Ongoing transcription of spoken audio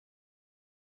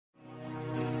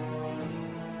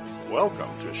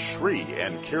Welcome to Shri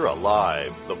and Kira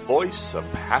Live, the voice of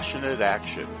passionate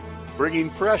action, bringing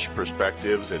fresh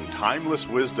perspectives and timeless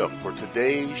wisdom for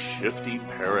today's shifting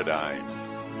paradigm.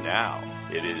 Now,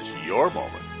 it is your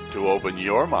moment to open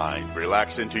your mind,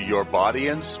 relax into your body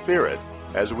and spirit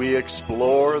as we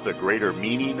explore the greater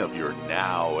meaning of your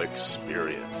now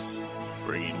experience.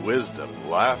 Bringing wisdom,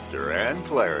 laughter, and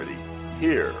clarity,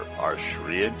 here are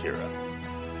Shri and Kira.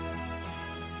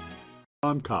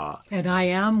 Ramka. And I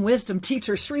am wisdom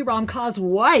teacher Sri Ramka's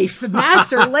wife,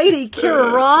 Master Lady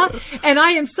Kira Ra. And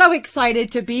I am so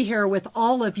excited to be here with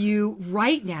all of you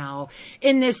right now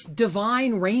in this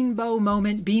divine rainbow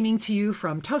moment, beaming to you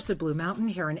from Tosa Blue Mountain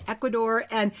here in Ecuador.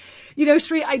 And, you know,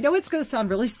 Sri, I know it's going to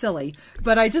sound really silly,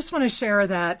 but I just want to share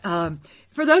that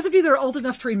for those of you that are old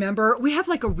enough to remember, we have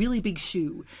like a really big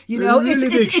shoe. You know,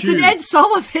 it's an Ed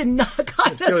Sullivan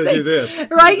kind of thing. Do this.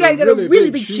 Right? I got a really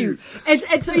big shoe.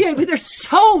 And so, yeah, there's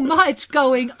so much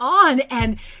going on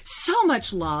and so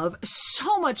much love,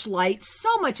 so much light,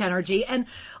 so much energy. And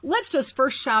let's just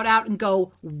first shout out and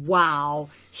go, wow.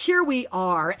 Here we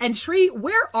are. And Shri,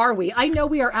 where are we? I know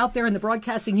we are out there in the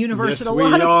broadcasting universe yes, in a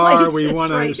lot of places. We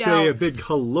want right to now. say a big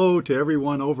hello to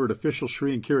everyone over at Official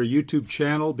Shri and Kira YouTube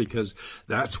channel, because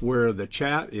that's where the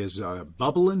chat is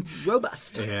bubbling.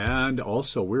 Robust. And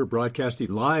also we're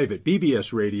broadcasting live at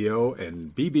BBS Radio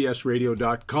and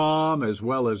bbsradio.com, as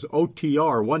well as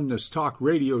OTR,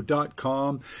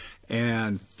 OneNessTalkRadio.com.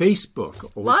 And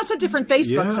Facebook. Lots of different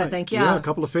Facebooks, I think, yeah. Yeah, a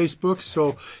couple of Facebooks.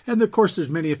 So, and of course, there's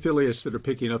many affiliates that are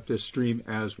picking up this stream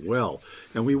as well.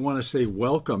 And we want to say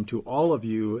welcome to all of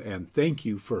you and thank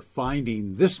you for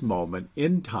finding this moment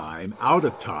in time, out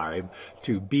of time,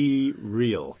 to be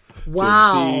real.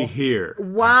 Wow. To be here.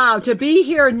 Wow, to be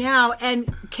here now.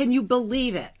 And can you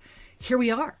believe it? Here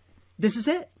we are. This is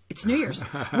it. It's New Year's.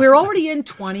 We're already in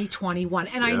 2021.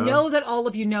 And I know that all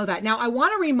of you know that. Now, I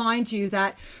want to remind you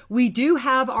that we do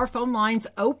have our phone lines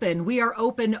open. We are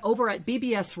open over at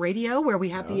BBS Radio, where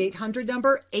we have the 800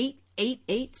 number,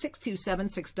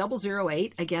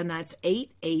 888-627-6008. Again, that's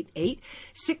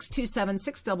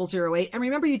 888-627-6008. And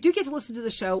remember, you do get to listen to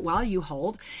the show while you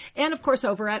hold. And, of course,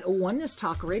 over at Oneness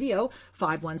Talk Radio,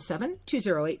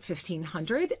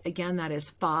 517-208-1500. Again, that is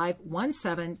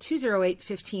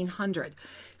 517-208-1500.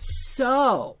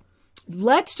 So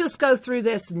let's just go through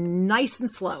this nice and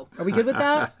slow. Are we good with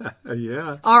that?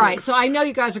 Yeah. All right. So I know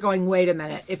you guys are going, wait a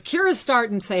minute. If Kira's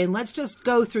starting saying, let's just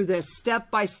go through this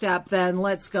step by step, then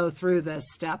let's go through this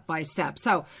step by step.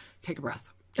 So take a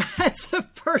breath. That's the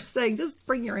first thing. Just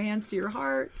bring your hands to your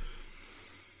heart.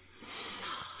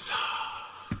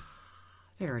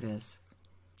 There it is.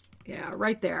 Yeah,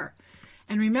 right there.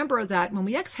 And remember that when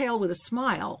we exhale with a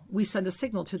smile, we send a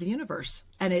signal to the universe.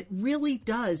 And it really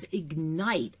does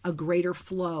ignite a greater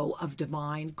flow of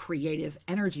divine creative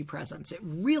energy presence. It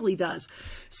really does.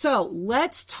 So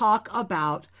let's talk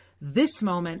about this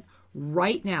moment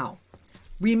right now.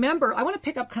 Remember, I want to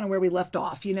pick up kind of where we left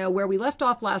off. You know, where we left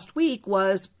off last week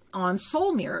was on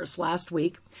soul mirrors last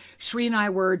week. Shri and I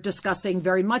were discussing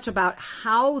very much about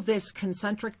how this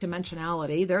concentric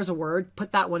dimensionality, there's a word,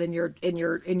 put that one in your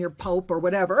Pope or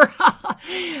whatever. All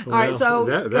right, so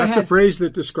that's a phrase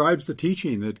that describes the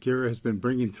teaching that Kira has been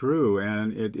bringing through,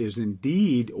 and it is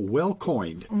indeed well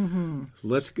coined. Mm-hmm.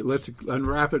 Let's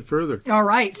unwrap it further. All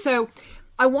right, so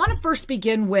I want to first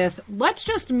begin with, let's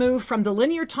just move from the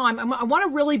linear time. I want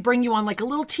to really bring you on like a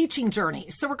little teaching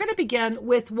journey. So we're going to begin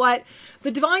with what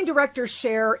the divine directors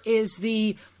share is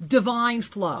the divine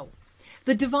flow.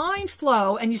 The divine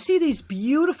flow, and you see these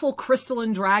beautiful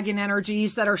crystalline dragon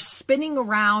energies that are spinning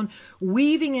around,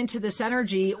 weaving into this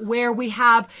energy where we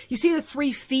have, you see the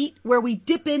 3 feet where we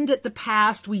dip in at the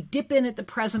past, we dip in at the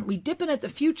present, we dip in at the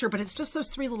future, but it's just those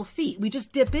 3 little feet. We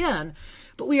just dip in,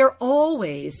 but we are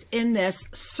always in this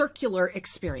circular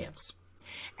experience.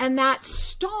 And that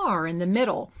star in the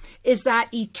middle is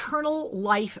that eternal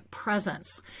life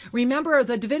presence. Remember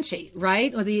the Da Vinci,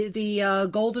 right? Or the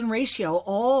golden ratio,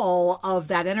 all of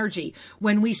that energy.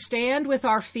 When we stand with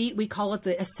our feet, we call it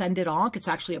the ascended Ankh. It's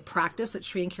actually a practice at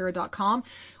shriandkira.com.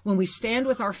 When we stand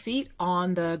with our feet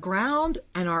on the ground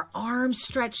and our arms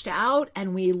stretched out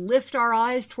and we lift our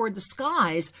eyes toward the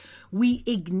skies, we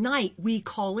ignite, we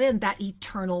call in that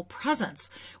eternal presence.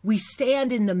 We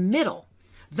stand in the middle.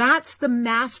 That's the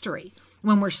mastery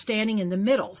when we're standing in the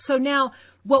middle. So now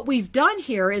what we've done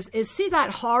here is see that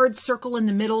hard circle in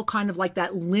the middle, kind of like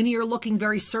that linear looking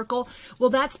very circle? Well,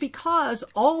 that's because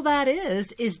all that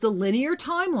is the linear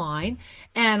timeline.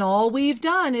 And all we've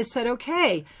done is said,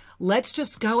 okay, let's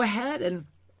just go ahead and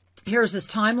here's this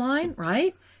timeline,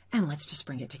 right? And let's just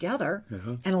bring it together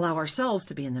and allow ourselves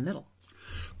to be in the middle.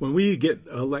 when we get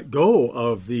let go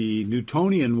of the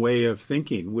Newtonian way of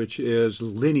thinking, which is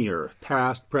linear,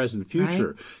 past, present,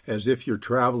 future, as if you're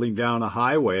traveling down a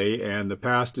highway and the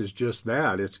past is just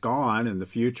that, it's gone, and the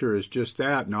future is just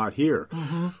that, not here.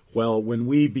 Well, when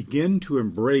we begin to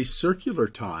embrace circular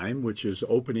time, which is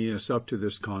opening us up to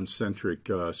this concentric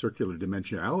circular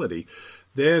dimensionality,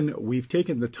 then we've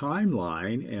taken the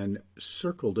timeline and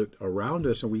circled it around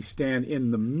us, and we stand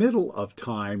in the middle of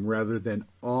time rather than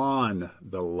on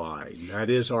the line. That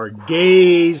is, our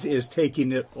gaze is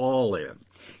taking it all in.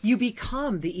 You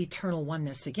become the eternal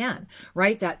oneness again,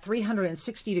 right? That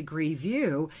 360-degree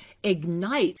view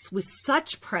ignites with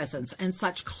such presence and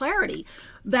such clarity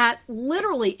that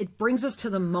literally it brings us to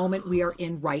the moment we are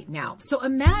in right now. So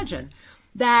imagine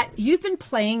that you've been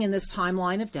playing in this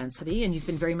timeline of density and you've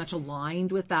been very much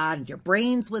aligned with that and your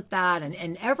brain's with that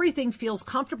and everything feels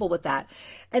comfortable with that.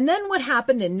 And then what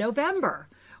happened in November?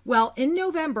 Well, in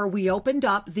November, we opened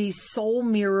up these soul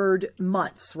mirrored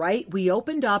months, right? We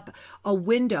opened up a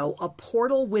window, a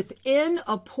portal within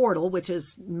a portal, which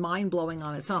is mind blowing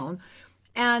on its own.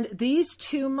 And these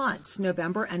 2 months,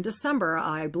 November and December,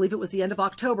 I believe it was the end of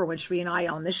October when Sri and I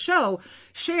on this show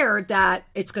shared that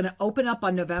it's going to open up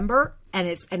on November and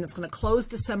it's going to close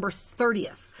December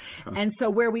 30th. And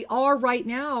so where we are right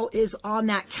now is on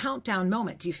that countdown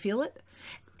moment. Do you feel it?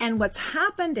 And what's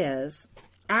happened is,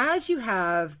 as you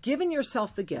have given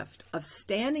yourself the gift of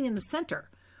standing in the center,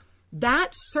 that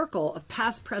circle of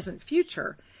past, present,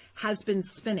 future has been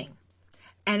spinning.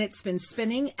 And it's been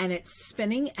spinning and it's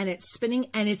spinning and it's spinning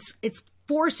and it's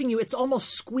forcing you, it's almost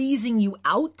squeezing you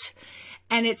out.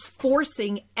 And it's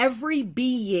forcing every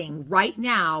being right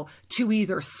now to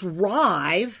either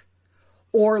thrive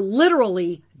or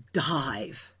literally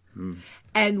dive.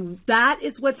 And that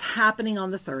is what's happening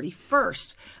on the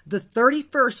 31st. The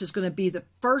 31st is going to be the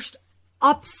first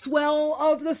upswell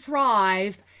of the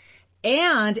thrive.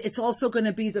 And it's also going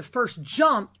to be the first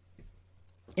jump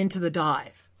into the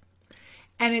dive.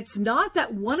 And it's not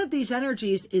that one of these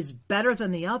energies is better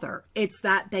than the other. It's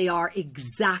that they are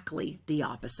exactly the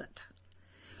opposite.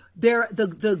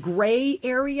 The gray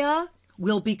area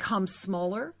will become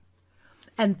smaller.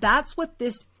 And that's what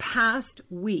this past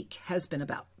week has been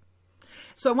about.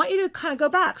 So I want you to kind of go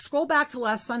back, scroll back to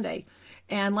last Sunday.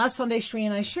 And last Sunday, Sri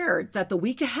and I shared that the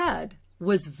week ahead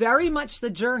was very much the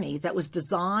journey that was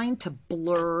designed to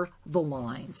blur the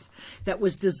lines, that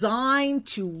was designed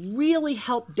to really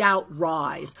help doubt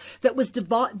rise, that was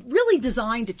really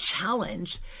designed to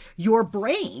challenge your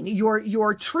brain,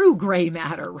 your true gray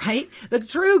matter, right? The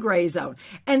true gray zone.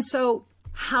 And so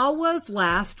how was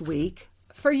last week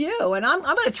for you? And I'm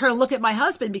going to turn and look at my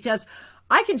husband because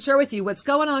I can share with you what's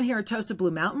going on here at Tosa Blue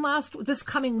Mountain this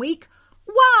coming week.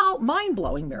 Wow,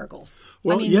 mind-blowing miracles.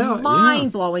 Well,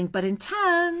 mind-blowing, but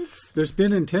intense. There's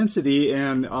been intensity,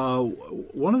 and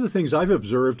one of the things I've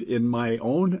observed in my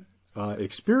own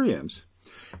experience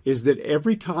is that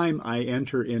every time I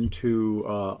enter into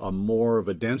a more of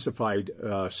a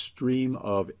densified stream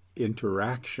of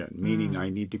interaction, meaning I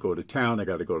need to go to town, I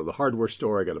got to go to the hardware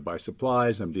store, I got to buy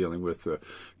supplies, I'm dealing with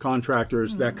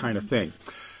contractors, that kind of thing.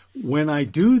 When I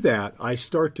do that, I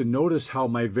start to notice how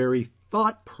my very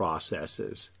thought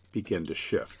processes begin to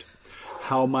shift,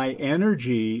 how my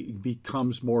energy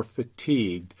becomes more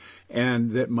fatigued,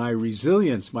 and that my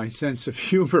resilience, my sense of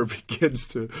humor begins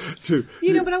to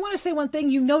but I want to say one thing,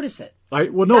 you notice it. That's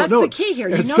the key here.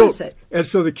 You notice it. And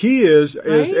so the key is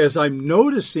as I'm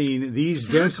noticing these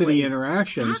density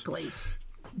interactions,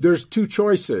 there's two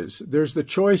choices. There's the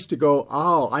choice to go,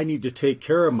 I need to take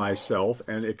care of myself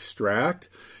and extract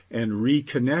and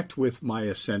reconnect with my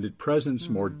ascended presence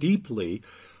more deeply.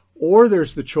 Or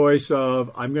there's the choice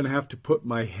of, I'm going to have to put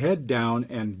my head down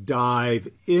and dive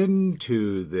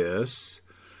into this.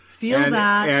 And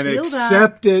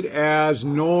accept it as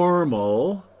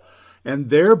normal. And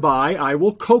thereby I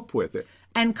will cope with it.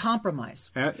 And compromise.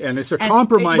 And it's a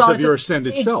compromise of your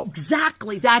ascended self.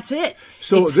 Exactly. That's it.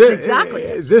 So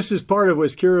this is part of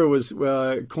what Kira was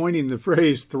coining the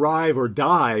phrase thrive or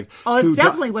dive. Oh, it's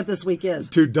definitely what this week is.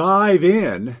 To dive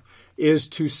in is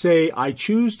to say, I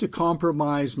choose to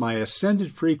compromise my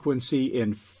ascended frequency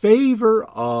in favor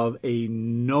of a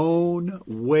known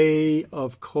way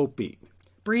of coping.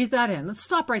 Breathe that in. Let's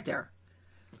stop right there.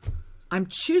 I'm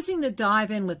choosing to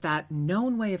dive in with that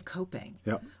known way of coping.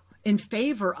 Yep. In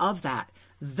favor of that.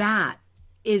 That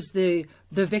is the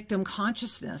victim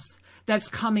consciousness that's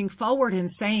coming forward and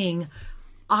saying,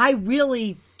 I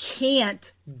really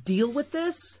can't deal with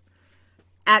this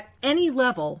at any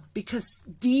level because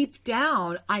deep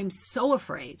down, I'm so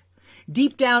afraid.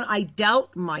 Deep down, I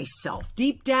doubt myself.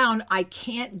 Deep down, I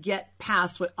can't get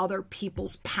past what other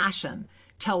people's passion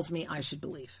tells me I should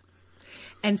believe.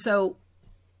 And so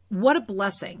what a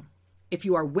blessing if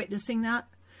you are witnessing that.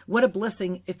 What a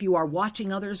blessing if you are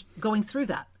watching others going through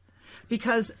that.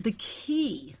 Because the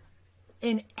key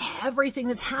in everything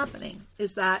that's happening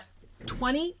is that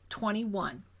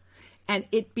 2021, and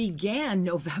it began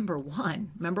November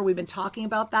 1. Remember, we've been talking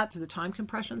about that through the time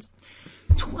compressions.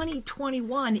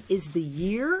 2021 is the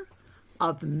year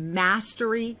of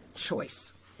mastery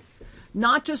choice.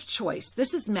 Not just choice.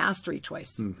 This is mastery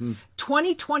choice.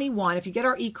 2021, if you get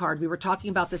our e-card, we were talking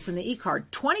about this in the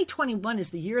e-card. 2021 is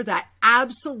the year that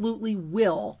absolutely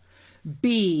will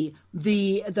be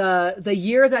the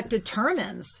year that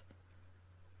determines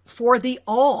for the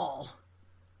all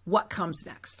what comes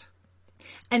next.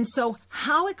 And so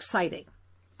how exciting.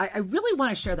 I really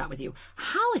want to share that with you.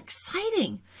 How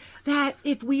exciting that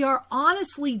if we are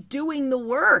honestly doing the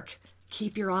work,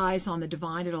 keep your eyes on the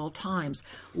divine at all times,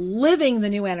 living the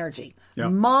new energy,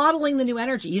 modeling the new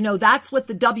energy. You know, that's what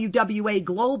the WWA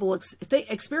Global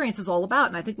experience is all about.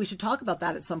 And I think we should talk about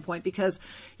that at some point, because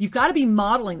you've got to be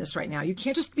modeling this right now. You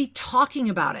can't just be talking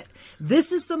about it.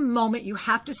 This is the moment you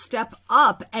have to step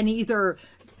up and either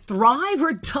thrive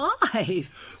or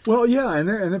dive. Well, yeah, and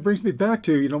it brings me back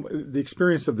to, the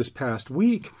experience of this past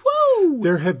week. Woo!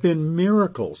 There have been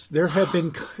miracles. There have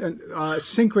been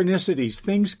synchronicities,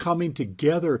 things coming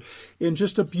together in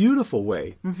just a beautiful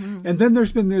way. And then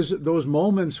there's been those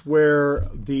moments where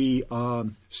the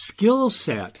skill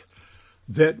set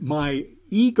that my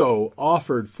ego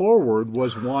offered forward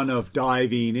was one of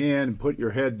diving in, put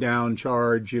your head down,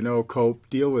 charge, cope,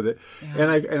 deal with it.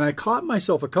 Yeah. And I caught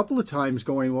myself a couple of times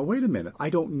going, well, wait a minute, I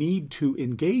don't need to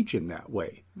engage in that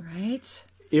way. Right.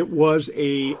 It was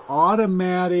a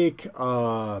automatic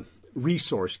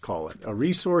resource, call it, a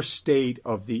resource state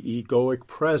of the egoic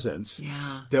presence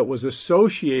that was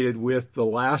associated with the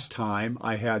last time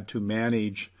I had to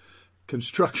manage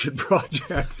construction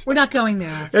projects. We're not going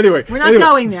there. Anyway, we're not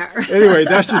going there. Anyway,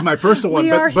 that's just my personal one.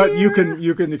 But here.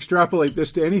 you can extrapolate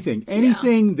this to anything.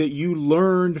 Anything that you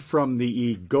learned from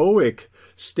the egoic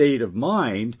state of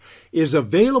mind is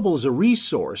available as a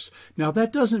resource. Now,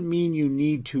 that doesn't mean you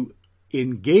need to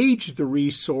engage the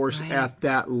resource at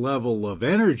that level of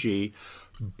energy,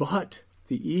 but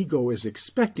the ego is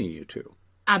expecting you to.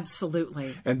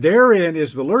 Absolutely. And therein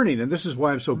is the learning. And this is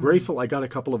why I'm so grateful I got a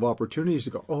couple of opportunities to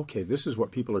go, okay, this is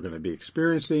what people are going to be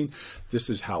experiencing. This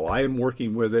is how I am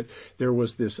working with it. There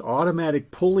was this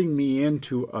automatic pulling me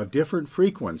into a different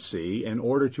frequency in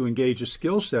order to engage a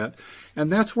skill set.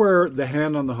 And that's where the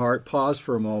hand on the heart, pause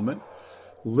for a moment,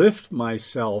 lift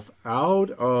myself out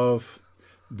of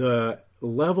the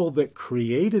level that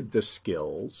created the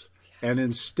skills and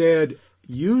instead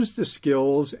use the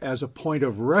skills as a point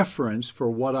of reference for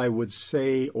what I would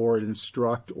say or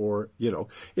instruct, or,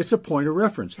 it's a point of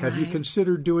reference. Have you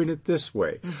considered doing it this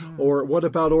way? Or what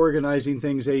about organizing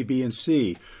things A, B, and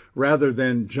C, rather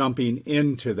than jumping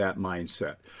into that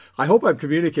mindset? I hope I'm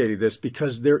communicating this,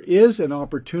 because there is an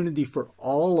opportunity for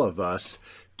all of us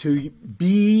to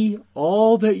be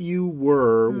all that you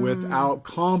were without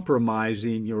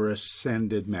compromising your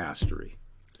ascended mastery.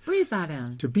 Breathe that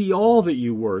in. To be all that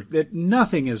you were, that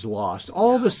nothing is lost.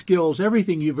 All the skills,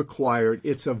 everything you've acquired,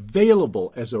 it's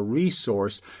available as a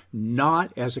resource,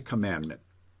 not as a commandment.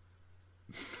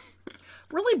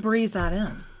 Really breathe that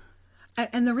in.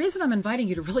 And the reason I'm inviting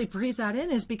you to really breathe that in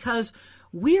is because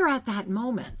we're at that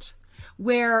moment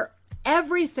where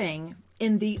everything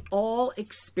in the all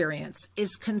experience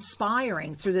is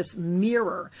conspiring through this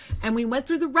mirror. And we went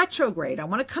through the retrograde. I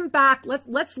want to come back.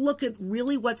 Let's look at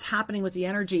really what's happening with the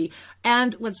energy.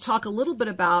 And let's talk a little bit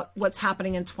about what's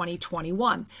happening in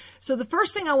 2021. So the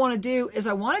first thing I want to do is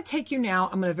I want to take you now.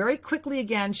 I'm going to very quickly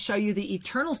again show you the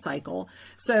eternal cycle.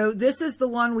 So this is the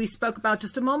one we spoke about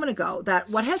just a moment ago, that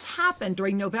what has happened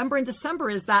during November and December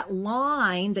is that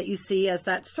line that you see as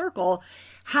that circle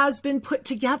has been put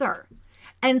together.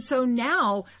 And so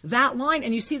now that line,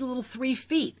 and you see the little 3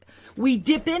 feet, we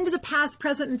dip into the past,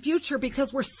 present, and future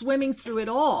because we're swimming through it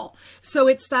all. So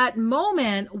it's that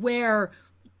moment where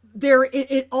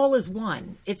it all is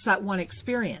one. It's that one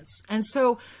experience. And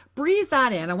so breathe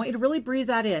that in. I want you to really breathe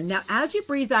that in. Now, as you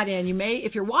breathe that in, you may,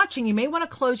 if you're watching, you may want to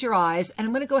close your eyes. And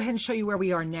I'm going to go ahead and show you where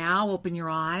we are now. Open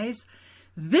your eyes.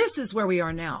 This is where we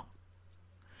are now.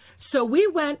 So we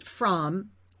went from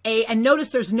and notice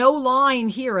there's no line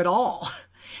here at all.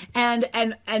 And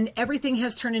everything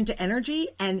has turned into energy,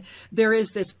 and there is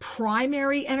this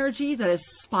primary energy that is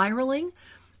spiraling.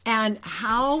 And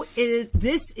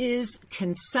this is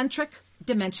concentric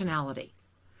dimensionality.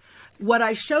 What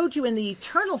I showed you in the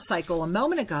eternal cycle a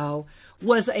moment ago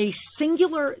was a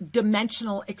singular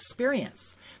dimensional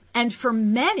experience. And for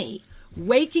many,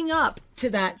 waking up to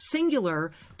that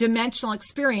singular dimensional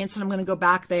experience. And I'm going to go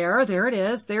back there. There it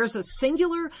is. There's a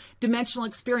singular dimensional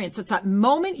experience. It's that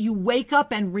moment you wake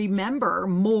up and remember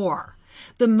more.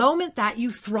 The moment that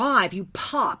you thrive, you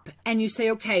pop and you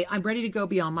say, okay, I'm ready to go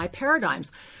beyond my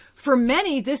paradigms. For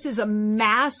many, this is a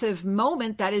massive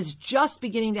moment that is just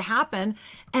beginning to happen.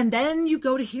 And then you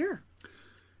go to here.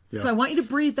 Yeah. So I want you to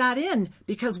breathe that in,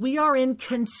 because we are in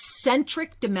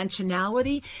concentric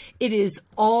dimensionality. It is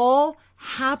all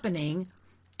happening,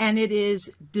 and it is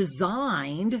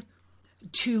designed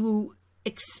to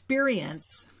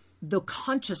experience the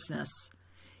consciousness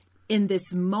in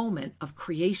this moment of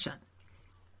creation.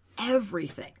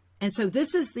 Everything. And so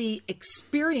this is the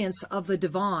experience of the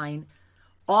divine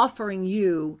offering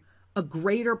you a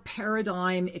greater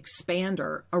paradigm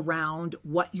expander around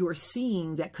what you're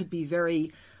seeing that could be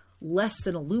very less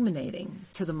than illuminating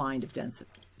to the mind of density.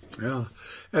 Yeah.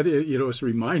 And it's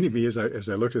reminding me as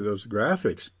I looked at those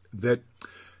graphics that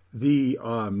the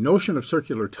notion of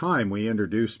circular time we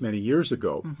introduced many years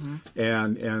ago,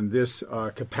 and this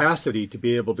capacity to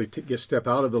be able to step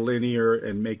out of the linear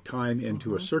and make time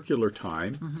into a circular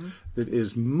time that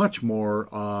is much more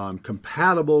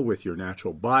compatible with your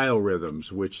natural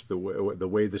biorhythms, which the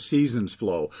way the seasons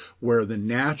flow, where the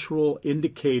natural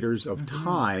indicators of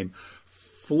time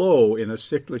flow in a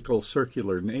cyclical,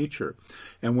 circular nature.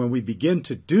 And when we begin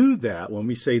to do that, when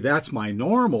we say that's my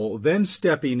normal, then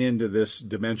stepping into this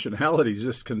dimensionality,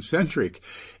 this concentric,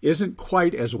 isn't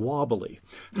quite as wobbly.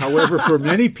 However, for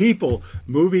many people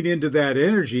moving into that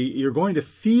energy, you're going to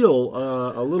feel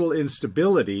a little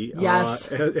instability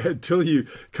until you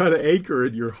kind of anchor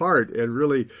in your heart and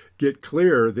really get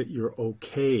clear that you're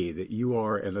okay, that you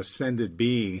are an ascended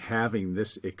being having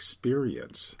this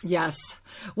experience. Yes.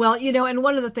 Well, and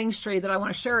one of the things, Trey, that I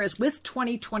want to share is with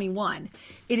 2021,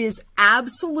 it is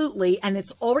absolutely, and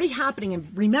it's already happening,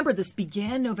 and remember, this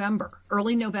began November,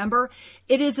 early November.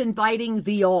 It is inviting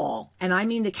the all, and I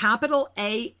mean the capital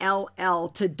ALL,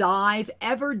 to dive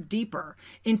ever deeper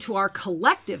into our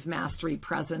collective mastery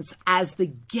presence as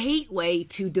the gateway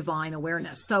to divine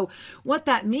awareness. So what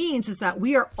that means is that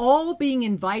we are all being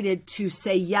invited to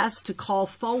say yes, to call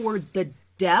forward the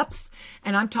depth,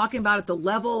 and I'm talking about at the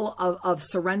level of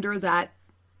surrender that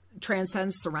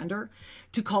transcends surrender,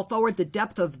 to call forward the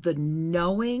depth of the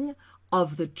knowing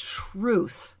of the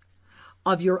truth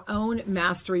of your own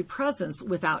mastery presence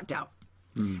without doubt.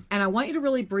 And I want you to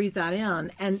really breathe that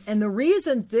in. And the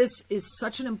reason this is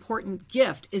such an important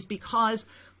gift is because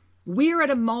we're at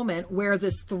a moment where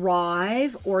this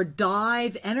thrive or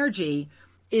dive energy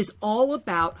is all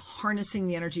about harnessing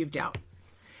the energy of doubt.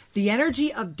 The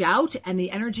energy of doubt and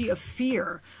the energy of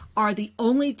fear are the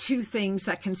only two things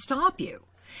that can stop you.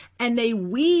 And they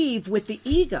weave with the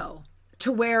ego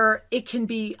to where it can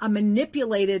be a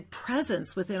manipulated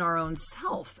presence within our own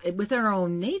self, within our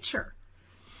own nature.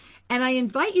 And I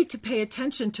invite you to pay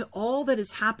attention to all that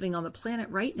is happening on the planet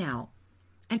right now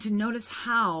and to notice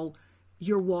how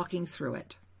you're walking through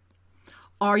it.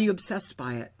 Are you obsessed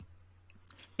by it?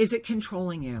 Is it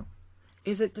controlling you?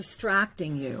 Is it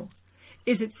distracting you?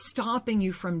 Is it stopping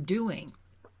you from doing?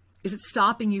 Is it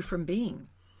stopping you from being?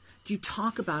 Do you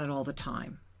talk about it all the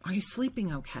time? Are you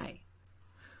sleeping okay?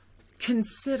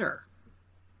 Consider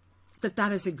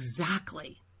that is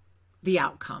exactly the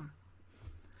outcome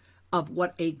of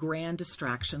what a grand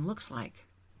distraction looks like.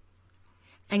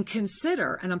 And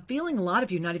consider, and I'm feeling a lot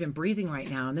of you not even breathing right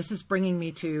now, and this is bringing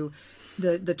me to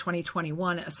the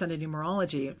 2021 Ascended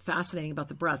Numerology. Fascinating about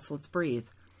the breath, so let's breathe.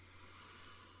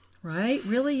 Right?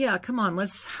 Really? Yeah, come on,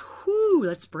 let's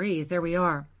breathe. There we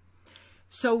are.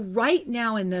 So right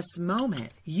now in this moment,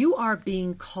 you are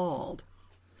being called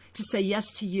to say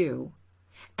yes to you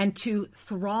and to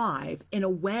thrive in a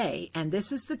way, and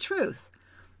this is the truth,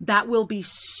 that will be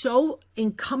so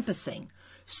encompassing,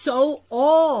 so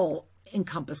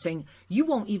all-encompassing, you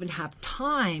won't even have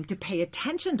time to pay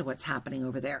attention to what's happening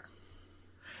over there.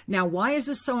 Now, why is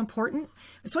this so important?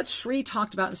 It's what Sri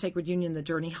talked about in Sacred Union, The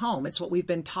Journey Home. It's what we've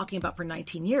been talking about for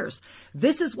 19 years.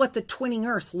 This is what the twinning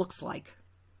earth looks like.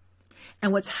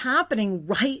 And what's happening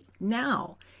right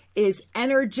now is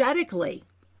energetically,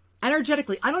 I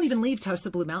don't even leave Toast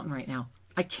of Blue Mountain right now.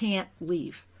 I can't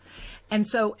leave. And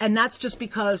that's just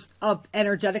because of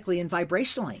energetically and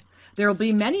vibrationally. There will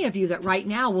be many of you that right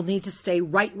now will need to stay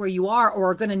right where you are,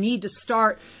 or are going to need to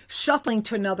start shuffling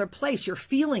to another place. You're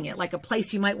feeling it, like a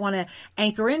place you might want to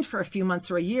anchor in for a few months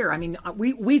or a year. I mean,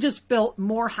 we just built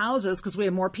more houses because we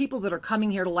have more people that are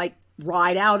coming here to like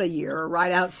ride out a year or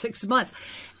ride out 6 months.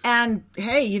 And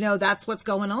hey, that's what's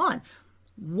going on.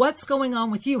 What's going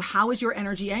on with you? How is your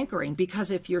energy anchoring?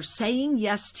 Because if you're saying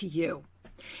yes to you,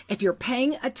 if you're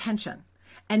paying attention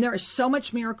And there is so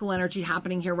much miracle energy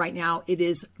happening here right now. It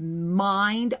is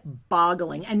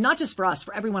mind-boggling. And not just for us,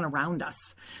 for everyone around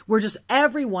us. We're just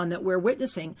everyone that we're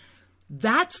witnessing.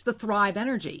 That's the Thrive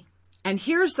energy. And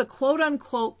here's the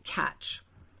quote-unquote catch,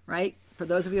 right? For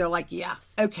those of you who are like, yeah,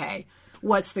 okay,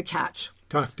 what's the catch?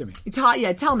 Talk to me.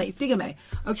 Tell me, dígame.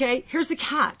 Okay, here's the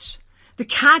catch. The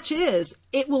catch is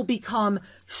it will become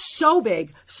so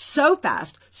big, so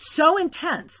fast, so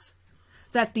intense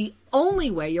that the only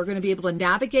way you're going to be able to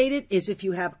navigate it is if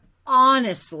you have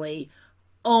honestly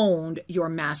owned your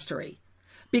mastery.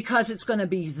 Because it's going to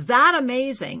be that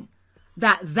amazing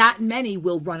that many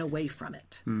will run away from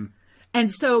it. And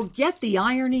so get the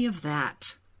irony of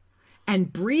that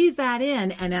and breathe that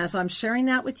in. And as I'm sharing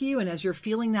that with you and as you're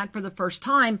feeling that for the first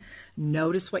time,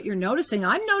 notice what you're noticing.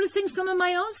 I'm noticing some of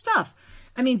my own stuff.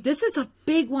 I mean, this is a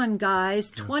big one,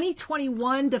 guys.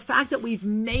 2021, the fact that we've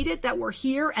made it, that we're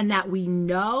here, and that we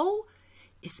know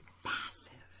is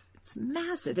massive. It's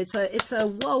massive. It's a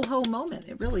whoa-ho moment.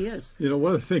 It really is. You know,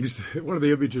 one of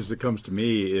the images that comes to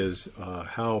me is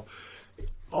how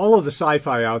all of the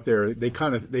sci-fi out there,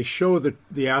 they show the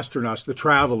astronauts, the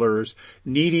travelers,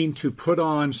 needing to put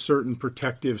on certain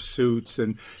protective suits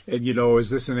and you know, is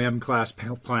this an M-class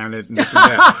planet and this and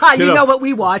that. You know what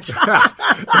we watch.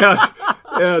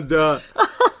 And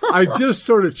I'm just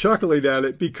sort of chuckling at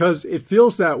it because it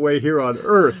feels that way here on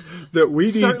Earth, that we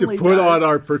need Certainly to put does. on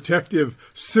our protective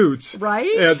suits, Right?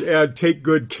 and take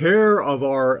good care of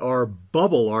our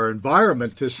bubble, our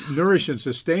environment, to nourish and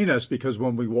sustain us, because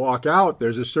when we walk out,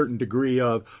 there's a certain degree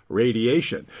of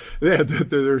radiation.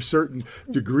 There are certain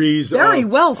degrees Very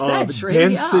well said, of Sri.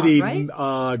 density, Yeah,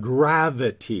 right?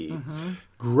 gravity.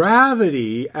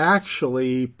 Gravity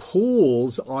actually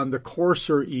pulls on the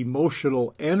coarser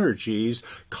emotional energies,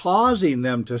 causing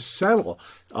them to settle,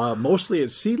 mostly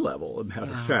at sea level, as a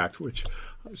matter of fact, which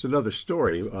is another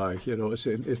story. You know,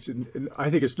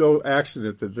 I think it's no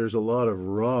accident that there's a lot of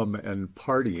rum and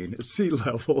partying at sea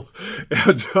level,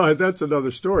 and that's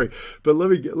another story. But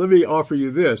let me offer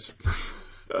you this.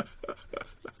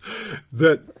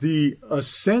 That the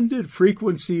ascended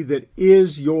frequency that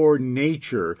is your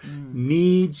nature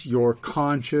needs your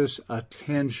conscious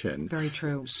attention. Very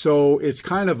true. So it's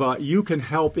kind of you can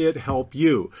help it help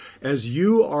you. As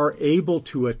you are able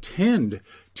to attend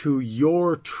to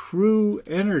your true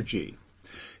energy,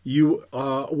 you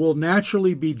will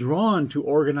naturally be drawn to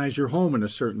organize your home in a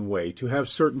certain way, to have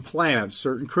certain plants,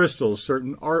 certain crystals,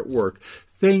 certain artwork,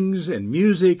 things and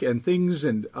music and things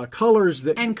and colors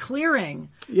that... And clearing.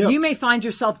 Yeah. You may find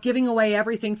yourself giving away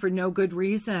everything for no good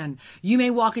reason. You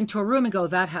may walk into a room and go,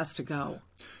 that has to go.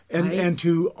 And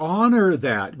to honor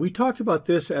that, we talked about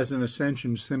this as an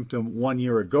ascension symptom 1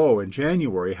 year ago in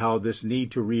January, how this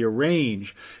need to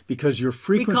rearrange because your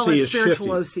frequency is shifting. We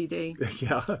call it spiritual OCD.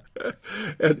 Yeah.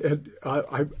 And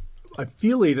I'm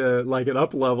feeling like an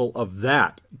up level of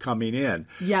that coming in.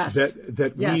 Yes.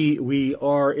 That Yes. we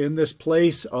are in this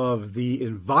place of the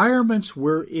environments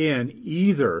we're in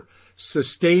either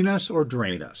sustain us or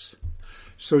drain us.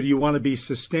 So do you want to be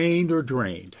sustained or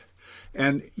drained?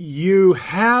 And you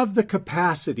have the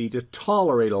capacity to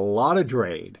tolerate a lot of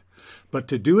drain, but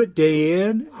to do it day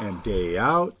in and day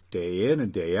out, day in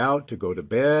and day out, to go to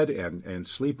bed and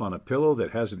sleep on a pillow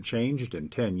that hasn't changed in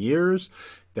 10 years,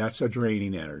 that's a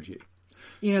draining energy.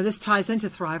 You know, this ties into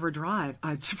Thrive or Drive,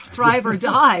 Thrive or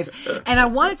Dive. And I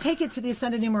want to take it to the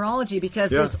Ascended Numerology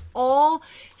because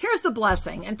here's the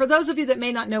blessing. And for those of you that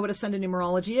may not know what Ascended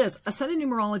Numerology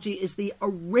is the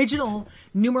original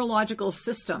numerological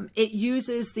system.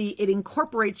 It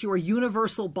incorporates your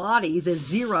universal body, the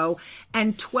 0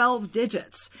 and 12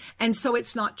 digits. And so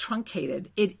it's not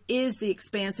truncated. It is the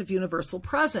expansive universal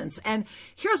presence. And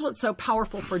here's what's so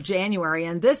powerful for January.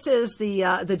 And this is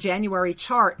the January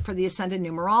chart for the Ascended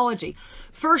Numerology.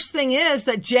 First thing is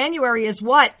that January is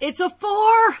what? It's a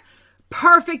 4.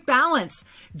 Perfect balance.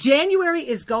 January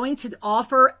is going to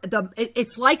offer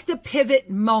it's like the pivot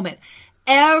moment.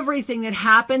 Everything that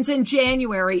happens in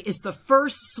January is the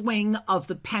first swing of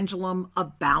the pendulum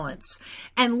of balance.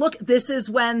 And look, this is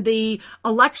when the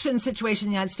election situation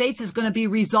in the United States is going to be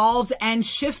resolved and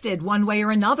shifted one way or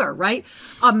another, right?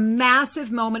 A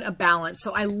massive moment of balance.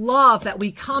 So I love that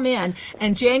we come in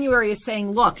and January is saying,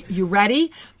 look, you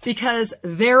ready? Because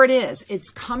there it is. It's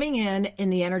coming in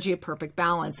the energy of perfect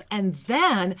balance. And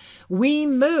then we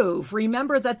move.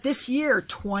 Remember that this year,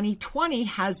 2020,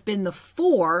 has been the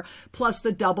 4 plus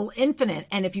the double infinite.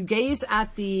 And if you gaze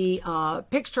at the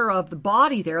picture of the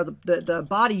body there, the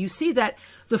body, you see that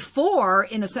the 4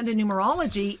 in Ascended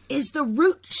Numerology is the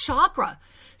root chakra.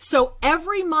 So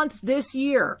every month this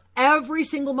year, every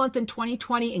single month in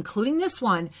 2020, including this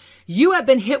one, you have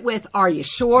been hit with, are you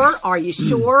sure? Are you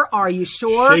sure? Are you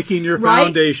sure? Shaking your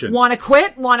foundation. Want to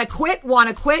quit? Want to quit? Want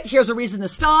to quit? Here's a reason to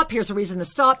stop. Here's a reason to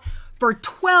stop. For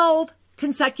 12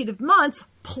 consecutive months,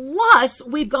 plus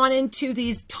we've gone into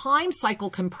these time cycle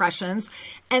compressions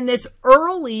and this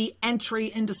early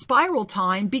entry into spiral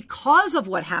time because of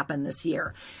what happened this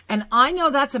year. And I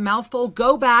know that's a mouthful.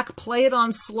 Go back, play it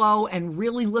on slow, and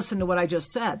really listen to what I just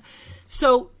said.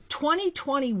 So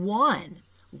 2021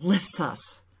 lifts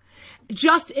us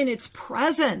just in its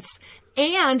presence.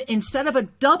 And instead of a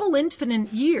double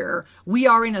infinite year, we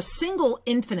are in a single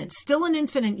infinite, still an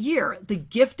infinite year. The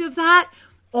gift of that,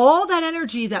 all that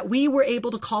energy that we were able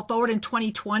to call forward in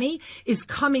 2020 is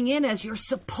coming in as your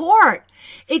support.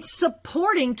 It's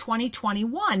supporting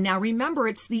 2021. Now remember,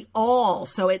 it's the all.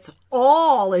 So it's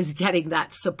all is getting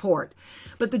that support.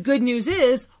 But the good news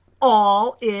is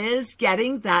all is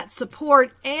getting that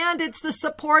support, and it's the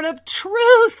support of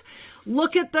truth.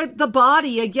 Look at the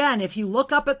body again. If you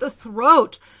look up at the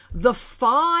throat, the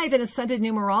 5 in ascended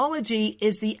numerology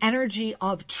is the energy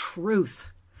of truth.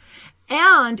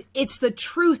 And it's the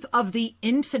truth of the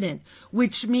infinite,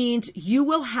 which means you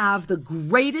will have the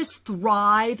greatest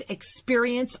thrive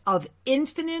experience of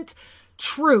infinite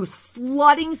truth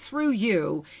flooding through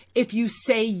you if you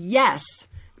say yes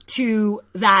to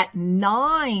that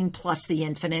 9 plus the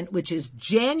infinite, which is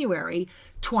January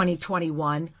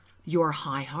 2021, your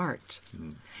high heart.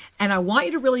 And I want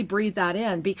you to really breathe that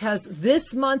in, because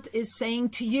this month is saying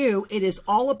to you, it is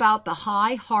all about the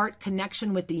high heart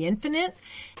connection with the infinite,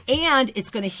 and it's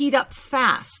going to heat up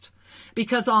fast.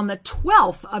 Because on the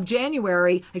 12th of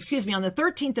January, on the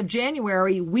 13th of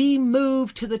January, we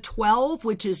move to the 12,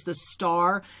 which is the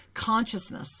star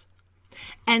consciousness.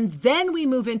 And then we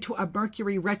move into a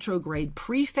Mercury retrograde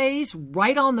pre-phase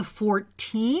right on the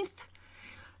 14th,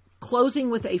 closing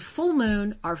with a full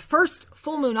moon, our first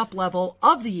full moon up level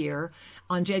of the year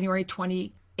on January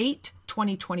 28,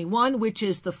 2021, which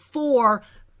is the 4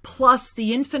 plus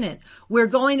the infinite. We're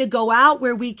going to go out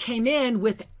where we came in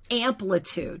with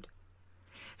amplitude.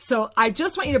 So I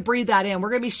just want you to breathe that in. We're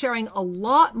going to be sharing a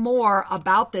lot more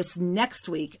about this next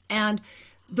week. And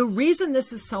the reason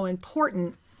this is so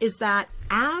important is that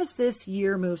as this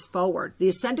year moves forward, the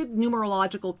ascended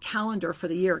numerological calendar for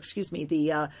the year,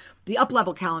 the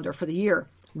up-level calendar for the year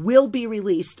will be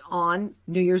released on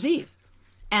New Year's Eve.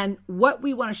 And what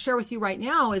we want to share with you right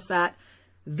now is that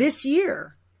this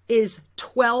year is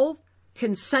 12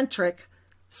 concentric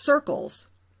circles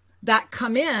that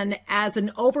come in as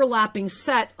an overlapping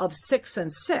set of 6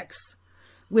 and 6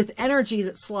 with energy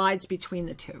that slides between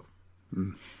the two.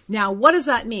 Now, what does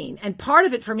that mean? And part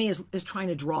of it for me is trying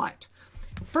to draw it.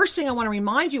 First thing I want to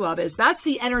remind you of is that's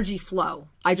the energy flow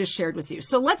I just shared with you.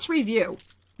 So let's review.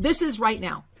 This is right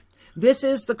now. This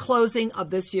is the closing of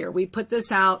this year. We put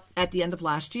this out at the end of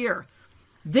last year.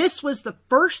 This was the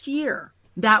first year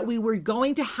that we were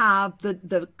going to have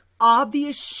the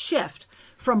obvious shift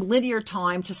from linear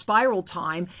time to spiral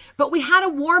time, but we had a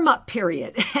warm-up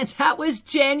period, and that was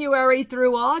January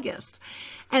through August.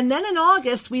 And then in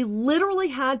August, we literally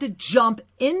had to jump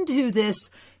into this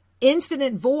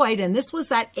infinite void, and this was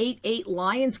that 8-8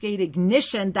 Lionsgate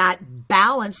ignition, that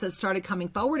balance that started coming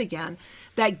forward again,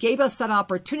 that gave us that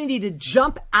opportunity to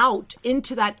jump out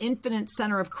into that infinite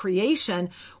center of creation,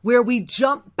 where we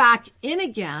jump back in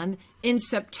again in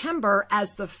September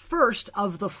as the first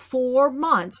of the 4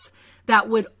 months that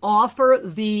would offer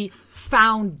the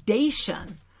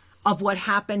foundation of what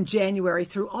happened January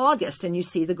through August. And you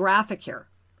see the graphic here.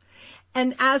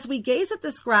 And as we gaze at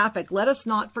this graphic, let us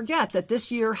not forget that this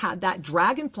year had that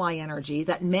dragonfly energy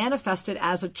that manifested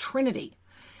as a trinity.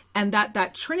 And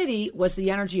that trinity was the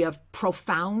energy of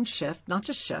profound shift, not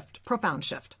just shift, profound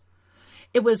shift.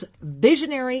 It was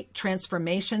visionary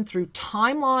transformation through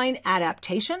timeline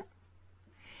adaptation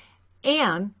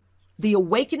and the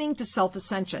awakening to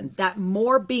self-ascension, that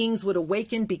more beings would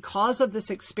awaken because of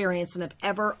this experience than have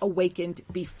ever awakened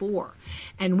before.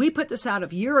 And we put this out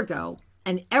a year ago,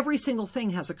 and every single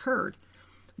thing has occurred.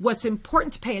 What's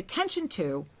important to pay attention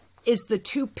to is the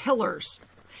 2 pillars.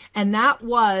 And that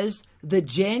was the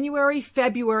January,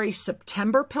 February,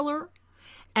 September pillar,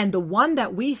 and the one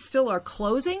that we still are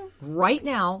closing right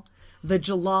now, the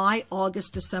July,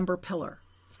 August, December pillar.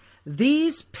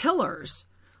 These pillars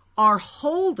are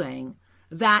holding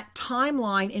that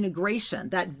timeline integration,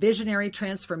 that visionary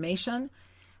transformation,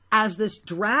 as this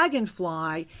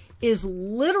dragonfly is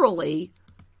literally,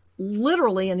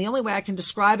 and the only way I can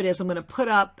describe it is I'm going to put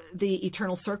up the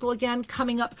eternal circle again,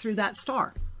 coming up through that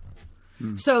star.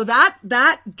 So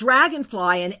that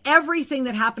dragonfly and everything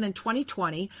that happened in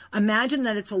 2020, imagine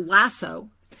that it's a lasso.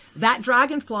 That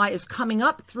dragonfly is coming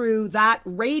up through that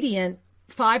radiant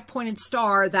 5-pointed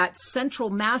star, that central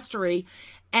mastery,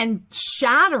 and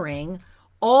shattering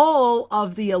all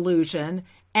of the illusion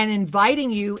and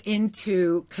inviting you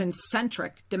into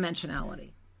concentric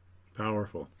dimensionality.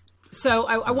 Powerful. So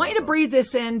I want you to breathe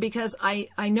this in, because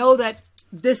I know that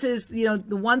this is, the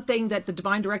one thing that the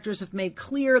divine directors have made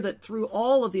clear that through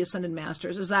all of the ascended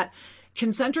masters is that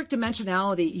concentric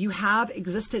dimensionality you have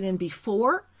existed in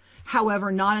before,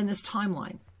 however, not in this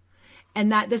timeline.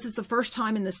 And that this is the first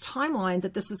time in this timeline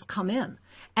that this has come in.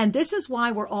 And this is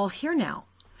why we're all here now,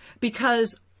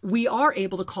 because we are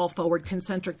able to call forward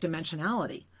concentric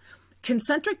dimensionality.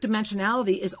 Concentric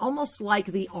dimensionality is almost like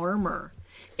the armor.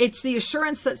 It's the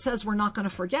assurance that says we're not going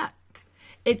to forget.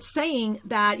 It's saying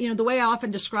that, the way I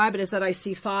often describe it is that I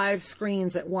see 5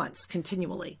 screens at once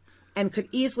continually and could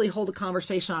easily hold a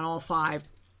conversation on all 5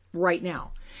 right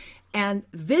now. And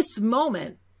this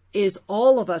moment is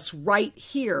all of us right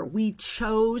here. We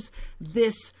chose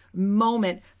this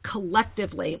moment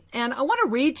collectively. And I want to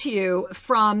read to you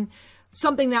from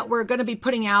something that we're going to be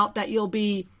putting out that you'll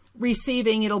be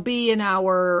receiving. It'll be in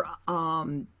our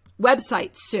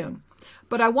website soon.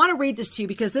 But I want to read this to you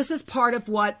because this is part of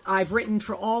what I've written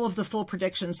for all of the full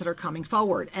predictions that are coming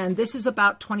forward. And this is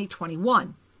about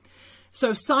 2021.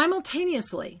 So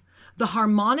simultaneously, the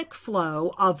harmonic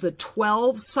flow of the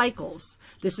 12 cycles,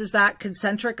 this is that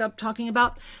concentric I'm talking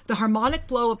about, the harmonic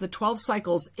flow of the 12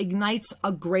 cycles ignites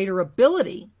a greater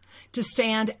ability to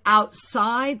stand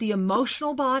outside the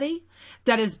emotional body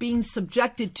that is being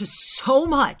subjected to so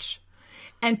much,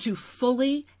 and to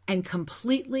fully and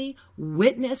completely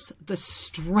witness the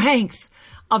strength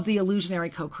of the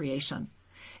illusionary co-creation.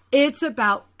 It's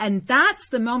about, and that's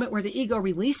the moment where the ego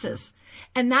releases.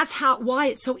 And that's why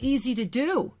it's so easy to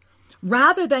do.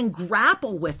 Rather than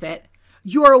grapple with it,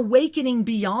 you're awakening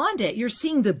beyond it. You're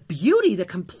seeing the beauty, the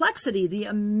complexity, the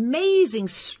amazing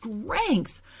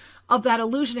strength of that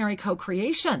illusionary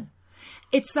co-creation.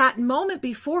 It's that moment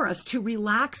before us to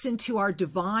relax into our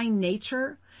divine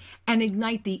nature and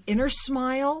ignite the inner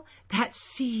smile that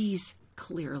sees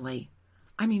clearly.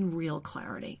 I mean, real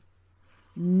clarity.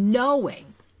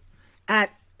 Knowing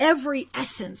at every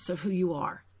essence of who you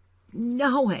are,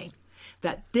 knowing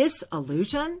that this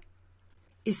illusion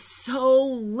is so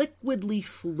liquidly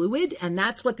fluid, and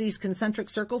that's what these concentric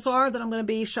circles are that I'm going to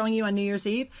be showing you on New Year's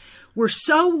Eve. We're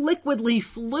so liquidly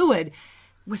fluid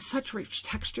with such rich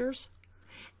textures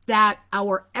that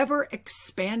our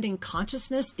ever-expanding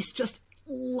consciousness is just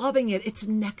loving it. It's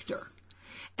nectar.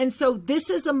 And so this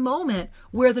is a moment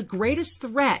where the greatest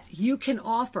threat you can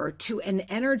offer to an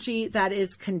energy that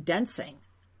is condensing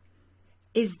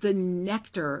is the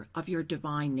nectar of your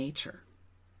divine nature.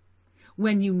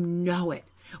 When you know it,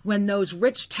 when those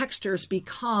rich textures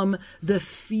become the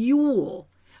fuel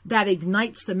that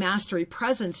ignites the mastery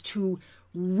presence to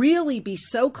really be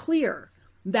so clear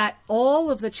that all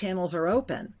of the channels are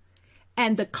open,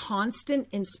 and the constant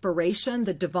inspiration,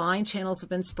 the divine channels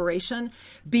of inspiration,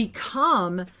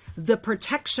 become the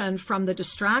protection from the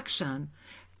distraction.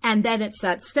 And then it's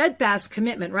that steadfast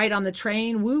commitment, right? On the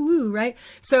train, woo woo, right?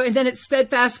 So, and then it's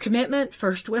steadfast commitment,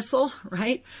 first whistle,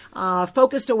 right?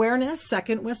 Focused awareness,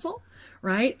 second whistle,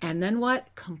 right? And then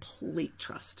what? Complete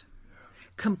trust.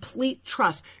 Complete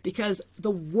trust, because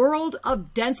the world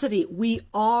of density, we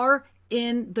are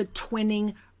in the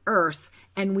twinning earth,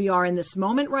 and we are in this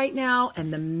moment right now.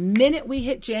 And the minute we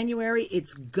hit January,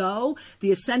 it's go.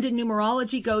 The ascended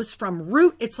numerology goes from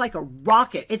root. It's like a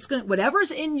rocket. It's going to,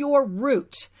 whatever's in your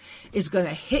root is going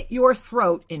to hit your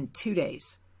throat in 2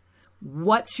 days.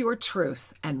 What's your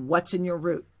truth and what's in your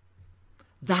root?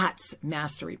 That's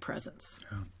mastery presence.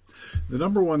 Yeah. The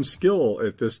number one skill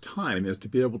at this time is to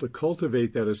be able to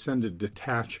cultivate that ascended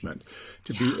detachment,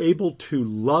 to be able to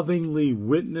lovingly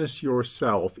witness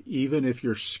yourself even if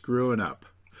you're screwing up.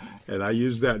 And I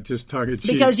use that just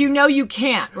tongue-in-cheek. Because you know you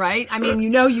can't, right? I mean, you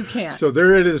know you can't. So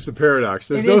there it is, the paradox.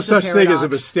 There's no such thing as a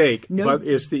mistake, but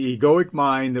it's the egoic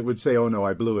mind that would say, oh no,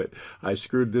 I blew it. I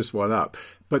screwed this one up.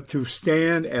 But to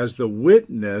stand as the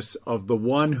witness of the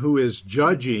one who is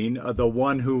judging, the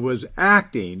one who was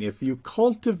acting, if you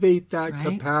cultivate that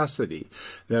capacity,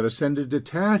 that ascended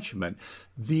detachment,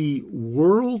 the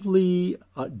worldly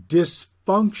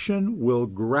dysfunction will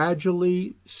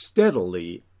gradually,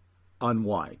 steadily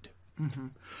unwind. Mm-hmm.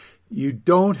 You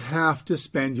don't have to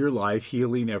spend your life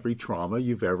healing every trauma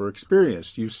you've ever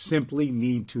experienced. You simply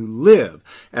need to live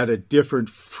at a different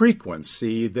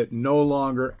frequency that no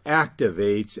longer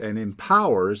activates and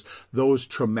empowers those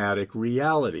traumatic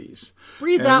realities.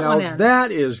 Breathe that one in. That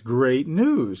is great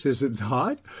news, is it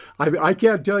not? I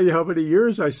can't tell you how many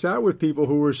years I sat with people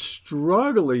who were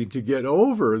struggling to get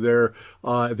over their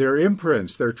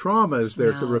imprints, their traumas,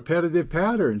 their repetitive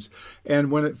patterns. And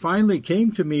when it finally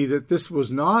came to me that this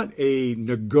was not a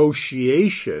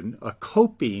negotiation, a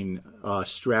coping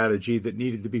strategy that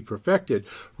needed to be perfected.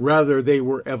 Rather, they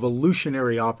were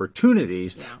evolutionary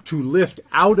opportunities to lift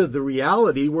out of the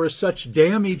reality where such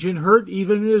damage and hurt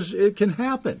even is it can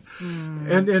happen.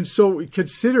 And so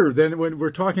consider then when we're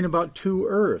talking about two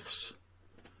earths.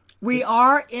 We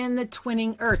are in the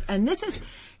twinning earth. And this is,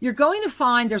 you're going to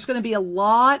find there's going to be a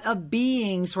lot of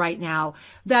beings right now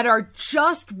that are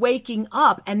just waking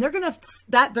up, and they're going to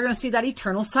see that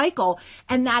eternal cycle.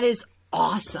 And that is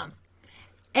awesome.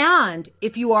 And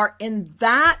if you are in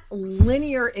that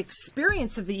linear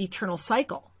experience of the eternal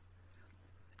cycle,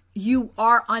 you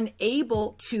are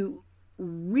unable to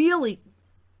really,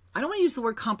 I don't want to use the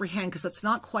word comprehend because that's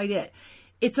not quite it.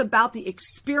 It's about the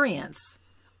experience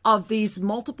of these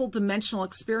multiple dimensional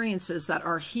experiences that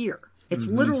are here. It's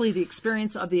literally the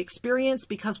experience of the experience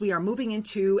because we are moving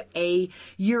into a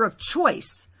year of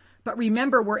choice. But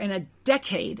remember, we're in a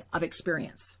decade of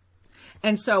experience.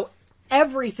 And so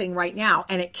everything right now,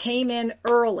 and it came in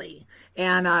early,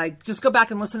 and just go back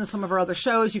and listen to some of our other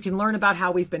shows. You can learn about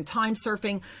how we've been time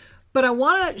surfing. But I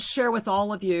want to share with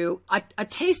all of you a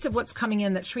taste of what's coming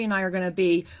in that Sri and I are going to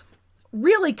be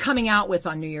really coming out with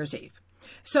on New Year's Eve.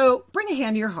 So bring a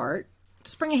hand to your heart.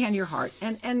 Just bring a hand to your heart.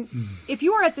 And if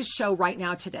you are at this show right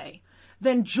now today,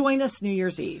 then join us New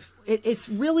Year's Eve. It's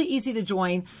really easy to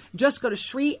join. Just go to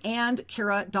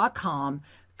SriandKira.com,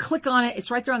 click on it.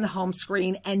 It's right there on the home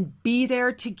screen, and be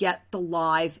there to get the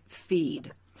live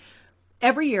feed.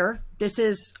 Every year, this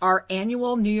is our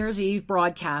annual New Year's Eve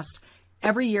broadcast.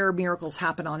 Every year, miracles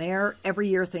happen on air. Every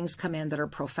year, things come in that are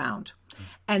profound.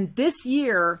 And this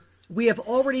year, we have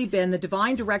already been, the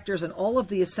divine directors and all of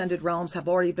the ascended realms have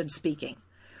already been speaking.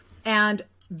 And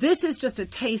this is just a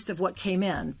taste of what came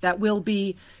in that we'll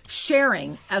be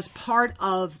sharing as part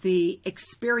of the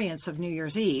experience of New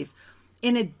Year's Eve.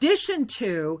 In addition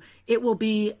to, it will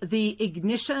be the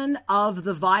ignition of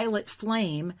the violet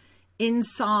flame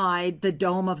inside the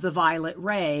dome of the violet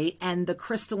ray and the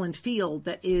crystalline field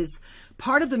that is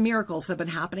part of the miracles that have been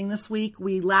happening this week.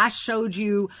 We last showed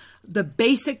you the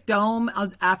basic dome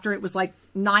after it was like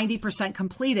 90%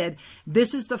 completed.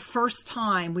 This is the first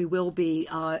time we will be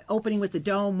opening with the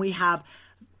dome. We have,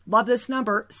 love this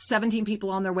number, 17 people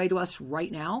on their way to us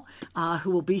right now who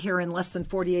will be here in less than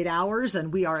 48 hours,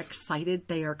 and we are excited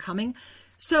they are coming.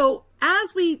 So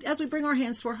as we bring our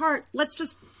hands to our heart, let's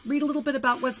just read a little bit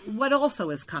about what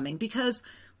also is coming, because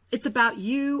it's about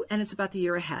you and it's about the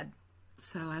year ahead.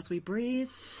 So as we breathe,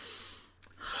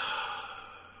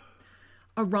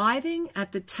 arriving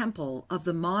at the temple of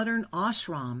the modern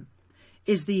ashram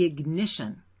is the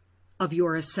ignition of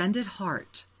your ascended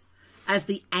heart as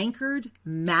the anchored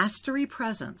mastery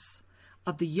presence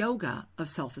of the yoga of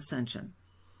self-ascension.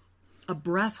 A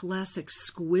breathless,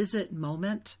 exquisite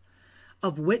moment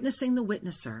of witnessing the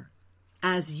witnesser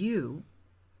as you,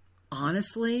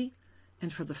 honestly,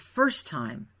 and for the first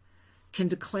time, can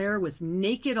declare with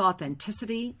naked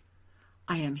authenticity,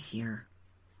 I am here.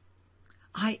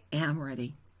 I am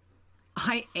ready.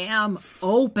 I am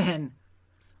open.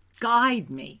 Guide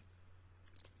me.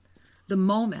 The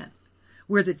moment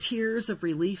where the tears of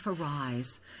relief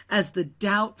arise as the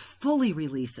doubt fully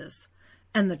releases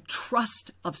and the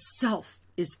trust of self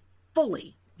is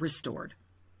fully restored.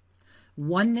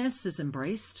 Oneness is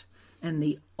embraced and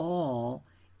the all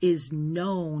is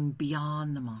known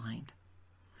beyond the mind.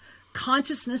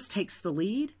 Consciousness takes the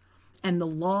lead, and the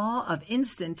law of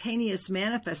instantaneous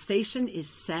manifestation is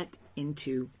set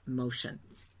into motion.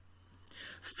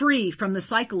 Free from the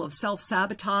cycle of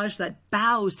self-sabotage that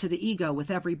bows to the ego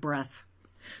with every breath.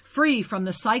 Free from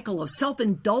the cycle of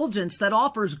self-indulgence that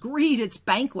offers greed its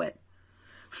banquet.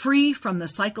 Free from the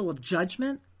cycle of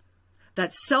judgment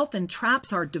that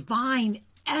self-entraps our divine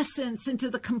essence into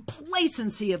the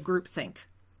complacency of groupthink.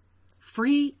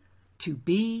 Free to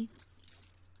be,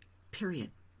 period.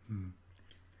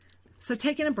 So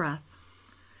take in a breath,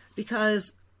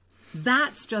 because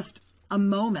that's just a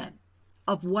moment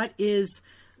of what is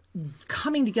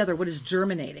coming together, what is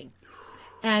germinating.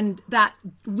 And that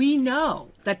we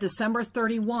know that December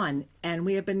 31, and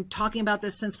we have been talking about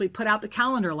this since we put out the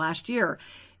calendar last year,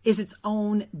 is its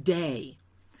own day.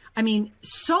 I mean,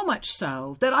 so much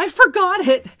so that I forgot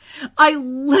it. I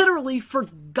literally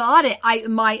forgot it.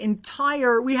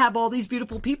 We have all these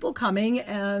beautiful people coming.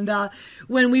 And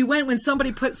when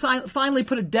somebody finally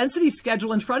put a density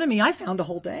schedule in front of me, I found a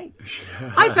whole day.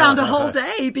 I found a whole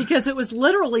day because it was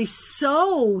literally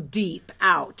so deep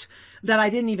out that I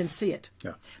didn't even see it.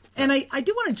 Yeah. And I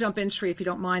do want to jump in, Sri, if you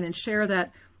don't mind, and share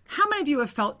that. How many of you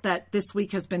have felt that this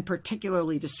week has been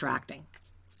particularly distracting?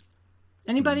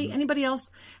 Anybody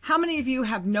else? How many of you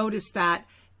have noticed that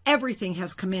everything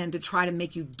has come in to try to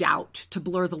make you doubt, to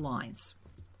blur the lines?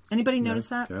 Anybody notice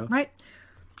that? Yeah. Right?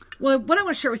 Well, what I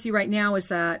want to share with you right now is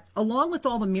that along with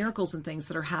all the miracles and things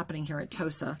that are happening here at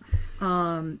TOSA,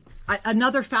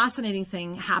 another fascinating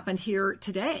thing happened here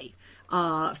today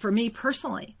for me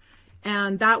personally.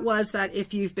 And that was that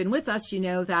if you've been with us, you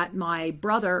know that my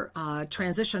brother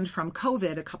transitioned from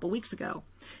COVID a couple weeks ago,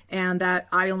 and that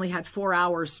I only had 4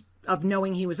 hours of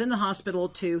knowing he was in the hospital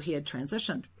to he had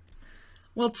transitioned.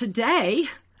 Well, today,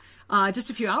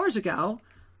 just a few hours ago,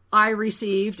 I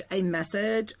received a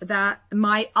message that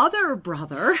my other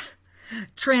brother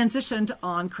transitioned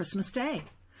on Christmas Day,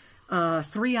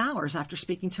 3 hours after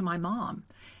speaking to my mom.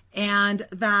 And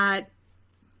that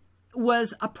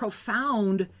was a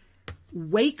profound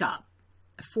wake up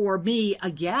for me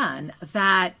again,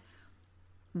 that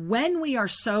when we are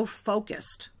so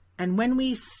focused and when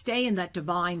we stay in that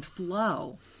divine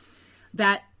flow,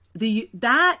 that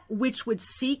which would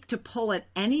seek to pull at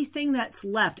anything that's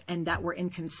left, and that we're in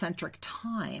concentric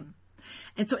time.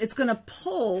 And so it's going to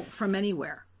pull from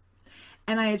anywhere.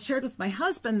 And I had shared with my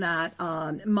husband that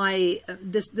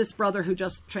this brother who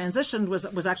just transitioned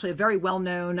was actually a very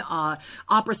well-known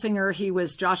opera singer. He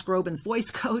was Josh Groban's voice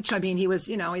coach. I mean,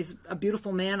 he's a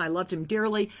beautiful man. I loved him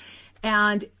dearly.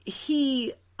 And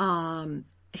he and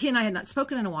I had not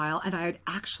spoken in a while. And I had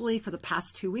actually, for the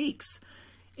past 2 weeks,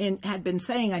 had been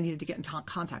saying I needed to get in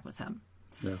contact with him.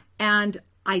 Yeah. And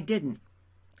I didn't.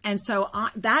 And so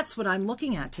that's what I'm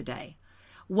looking at today.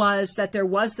 Was that there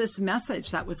was this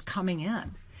message that was coming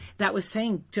in that was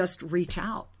saying, just reach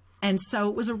out. And so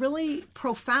it was a really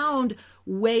profound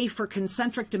way for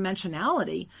concentric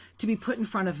dimensionality to be put in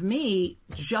front of me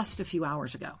just a few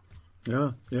hours ago.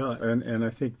 Yeah. And I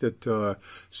think that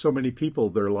so many people,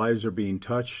 their lives are being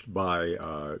touched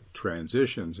by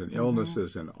transitions and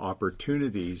illnesses and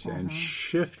opportunities and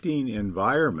shifting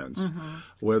environments,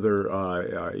 whether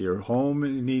your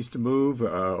home needs to move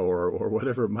or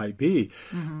whatever it might be.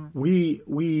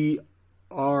 We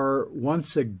are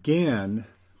once again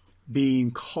being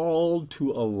called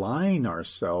to align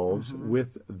ourselves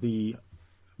with the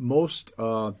most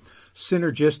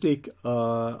synergistic,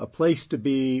 a place to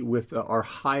be with our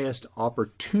highest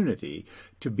opportunity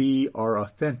to be our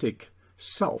authentic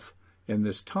self in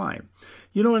this time.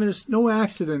 You know, and it's no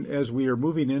accident as we are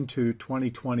moving into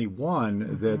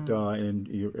 2021 that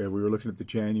we were looking at the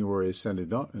January Ascended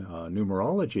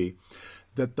numerology,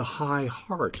 that the high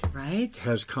heart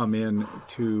has come in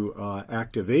to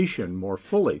activation more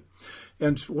fully.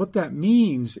 And what that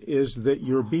means is that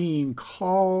you're being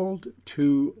called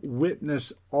to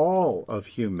witness all of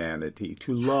humanity,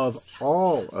 to love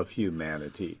all of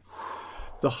humanity.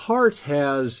 The heart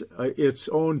has its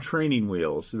own training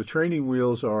wheels. The training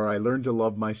wheels are, I learned to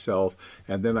love myself,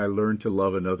 and then I learned to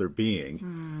love another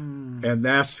being. And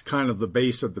that's kind of the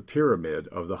base of the pyramid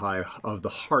of the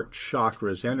heart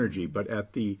chakra's energy. But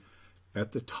at the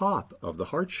top of the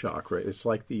heart chakra, it's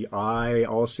like the eye,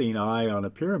 all-seeing eye on a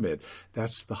pyramid.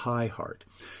 That's the high heart.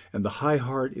 And the high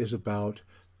heart is about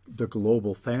the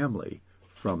global family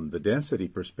from the density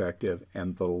perspective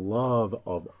and the love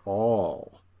of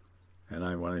all. And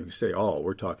I want to say all,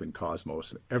 we're talking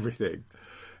cosmos and everything,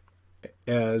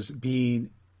 as being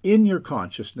in your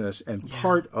consciousness and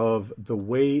part of the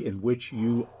way in which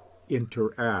you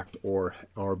interact or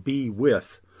be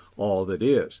with all that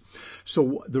is.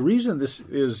 So the reason this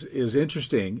is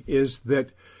interesting is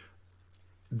that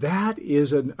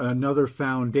is another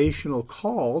foundational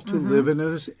call to live in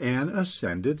an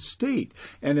ascended state.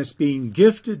 And it's being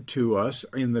gifted to us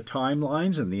in the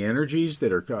timelines and the energies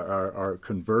that are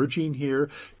converging here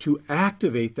to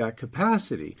activate that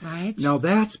capacity. Right. Now,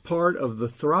 that's part of the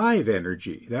thrive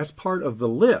energy. That's part of the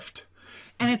lift.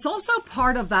 And it's also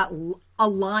part of that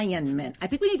alignment. I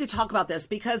think we need to talk about this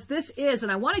because this is,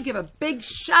 and I want to give a big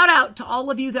shout out to all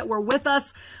of you that were with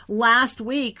us last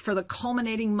week for the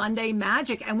Culminating Monday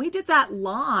Magic. And we did that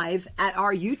live at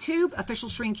our YouTube, Official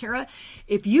Sri and Kira.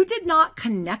 If you did not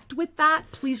connect with that,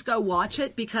 please go watch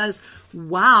it because,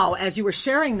 wow, as you were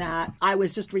sharing that, I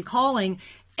was just recalling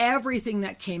everything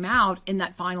that came out in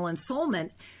that final ensoulment.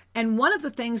 And one of the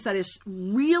things that is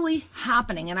really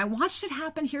happening, and I watched it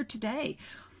happen here today,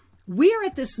 we are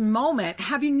at this moment.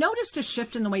 Have you noticed a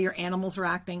shift in the way your animals are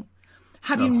acting?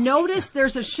 Have you noticed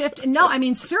there's a shift? No, I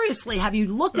mean, seriously, have you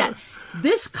looked at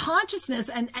this consciousness?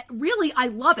 And really, I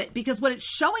love it because what it's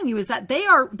showing you is that they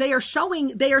are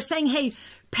saying, hey,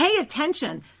 pay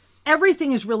attention.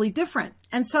 Everything is really different.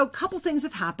 And so a couple things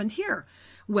have happened here.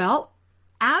 Well,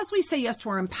 as we say yes to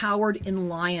our empowered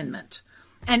alignment,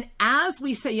 and as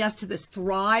we say yes to this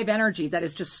Thrive energy that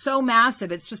is just so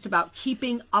massive, it's just about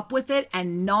keeping up with it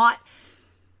and not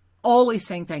always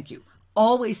saying thank you.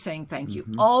 Always saying thank you,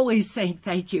 always saying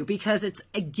thank you, because it's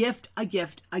a gift, a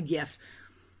gift, a gift.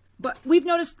 But we've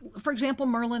noticed, for example,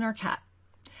 Merlin, our cat.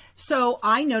 So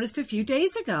I noticed a few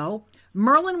days ago,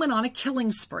 Merlin went on a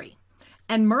killing spree.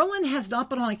 And Merlin has not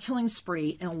been on a killing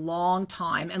spree in a long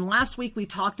time. And last week we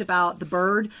talked about the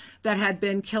bird that had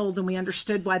been killed, and we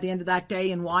understood by the end of that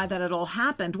day and why that had all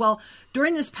happened. Well,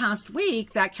 during this past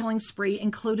week, that killing spree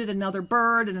included another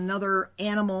bird and another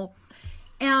animal.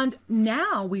 And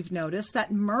now we've noticed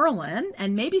that Merlin,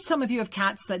 and maybe some of you have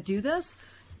cats that do this,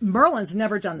 Merlin's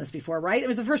never done this before, right? It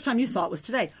was the first time you saw it was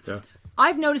today. Yeah.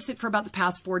 I've noticed it for about the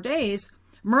past 4 days.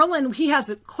 Merlin, he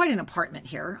has quite an apartment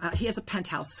here. He has a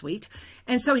penthouse suite.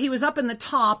 And so he was up in the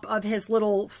top of his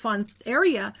little fun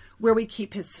area where we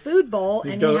keep his food bowl,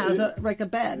 he has a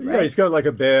bed, right? Yeah, he's got like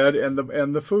a bed and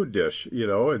the food dish,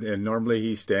 and normally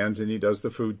he stands and he does the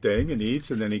food thing and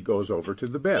eats, and then he goes over to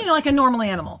the bed. Like a normal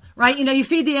animal, right? You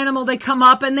feed the animal, they come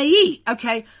up and they eat,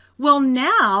 okay? Well,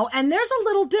 now, and there's a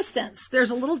little distance.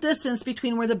 There's a little distance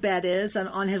between where the bed is and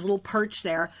on his little perch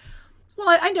there.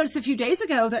 Well, I noticed a few days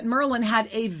ago that Merlin had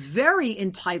a very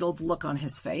entitled look on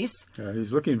his face.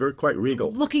 He's looking quite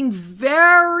regal. Looking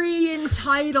very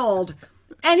entitled.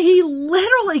 And he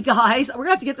literally, guys, we're going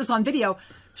to have to get this on video,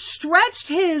 stretched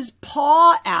his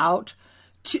paw out,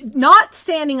 not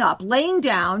standing up, laying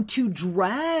down to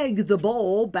drag the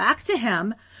bowl back to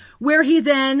him, where he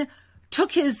then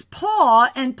took his paw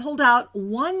and pulled out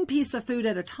one piece of food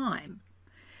at a time.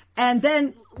 And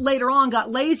then later on got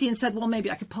lazy and said, well, maybe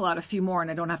I could pull out a few more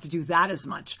and I don't have to do that as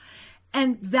much.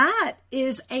 And that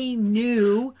is a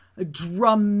new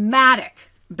dramatic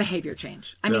behavior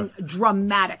change. I mean,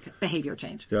 dramatic behavior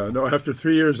change. Yeah, no, after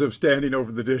 3 years of standing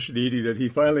over the dish and eating it, he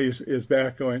finally is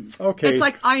back going, okay. It's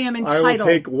like, I am entitled. I will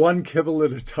take one kibble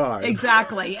at a time.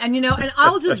 Exactly. And, and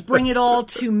I'll just bring it all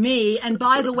to me. And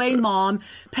by the way, Mom,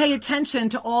 pay attention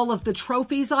to all of the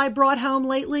trophies I brought home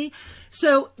lately.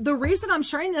 So the reason I'm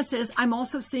sharing this is I'm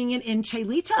also seeing it in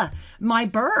Chelita, my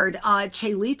bird.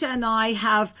 Chelita and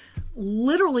I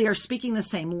literally are speaking the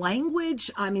same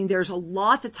language. I mean, there's a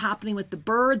lot that's happening with the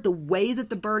bird, the way that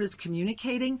the bird is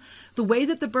communicating, the way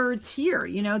that the bird's here.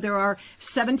 There are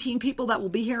 17 people that will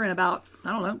be here in about,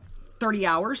 30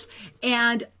 hours.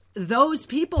 And those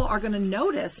people are going to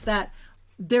notice that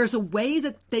there's a way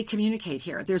that they communicate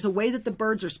here. There's a way that the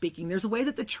birds are speaking. There's a way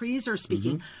that the trees are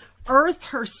speaking. Earth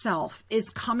herself is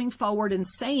coming forward and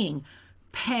saying,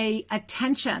 pay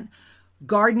attention.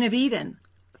 Garden of Eden,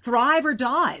 thrive or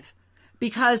dive.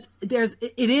 Because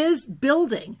it is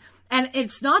building. And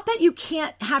it's not that you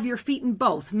can't have your feet in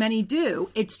both. Many do.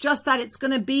 It's just that it's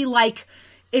going to be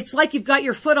it's like you've got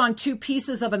your foot on two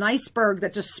pieces of an iceberg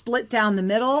that just split down the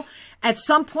middle. At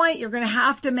some point, you're going to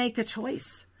have to make a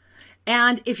choice.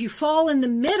 And if you fall in the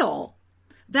middle,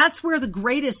 that's where the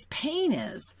greatest pain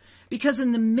is. Because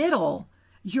in the middle,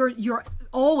 you're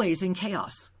always in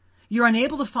chaos. You're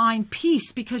unable to find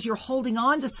peace because you're holding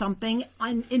on to something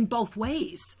in both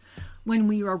ways. When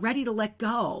we are ready to let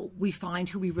go, we find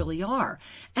who we really are.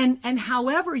 And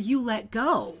however you let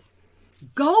go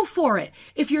for it.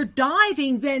 If you're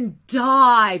diving, then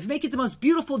dive. Make it the most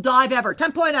beautiful dive ever.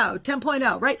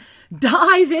 10.0, right?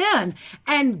 Dive in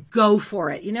and go for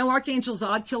it. Archangel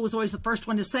Zodkiel was always the first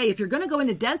one to say, if you're going to go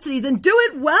into density, then do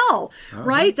it well,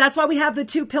 right? That's why we have the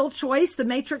 2-pill choice, the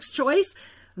matrix choice.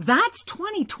 That's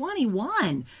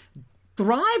 2021.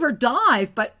 Thrive or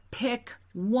dive, but pick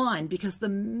one, because the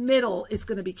middle is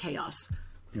going to be chaos.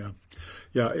 Yeah.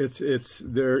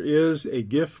 There is a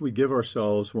gift we give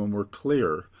ourselves when we're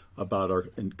clear about our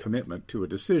commitment to a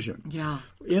decision. Yeah.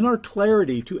 In our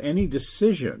clarity to any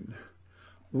decision,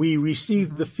 we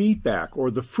receive the feedback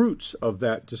or the fruits of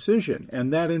that decision,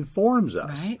 and that informs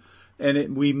us. Right.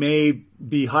 And we may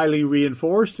be highly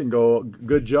reinforced and go,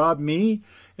 good job, me,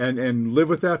 and live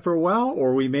with that for a while.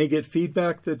 Or we may get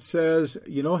feedback that says,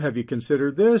 have you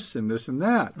considered this and this and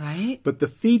that? Right. But the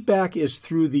feedback is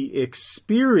through the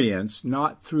experience,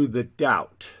 not through the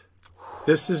doubt.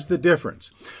 This is the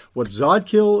difference. What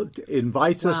Zodkill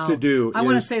invites us to do I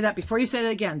want to say that before you say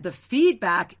that again. The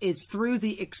feedback is through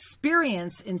the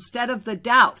experience instead of the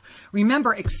doubt.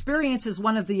 Remember, experience is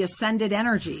one of the ascended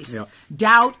energies. Yeah.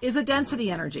 Doubt is a density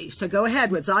energy. So go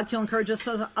ahead, what Zodkill encourages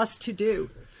us to do.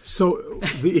 So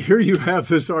here you have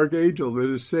this archangel that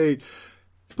is saying,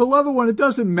 beloved one, it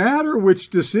doesn't matter which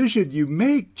decision you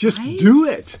make, just do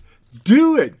it.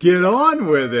 Do it. Get on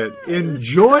with it.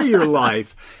 Enjoy your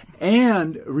life.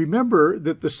 And remember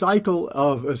that the cycle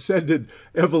of ascended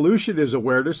evolution is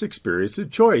awareness, experience, and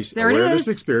choice. There it is. Awareness,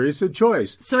 experience, and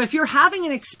choice. So if you're having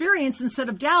an experience instead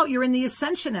of doubt, you're in the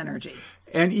ascension energy.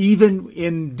 And even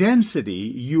in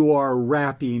density, you are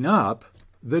wrapping up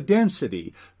the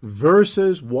density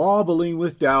versus wobbling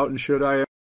with doubt and should I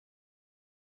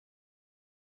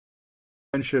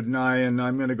and shouldn't I, and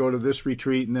I'm going to go to this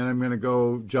retreat, and then I'm going to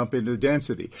go jump into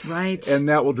density. Right. And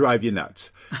that will drive you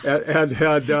nuts. And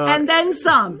then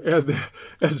some.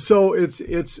 And so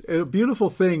it's a beautiful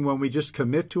thing when we just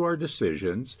commit to our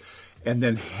decisions and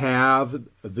then have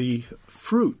the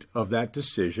fruit of that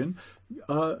decision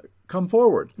come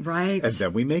forward. Right. And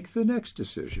then we make the next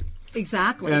decision.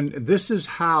 Exactly. And this is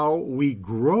how we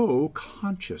grow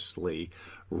consciously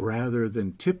rather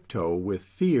than tiptoe with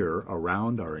fear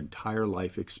around our entire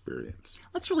life experience.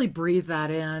 Let's really breathe that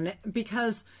in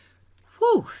because,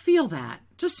 feel that.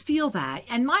 Just feel that.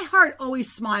 And my heart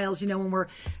always smiles, when we're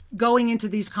going into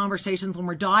these conversations, when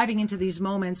we're diving into these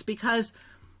moments, because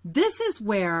this is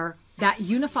where that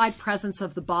unified presence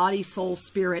of the body, soul,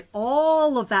 spirit,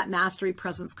 all of that mastery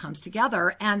presence comes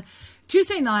together. And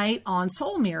Tuesday night on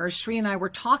Soul Mirrors, Sri and I were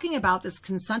talking about this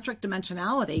concentric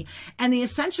dimensionality and the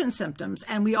ascension symptoms.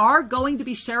 And we are going to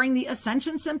be sharing the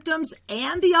ascension symptoms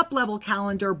and the up-level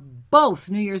calendar, both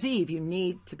New Year's Eve. You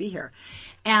need to be here.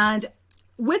 And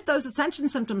with those ascension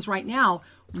symptoms right now,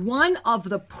 one of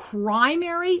the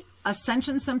primary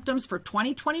ascension symptoms for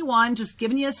 2021, just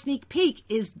giving you a sneak peek,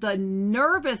 is the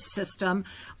nervous system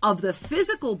of the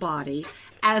physical body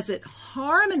as it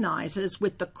harmonizes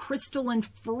with the crystalline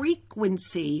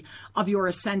frequency of your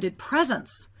ascended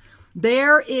presence.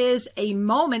 There is a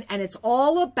moment, and it's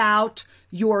all about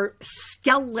your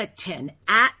skeleton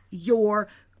at your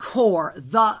core,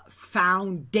 the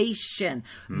foundation,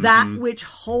 that which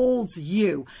holds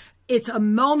you. It's a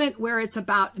moment where it's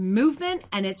about movement,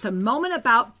 and it's a moment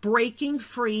about breaking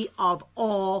free of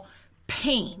all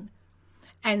pain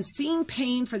and seeing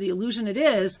pain for the illusion it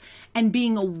is and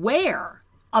being aware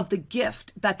of the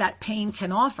gift that pain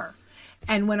can offer.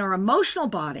 And when our emotional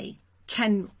body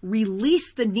can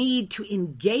release the need to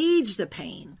engage the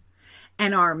pain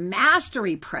and our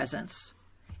mastery presence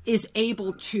is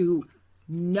able to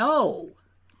know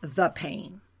the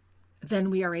pain, then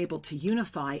we are able to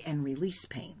unify and release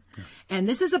pain. Yeah. And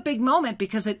this is a big moment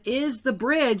because it is the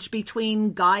bridge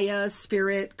between Gaia,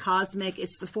 spirit, cosmic.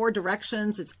 It's the four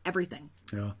directions. It's everything.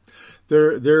 Yeah.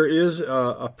 There is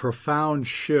a profound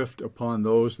shift upon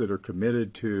those that are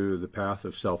committed to the path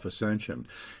of self-ascension.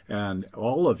 And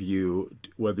all of you,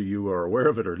 whether you are aware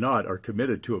of it or not, are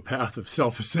committed to a path of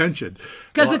self-ascension.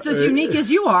 Because it's as unique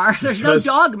as you are. There's no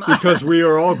dogma. Because we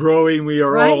are all growing. We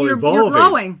are all evolving. You're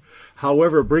growing.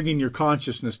 However, bringing your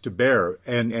consciousness to bear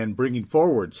and bringing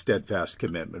forward steadfast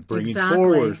commitment, bringing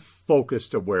forward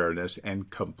focused awareness and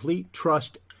complete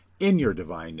trust in your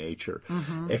divine nature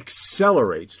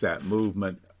accelerates that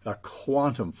movement a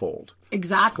quantum fold.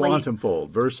 Exactly. Quantum fold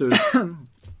versus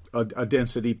a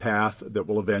density path that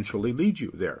will eventually lead you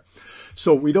there.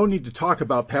 So we don't need to talk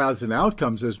about paths and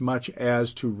outcomes as much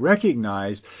as to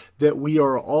recognize that we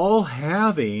are all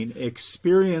having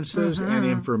experiences and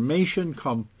information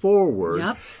come forward.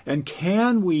 Yep. And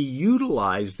can we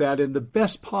utilize that in the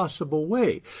best possible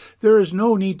way? There is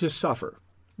no need to suffer.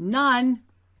 None.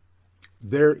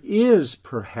 There is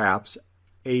perhaps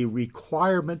a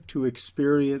requirement to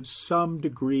experience some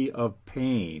degree of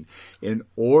pain in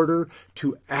order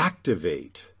to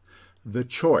activate the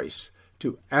choice,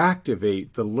 to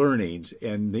activate the learnings,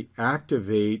 and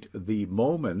activate the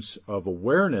moments of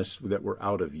awareness that were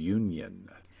out of union.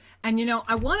 And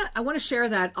I want to share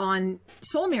that on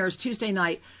Soul Mirrors Tuesday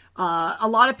night. A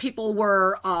lot of people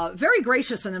were very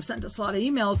gracious and have sent us a lot of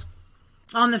emails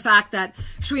on the fact that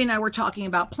Sri and I were talking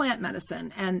about plant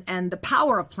medicine and the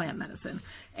power of plant medicine.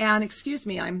 And excuse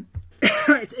me,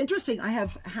 it's interesting. I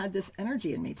have had this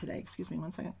energy in me today. Excuse me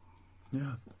 1 second.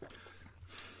 Yeah.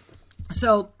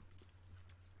 So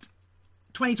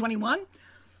 2021,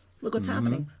 look what's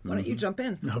happening. Why don't you jump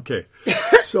in? Okay.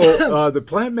 So the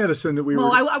plant medicine that we were...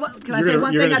 Can I say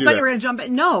one thing? I thought you were going to jump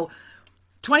in. No.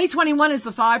 2021 is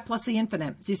the 5 plus the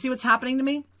infinite. Do you see what's happening to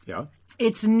me? Yeah.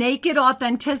 It's naked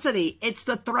authenticity. It's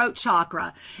the throat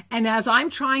chakra. And as I'm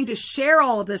trying to share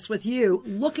all of this with you,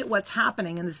 look at what's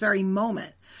happening in this very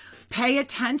moment. Pay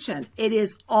attention. It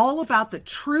is all about the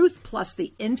truth plus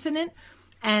the infinite.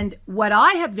 And what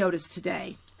I have noticed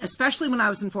today, especially when I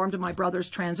was informed of my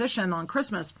brother's transition on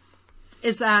Christmas,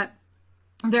 is that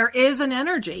there is an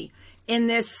energy in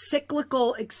this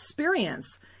cyclical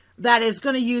experience that is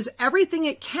going to use everything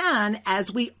it can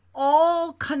as we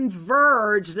all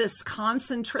converge this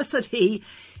concentricity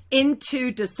into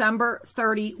December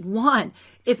 31.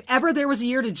 If ever there was a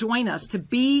year to join us, to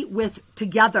be with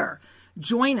together,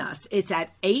 join us. It's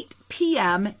at 8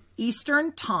 p.m.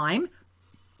 Eastern Time.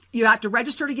 You have to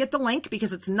register to get the link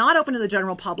because it's not open to the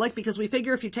general public, because we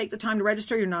figure if you take the time to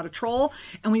register, you're not a troll.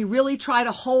 And we really try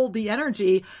to hold the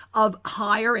energy of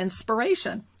higher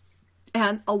inspiration.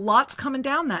 And a lot's coming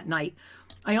down that night.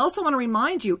 I also want to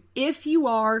remind you, if you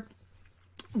are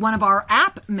one of our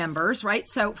app members, right?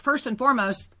 So first and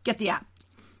foremost, get the app,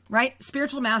 right?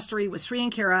 Spiritual Mastery with Sri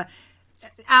and Kira,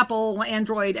 Apple,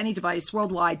 Android, any device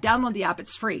worldwide. Download the app.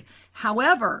 It's free.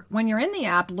 However, when you're in the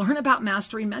app, learn about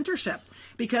Mastery Mentorship,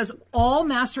 because all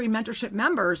Mastery Mentorship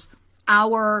members,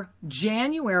 our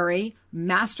January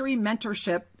Mastery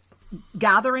Mentorship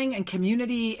gathering and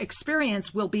community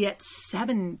experience will be at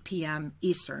 7 p.m.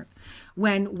 Eastern,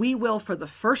 when we will, for the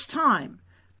first time,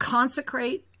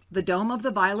 consecrate the Dome of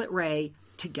the Violet Ray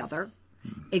together,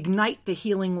 ignite the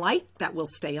healing light that will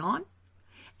stay on,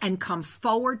 and come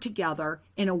forward together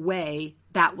in a way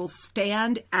that will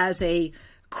stand as a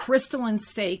crystalline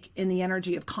stake in the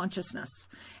energy of consciousness.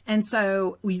 And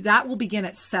so that will begin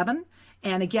at 7.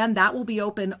 And again, that will be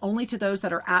open only to those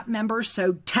that are app members.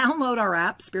 So download our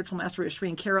app, Spiritual Mastery with Sri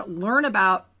and Kira, learn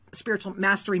about Spiritual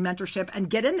Mastery Mentorship, and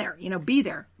get in there. Be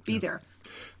there. Be there.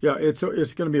 Yeah, it's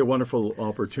going to be a wonderful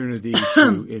opportunity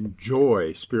to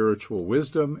enjoy spiritual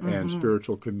wisdom and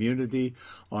spiritual community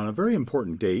on a very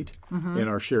important date in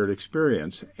our shared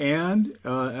experience, and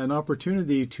an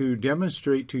opportunity to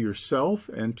demonstrate to yourself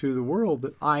and to the world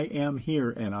that I am here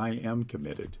and I am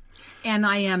committed. And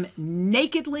I am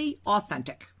nakedly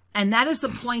authentic. And that is the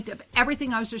point of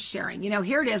everything I was just sharing.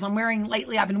 Here it is. I've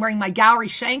been wearing my Gauri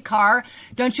Shankar.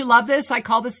 Don't you love this? I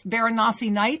call this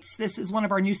Varanasi Nights. This is one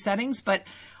of our new settings, but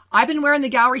I've been wearing the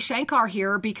Gauri Shankar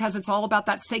here because it's all about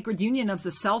that sacred union of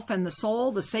the self and the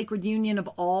soul, the sacred union of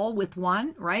all with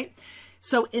one, right?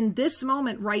 So in this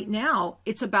moment right now,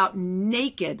 it's about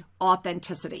naked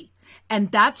authenticity.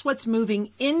 And that's what's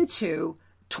moving into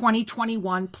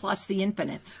 2021 plus the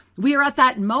infinite. We are at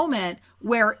that moment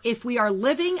where if we are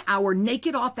living our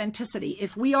naked authenticity,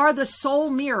 if we are the soul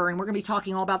mirror, and we're going to be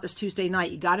talking all about this Tuesday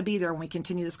night, you got to be there when we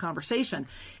continue this conversation.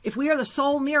 If we are the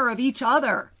soul mirror of each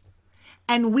other,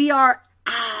 and we are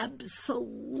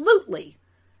absolutely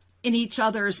in each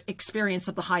other's experience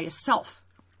of the highest self,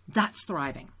 that's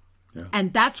thriving. Yeah.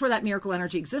 And that's where that miracle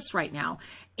energy exists right now.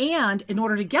 And in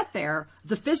order to get there,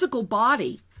 the physical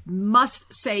body must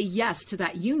say yes to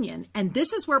that union. And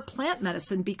this is where plant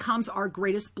medicine becomes our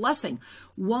greatest blessing.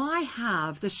 Why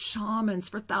have the shamans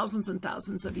for thousands and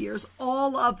thousands of years,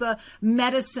 all of the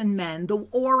medicine men, the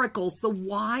oracles, the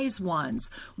wise ones,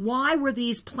 why were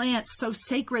these plants so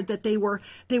sacred that they were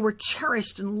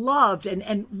cherished and loved and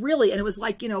it was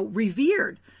like,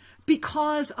 revered?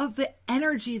 Because of the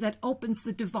energy that opens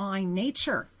the divine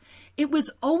nature. It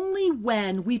was only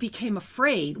when we became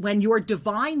afraid, when your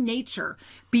divine nature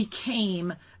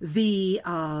became the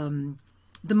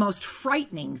most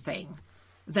frightening thing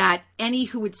that any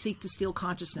who would seek to steal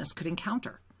consciousness could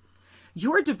encounter.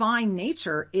 Your divine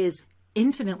nature is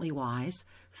infinitely wise,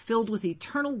 filled with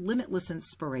eternal, limitless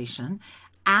inspiration,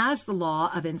 as the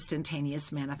law of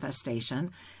instantaneous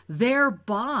manifestation.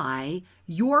 Thereby,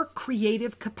 your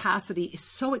creative capacity is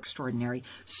so extraordinary,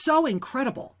 so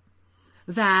incredible,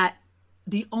 that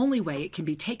the only way it can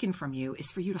be taken from you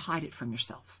is for you to hide it from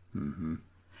yourself. Mm-hmm.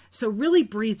 So really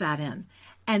breathe that in.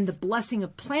 And the blessing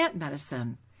of plant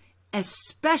medicine,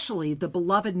 especially the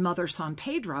beloved Mother San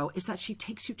Pedro, is that she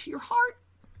takes you to your heart.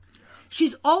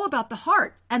 She's all about the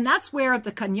heart. And that's where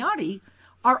the Cañari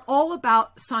are all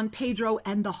about San Pedro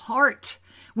and the heart.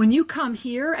 When you come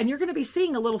here, and you're going to be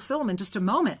seeing a little film in just a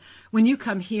moment, when you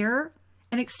come here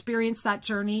and experience that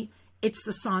journey, it's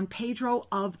the San Pedro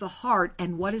of the heart.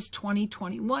 And what is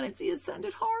 2021? It's the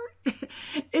ascended heart.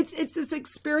 It's this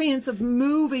experience of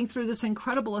moving through this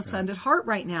incredible ascended heart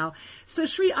right now. So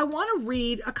Sri, I want to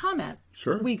read a comment.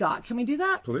 Sure. We got. Can we do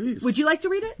that? Please. Would you like to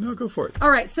read it? No, go for it. All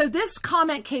right. So this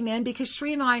comment came in because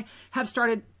Sri and I have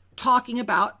started talking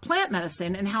about plant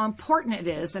medicine and how important it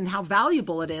is and how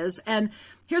valuable it is. And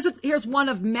here's one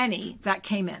of many that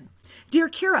came in. Dear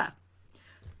Kira,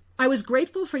 I was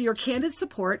grateful for your candid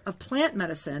support of plant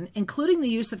medicine, including the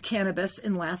use of cannabis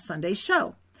in last Sunday's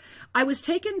show. I was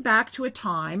taken back to a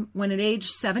time when at age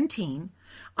 17,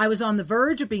 I was on the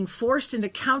verge of being forced into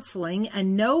counseling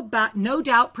and no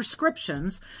doubt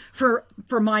prescriptions for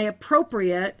my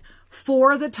appropriate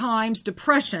for the times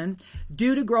depression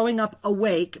due to growing up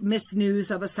awake, missed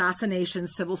news of assassination,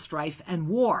 civil strife, and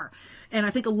war. And I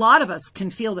think a lot of us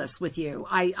can feel this with you.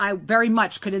 I very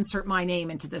much could insert my name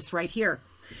into this right here.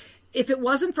 If it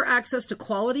wasn't for access to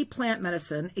quality plant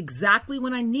medicine exactly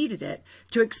when I needed it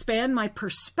to expand my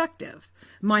perspective,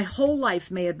 my whole life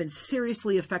may have been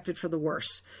seriously affected for the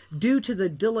worse due to the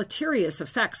deleterious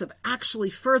effects of actually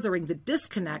furthering the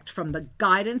disconnect from the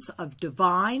guidance of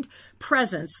divine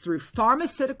presence through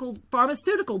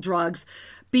pharmaceutical drugs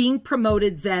being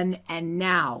promoted then and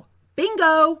now.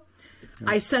 Bingo!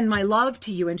 I send my love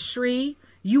to you and Shri.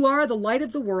 You are the light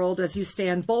of the world as you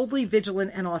stand boldly,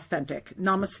 vigilant, and authentic.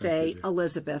 Namaste,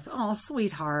 Elizabeth. Oh,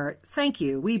 sweetheart. Thank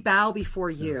you. We bow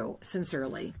before you,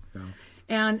 sincerely. Yeah.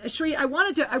 And Shri, I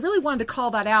really wanted to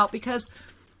call that out because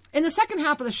in the second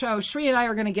half of the show, Shri and I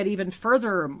are going to get even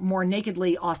further, more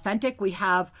nakedly authentic. We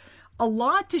have a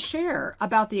lot to share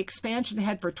about the expansion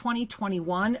ahead for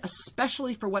 2021,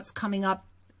 especially for what's coming up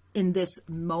in this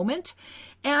moment,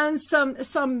 and some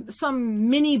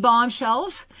mini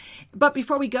bombshells. But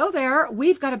before we go there,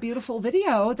 we've got a beautiful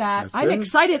video that I'm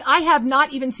excited. I have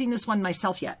not even seen this one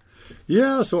myself yet.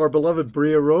 Yeah, so our beloved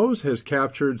Bria Rose has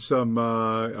captured some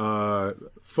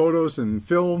photos and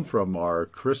film from our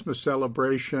Christmas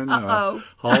celebration,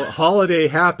 holiday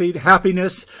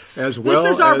happiness, as well.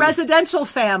 This is our residential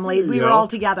family. We were all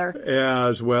together,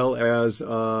 as well as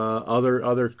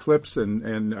other clips,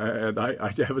 and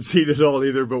I haven't seen it all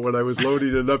either. But when I was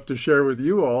loading it up to share with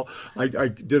you all, I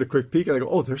did a quick peek and I go,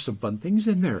 "Oh, there's some fun things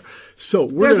in there." So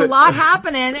there's a lot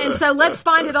happening, and so let's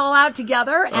find it all out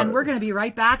together. And we're going to be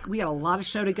right back. We got a lot of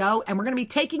show to go, and we're going to be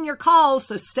taking your calls.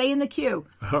 So stay in the queue.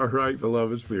 All right,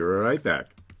 beloveds. We'll be right back.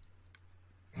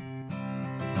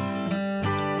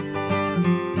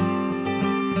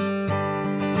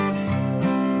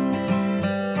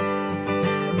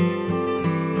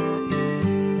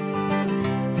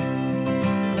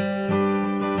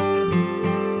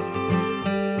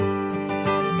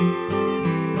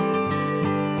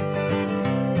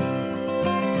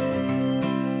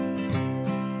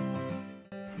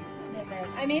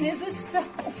 I mean, is this so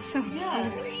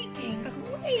yes. freaking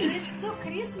great? It is so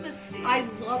Christmassy. I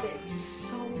love it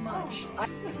so much.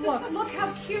 Look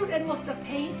how cute, and look, the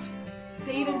paint.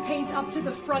 They even paint up to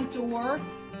the front door.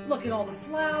 Look at all the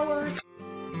flowers.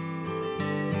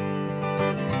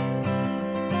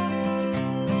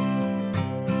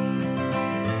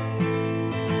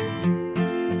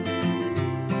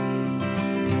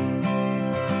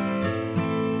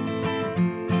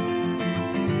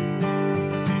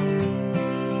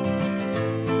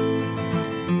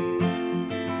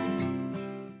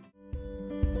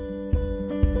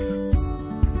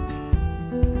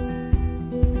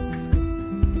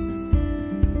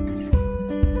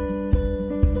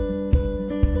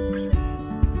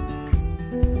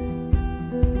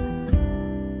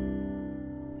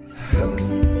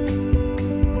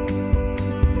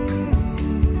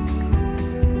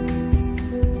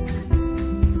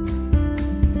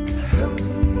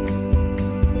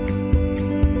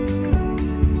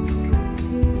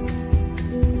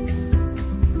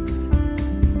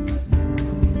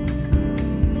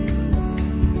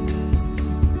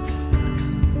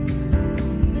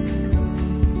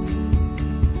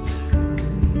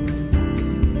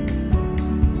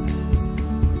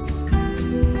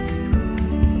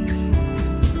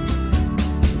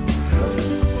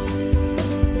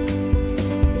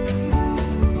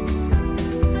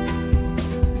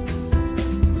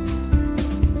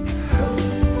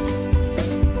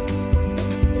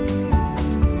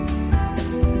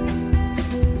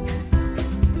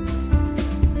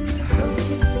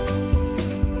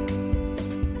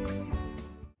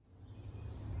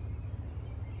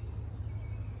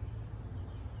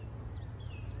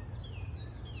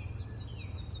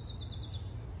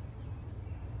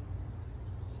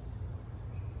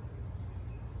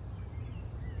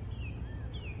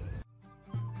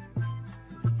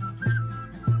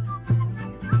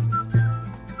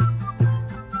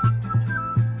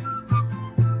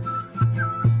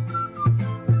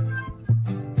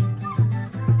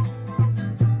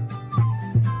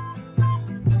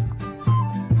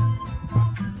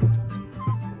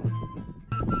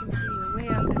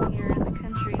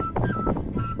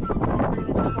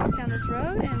 this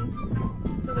road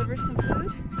and deliver some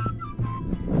food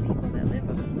to the people that live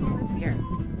here.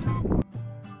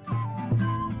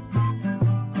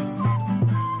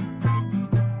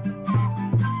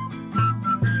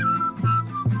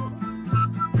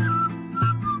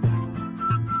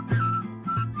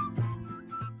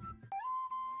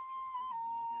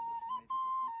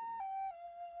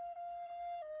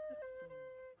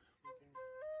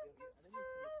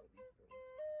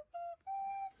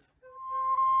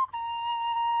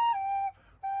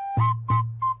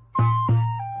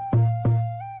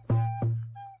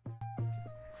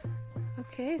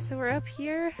 so we're up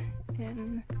here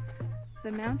in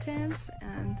the mountains,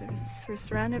 and we're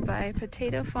surrounded by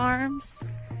potato farms.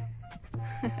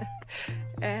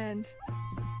 And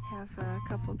have a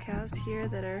couple cows here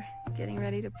that are getting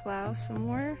ready to plow some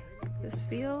more this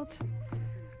field.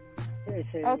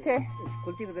 Okay. Es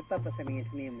cultivo de papas también es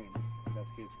mío mismo.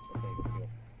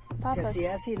 Papas.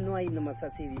 Así no hay nomás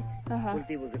así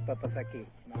cultivos de papas aquí.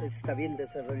 Está bien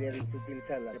desarrollado y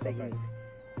utilizar la técnica.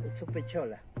 Es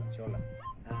supechola. Chola.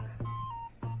 Ah.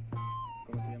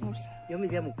 ¿Cómo se llama? Yo me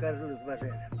llamo Carlos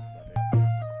Barrera.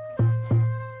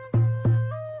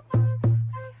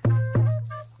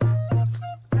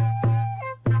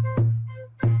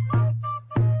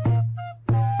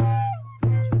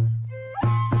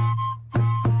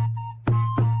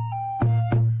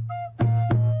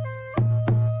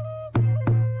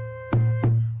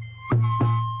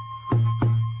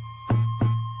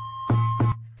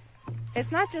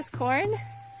 It's not just corn,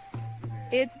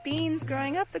 it's beans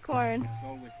growing up the corn. It's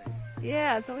always there.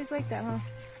 Yeah, it's always like that, huh?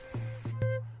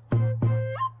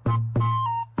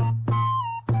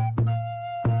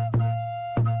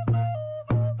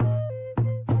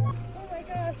 Oh my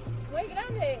gosh, muy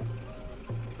grande.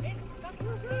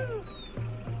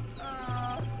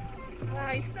 Oh, wow,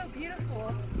 he's so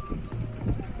beautiful.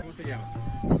 ¿Cómo se llama?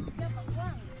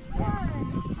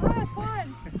 Juan. Oh, it's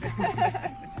Juan.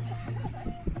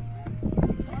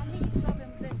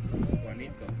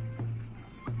 Juanito.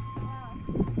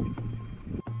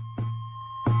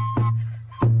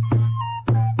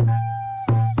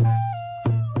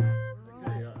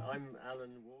 Okay, I'm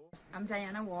Alan Ward, I'm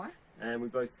Diana Ward. and we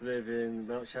both live in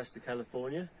Mount Shasta,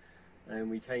 California. And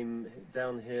we came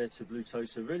down here to Blue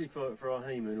Tosa really for our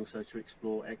honeymoon, also to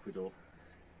explore Ecuador.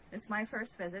 It's my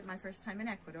first visit, my first time in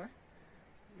Ecuador.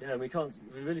 Yeah, we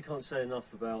really can't say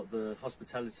enough about the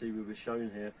hospitality we were shown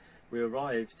here. We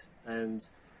arrived, and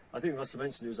I think we must have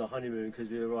mentioned it was our honeymoon because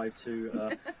we arrived to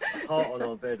a heart on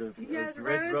our bed of, Yes, of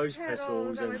red rose petals,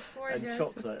 petals that was and gorgeous.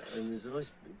 chocolate, and there's the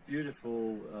most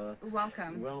beautiful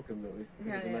Welcome. welcome that we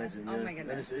Yeah, could yeah. imagine. Oh yeah. my And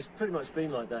goodness. it's pretty much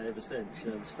been like that ever since.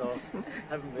 You know, the staff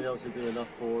haven't been able to do enough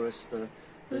for us.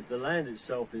 The land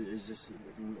itself is just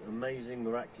amazing,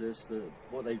 miraculous.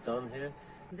 What they've done here.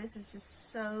 This is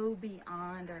just so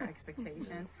beyond our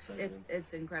expectations. So,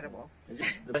 It's incredible. and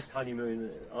just the best honeymoon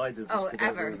that either of us Oh, could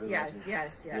ever. have Yes, imagined.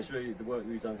 yes, And it's yes. really, the work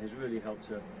we've done has really helped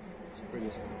to bring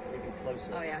us even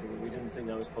closer. Oh, yeah. So we didn't think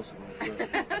that was possible,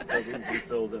 but we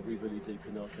feel that we really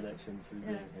deepen our connection through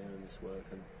being Yeah. here in this work,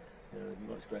 and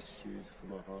much gratitude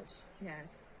from our hearts.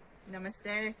 Yes.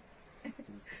 Namaste.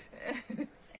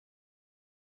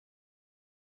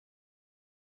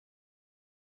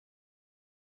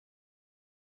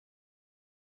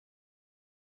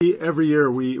 Every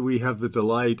year we have the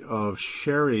delight of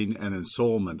sharing an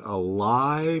ensoulment, a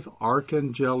live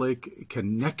archangelic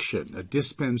connection, a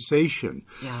dispensation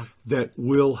that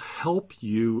will help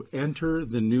you enter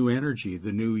the new energy,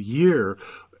 the new year,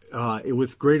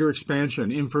 with greater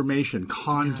expansion, information,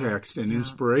 context, and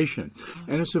inspiration.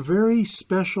 And it's a very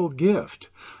special gift.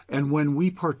 And when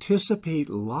we participate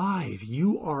live,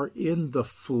 you are in the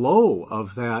flow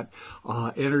of that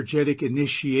energetic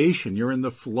initiation. You're in the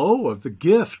flow of the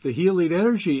gift, the healing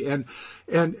energy. And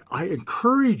I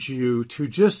encourage you to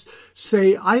just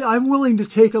say, I'm willing to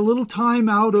take a little time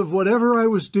out of whatever I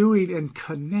was doing and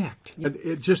connect. And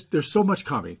there's so much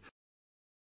coming.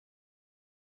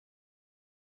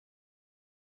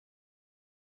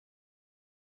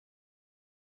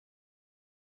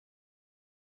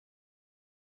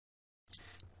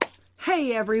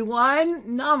 Hey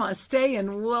everyone, namaste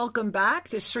and welcome back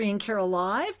to Shri and Kira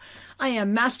Live. I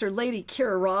am Master Lady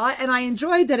Kira Ra, and I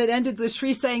enjoyed that it ended with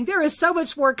Shri saying there is so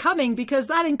much more coming because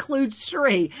that includes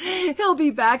Shri. He'll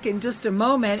be back in just a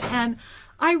moment, and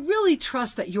I really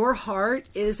trust that your heart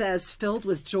is as filled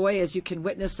with joy as you can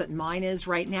witness that mine is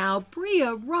right now.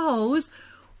 Bria Rose,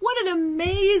 what an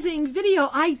amazing video.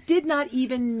 I did not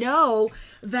even know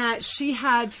that she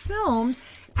had filmed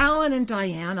Alan and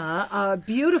Diana, a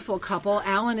beautiful couple.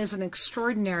 Alan is an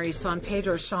extraordinary San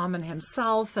Pedro shaman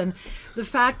himself, and the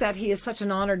fact that he is such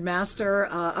an honored master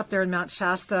up there in Mount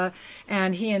Shasta,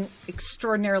 and he and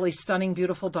extraordinarily stunning,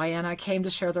 beautiful Diana came to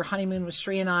share their honeymoon with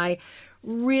Shri and I,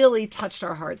 really touched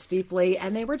our hearts deeply,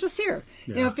 and they were just here.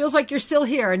 Yeah. You know, it feels like you're still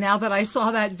here now that I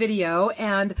saw that video.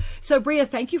 And so, Bria,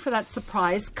 thank you for that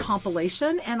surprise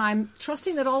compilation, and I'm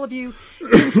trusting that all of you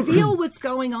can feel what's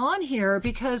going on here,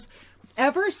 because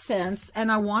ever since,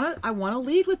 and I want to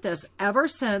lead with this, ever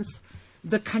since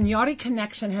the Cañari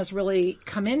connection has really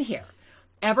come in here,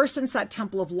 ever since that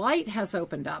Temple of Light has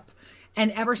opened up,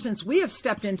 and ever since we have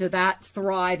stepped into that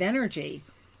Thrive energy,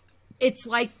 it's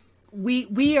like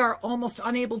we are almost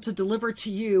unable to deliver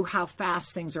to you how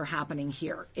fast things are happening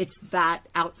here. It's that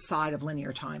outside of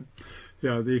linear time.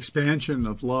 Yeah, the expansion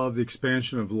of love, the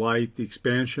expansion of light, the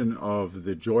expansion of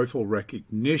the joyful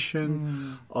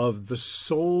recognition of the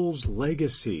soul's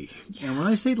legacy. Yeah. And when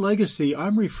I say legacy,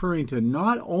 I'm referring to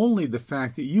not only the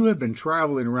fact that you have been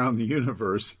traveling around the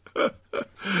universe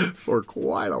for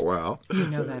quite a while. You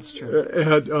know that's true.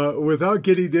 And without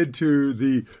getting into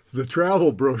the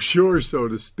travel brochure, so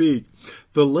to speak,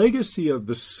 the legacy of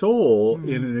the soul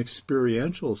in an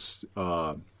experiential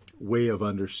way of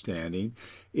understanding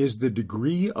is the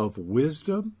degree of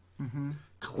wisdom,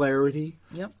 clarity,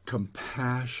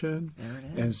 compassion,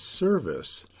 and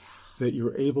service that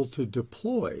you're able to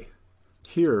deploy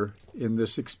here in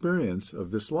this experience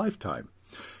of this lifetime.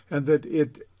 And that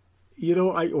it,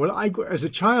 as a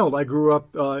child, I grew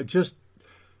up just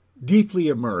deeply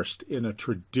immersed in a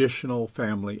traditional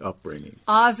family upbringing.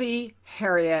 Ozzie,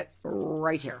 Harriet,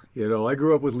 right here. I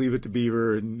grew up with Leave It to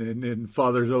Beaver and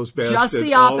Father Knows Best. Just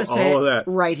the opposite, all of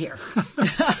that. Right here.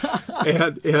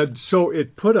 and so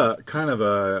it put a kind of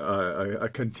a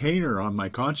container on my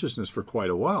consciousness for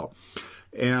quite a while.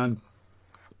 And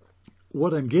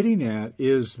what I'm getting at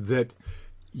is that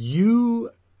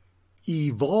you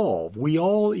evolve. We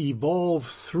all evolve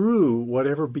through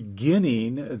whatever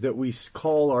beginning that we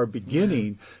call our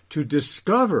beginning to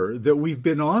discover that we've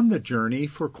been on the journey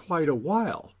for quite a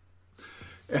while.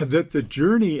 And that the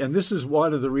journey, and this is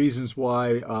one of the reasons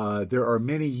why there are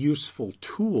many useful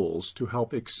tools to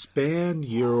help expand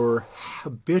your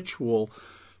habitual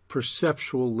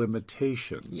perceptual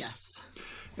limitations. Yes.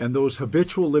 And those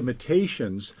habitual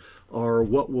limitations are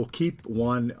what will keep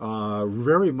one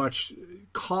very much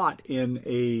caught in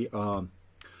a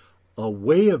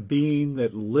way of being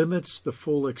that limits the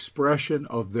full expression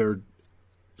of their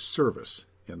service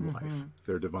in life,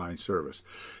 their divine service.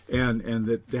 And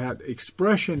that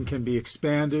expression can be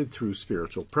expanded through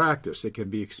spiritual practice. It can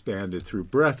be expanded through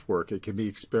breath work. It can be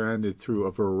expanded through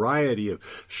a variety of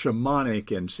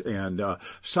shamanic and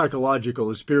psychological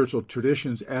and spiritual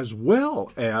traditions, as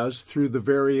well as through the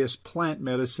various plant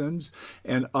medicines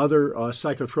and other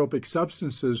psychotropic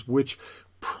substances which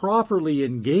properly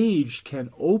engaged can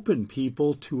open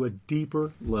people to a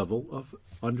deeper level of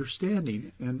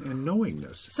understanding and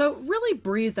knowingness. So really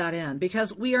breathe that in,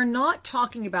 because we are not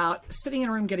talking about sitting in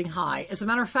a room getting high. As a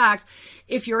matter of fact,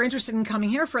 if you're interested in coming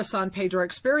here for a San Pedro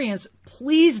experience,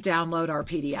 please download our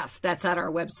PDF. That's at our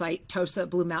website,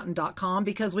 TOSABlueMountain.com,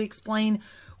 because we explain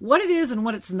what it is and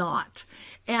what it's not.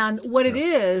 And what it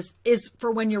is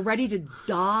for when you're ready to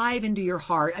dive into your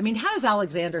heart. I mean, how does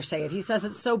Alexander say it? He says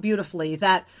it so beautifully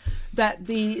that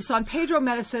the San Pedro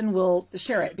medicine will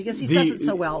share it, because he says it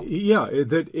so well. Yeah,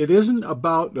 that it isn't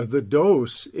about the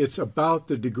dose. It's about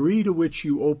the degree to which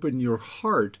you open your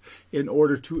heart in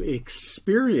order to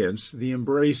experience the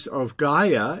embrace of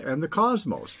Gaia and the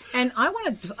cosmos. And I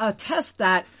want to attest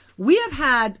that we have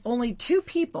had only 2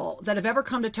 people that have ever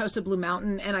come to Tosa Blue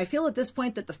Mountain, and I feel at this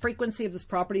point that the frequency of this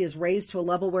property is raised to a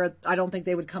level where I don't think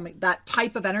they would come, that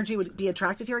type of energy would be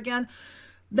attracted here again,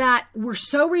 that were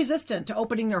so resistant to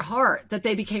opening their heart that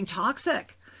they became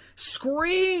toxic,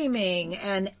 screaming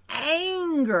and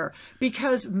anger,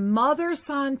 because Mother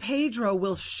San Pedro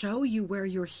will show you where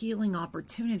your healing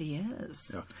opportunity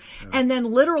is. And then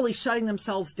literally shutting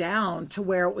themselves down to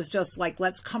where it was just like,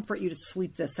 let's comfort you to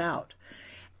sleep this out.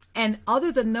 And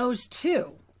other than those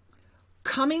 2,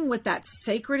 coming with that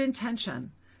sacred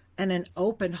intention and an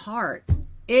open heart,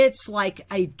 it's like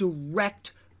a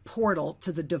direct portal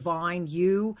to the divine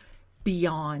you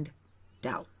beyond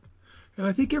doubt. And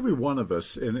I think every one of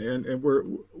us, and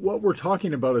what we're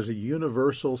talking about is a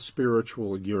universal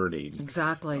spiritual yearning.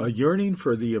 Exactly. A yearning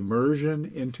for the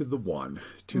immersion into the one,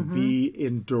 to be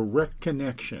in direct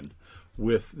connection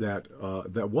with that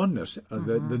oneness,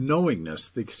 the knowingness,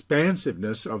 the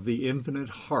expansiveness of the infinite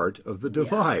heart of the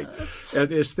divine. Yes.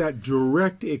 And it's that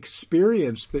direct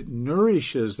experience that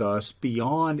nourishes us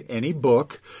beyond any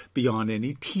book, beyond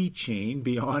any teaching,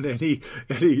 beyond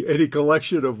any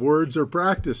collection of words or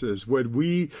practices. When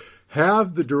we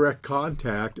have the direct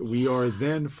contact, we are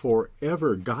then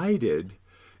forever guided,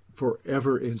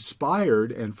 forever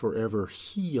inspired, and forever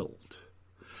healed.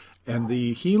 And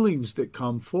the healings that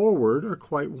come forward are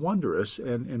quite wondrous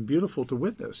and beautiful to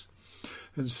witness.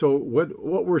 And so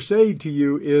what we're saying to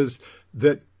you is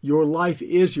that your life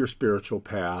is your spiritual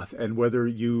path, and whether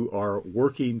you are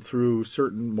working through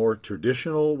certain more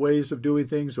traditional ways of doing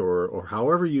things or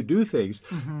however you do things,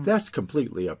 that's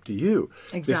completely up to you.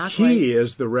 Exactly. The key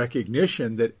is the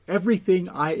recognition that everything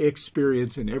I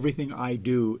experience and everything I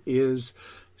do is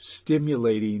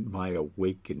stimulating my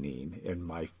awakening and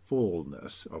my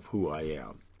fullness of who I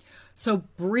am. So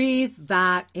breathe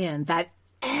that in, that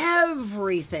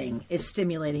everything is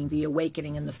stimulating the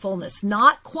awakening and the fullness,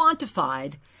 not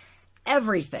quantified,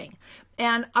 everything.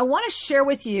 And I want to share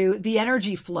with you the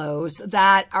energy flows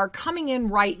that are coming in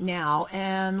right now.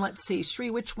 And let's see, Shri,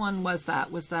 which one was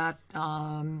that? Was that,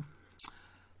 I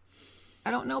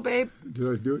don't know, babe.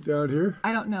 Did I do it down here?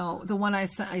 I don't know. The one I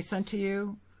sent to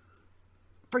you.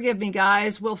 Forgive me,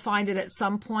 guys. We'll find it at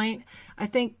some point. I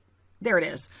think there it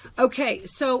is. Okay,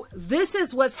 so this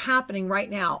is what's happening right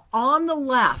now. On the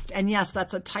left, and yes,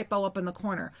 that's a typo up in the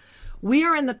corner, we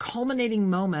are in the culminating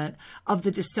moment of the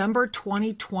December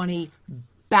 2020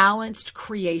 balanced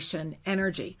creation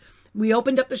energy. We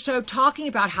opened up the show talking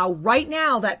about how right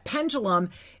now that pendulum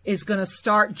is going to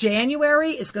start.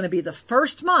 January is going to be the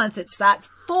first month. It's that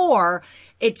 4.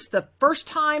 It's the first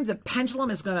time the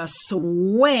pendulum is going to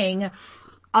swing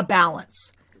a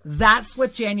balance. That's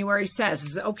what January says.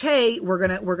 Is okay, we're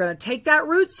gonna take that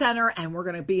root center and we're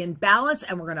gonna be in balance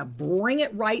and we're gonna bring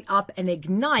it right up and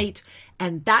ignite.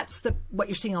 And that's what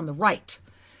you're seeing on the right.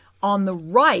 On the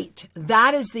right,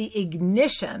 that is the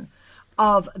ignition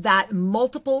of that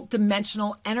multiple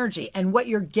dimensional energy. And what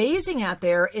you're gazing at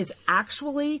there is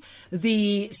actually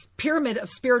the pyramid of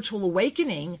spiritual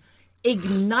awakening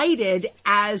ignited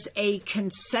as a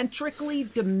concentrically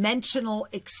dimensional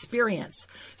experience.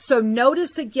 So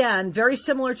notice again, very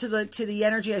similar to the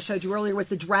energy I showed you earlier with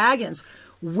the dragons.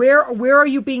 Where are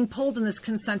you being pulled in this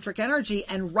concentric energy?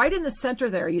 And right in the center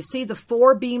there, you see the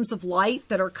 4 beams of light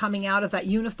that are coming out of that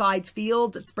unified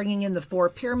field that's bringing in the 4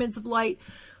 pyramids of light.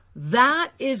 That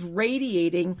is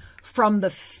radiating from the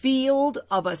field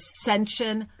of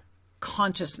ascension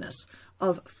consciousness,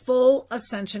 of full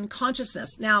ascension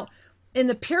consciousness. Now, in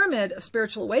the pyramid of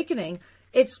spiritual awakening,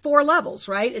 it's 4 levels,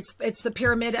 right? It's the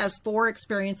pyramid as 4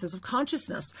 experiences of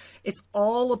consciousness. It's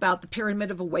all about the pyramid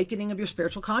of awakening of your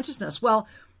spiritual consciousness. Well,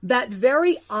 that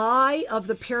very eye of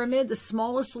the pyramid, the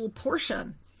smallest little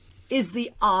portion, is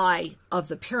the eye of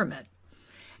the pyramid.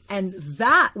 And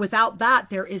that, without that,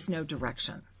 there is no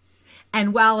direction.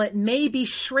 And while it may be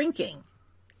shrinking,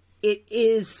 it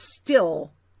is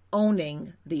still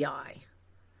owning the eye.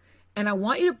 And I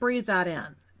want you to breathe that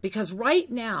in. Because right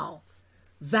now,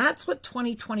 that's what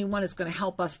 2021 is going to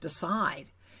help us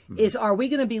decide. Is, are we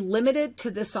going to be limited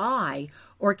to this eye,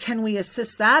 or can we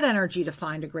assist that energy to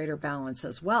find a greater balance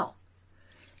as well?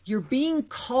 You're being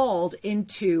called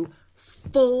into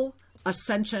full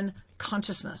ascension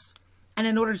consciousness. And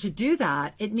in order to do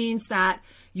that, it means that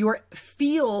your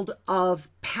field of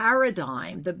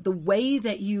paradigm, the way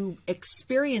that you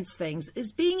experience things,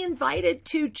 is being invited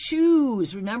to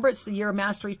choose. Remember, it's the year of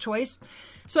mastery choice.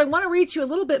 So I want to read to you a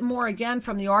little bit more again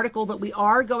from the article that we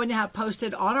are going to have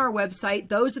posted on our website.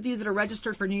 Those of you that are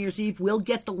registered for New Year's Eve will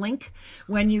get the link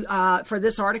when you for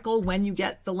this article when you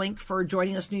get the link for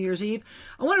joining us New Year's Eve.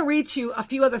 I want to read to you a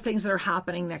few other things that are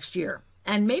happening next year.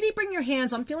 And maybe bring your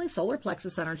hands. I'm feeling solar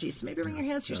plexus energy, so maybe bring your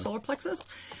hands to your solar plexus.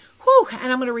 Whew,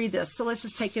 and I'm going to read this. So let's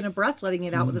just take in a breath, letting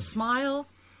it out with a smile.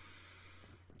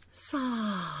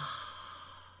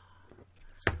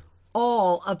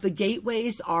 All of the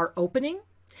gateways are opening.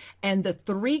 And the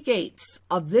 3 gates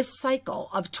of this cycle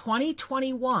of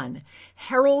 2021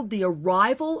 herald the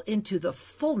arrival into the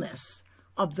fullness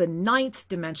of the 9th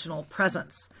dimensional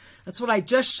presence. That's what I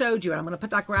just showed you. And I'm going to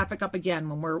put that graphic up again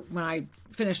when I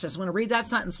finish this. I'm going to read that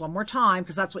sentence one more time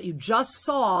because that's what you just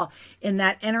saw in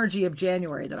that energy of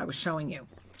January that I was showing you.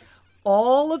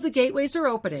 All of the gateways are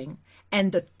opening,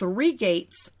 and the 3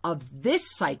 gates of this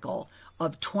cycle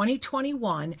of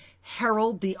 2021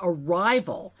 herald the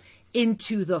arrival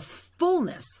into the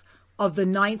fullness of the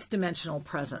 9th dimensional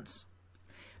presence.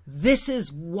 This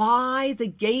is why the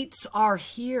gates are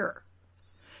here,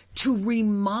 to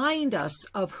remind us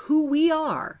of who we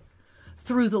are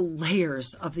through the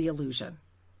layers of the illusion.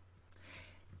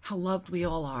 How loved we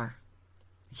all are.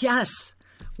 Yes,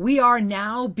 we are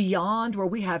now beyond where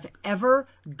we have ever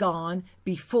gone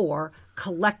before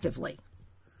collectively.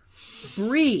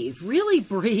 Breathe, really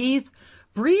breathe.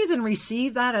 Breathe and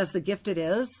receive that as the gift it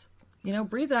is. You know,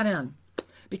 breathe that in.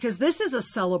 Because this is a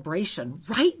celebration.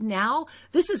 Right now,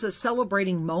 this is a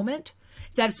celebrating moment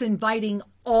that's inviting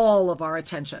all of our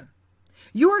attention.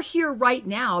 You're here right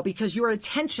now because your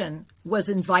attention was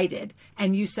invited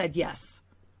and you said yes.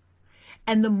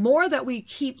 And the more that we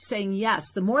keep saying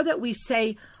yes, the more that we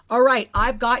say, all right,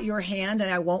 I've got your hand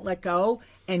and I won't let go,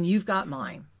 and you've got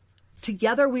mine.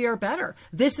 Together we are better.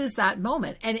 This is that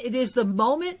moment. And it is the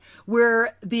moment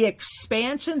where the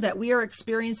expansion that we are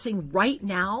experiencing right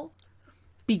now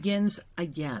begins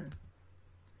again.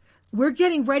 we're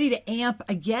getting ready to amp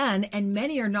again, and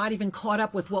many are not even caught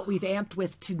up with what we've amped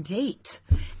with to date.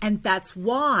 And that's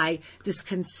why this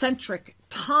concentric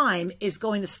time is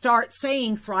going to start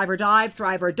saying thrive or dive,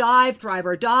 thrive or dive, thrive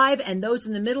or dive, and those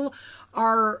in the middle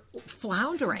are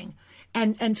floundering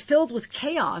and filled with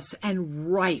chaos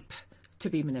and ripe to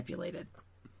be manipulated.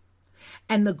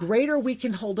 And the greater we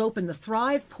can hold open the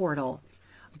thrive portal,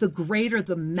 the greater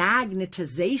the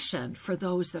magnetization for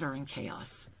those that are in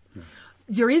chaos. Yeah.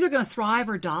 You're either going to thrive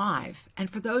or dive. And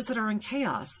for those that are in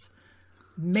chaos,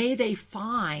 may they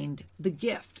find the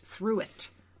gift through it.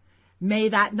 May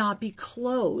that not be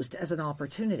closed as an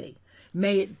opportunity.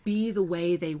 May it be the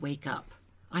way they wake up.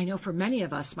 I know for many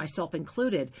of us, myself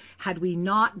included, had we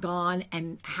not gone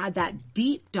and had that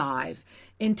deep dive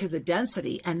into the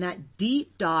density and that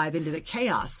deep dive into the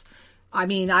chaos, I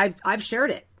mean, I've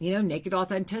shared it, Naked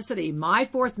Authenticity. My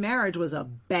fourth marriage was a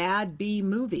bad B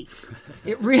movie.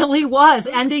 It really was,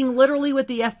 ending literally with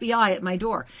the FBI at my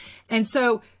door. And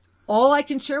so all I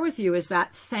can share with you is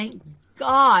that thank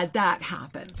God that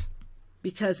happened,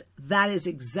 because that is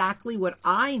exactly what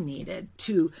I needed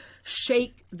to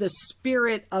shake the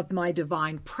spirit of my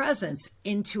divine presence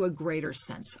into a greater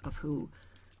sense of who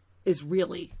is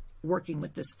really working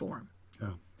with this form.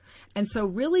 Yeah. And so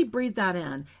really breathe that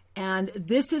in. And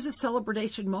this is a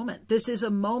celebration moment. This is a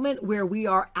moment where we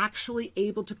are actually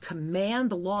able to command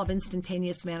the law of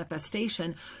instantaneous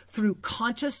manifestation through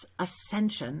conscious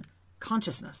ascension,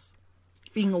 consciousness,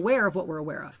 being aware of what we're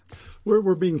aware of.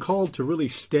 We're being called to really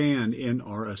stand in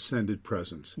our ascended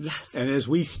presence. Yes. And as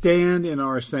we stand in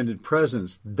our ascended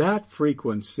presence, that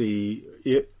frequency,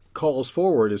 it calls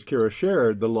forward, as Kira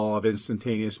shared, the law of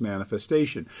instantaneous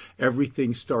manifestation.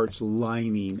 Everything starts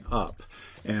lining up.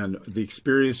 And the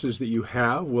experiences that you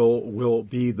have will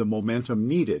be the momentum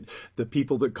needed. The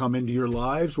people that come into your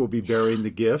lives will be bearing the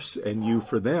gifts, and you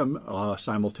for them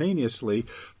simultaneously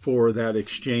for that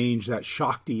exchange, that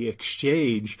Shakti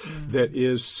exchange that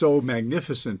is so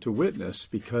magnificent to witness,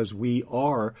 because we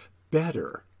are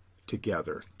better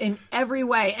together. In every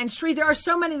way. And Sri, there are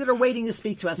so many that are waiting to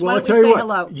speak to us. Well, Why don't we say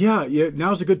hello? Yeah,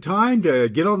 now's a good time to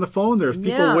get on the phone. There's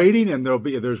people waiting, and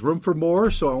there's room for more.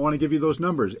 So I want to give you those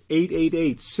numbers: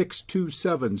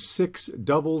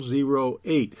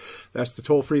 888-627-6008. That's the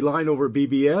toll-free line over at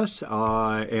BBS.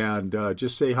 And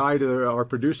just say hi to our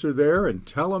producer there and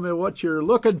tell him what you're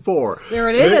looking for. There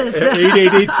it is.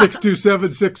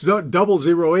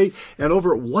 888-627-6008. And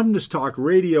over at Oneness Talk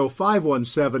Radio,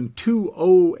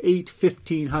 517-208-1500.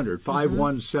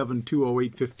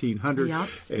 517-208-1500. Yep.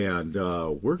 And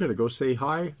we're going to go say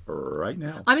hi right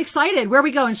now. I'm excited. Where are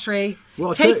we going, Sri?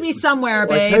 Well, take me somewhere,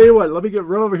 babe. I'll tell you what, let me get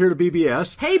right over here to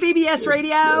BBS. Hey, BBS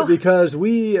Radio. Because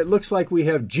it looks like we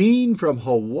have Jean from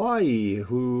Hawaii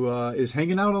who is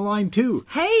hanging out on line 2.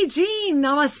 Hey, Jean.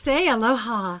 Namaste.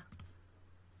 Aloha.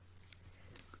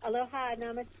 Aloha,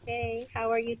 namaste. How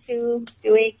are you two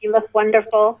doing? You look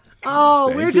wonderful.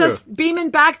 Oh, we're just beaming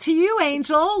back to you,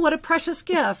 Angel. What a precious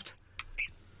gift.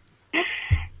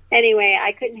 Anyway,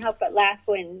 I couldn't help but laugh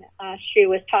when Sri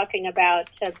was talking about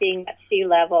being at sea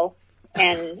level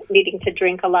and needing to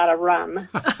drink a lot of rum.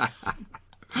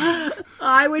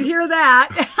 I would hear that.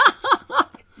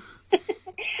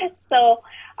 So,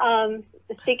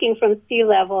 speaking from sea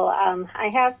level, I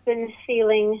have been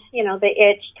feeling, the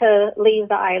itch to leave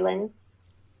the island.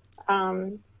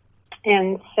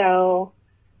 And so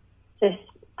just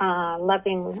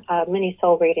loving mini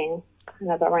soul reading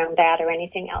kind of around that or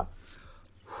anything else.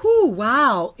 Whew,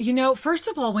 wow. First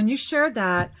of all, when you shared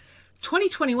that,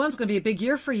 2021 is going to be a big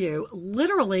year for you.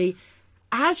 Literally,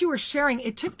 as you were sharing,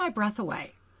 it took my breath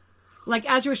away. Like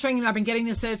as you were sharing, I've been getting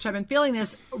this itch, I've been feeling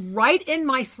this right in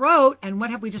my throat. And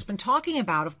what have we just been talking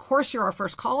about? Of course, you're our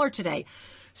first caller today.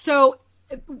 So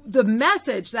the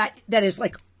message that is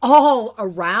like all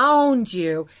around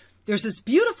you, there's this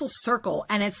beautiful circle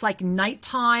and it's like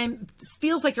nighttime. It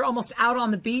feels like you're almost out on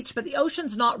the beach, but the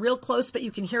ocean's not real close, but you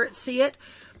can hear it, see it.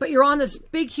 But you're on this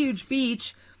big, huge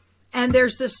beach and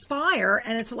there's this fire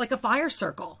and it's like a fire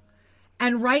circle.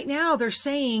 And right now they're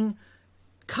saying,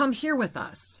 come here with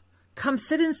us. Come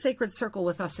sit in sacred circle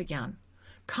with us again.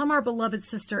 Come, our beloved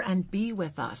sister, and be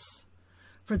with us.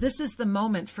 For this is the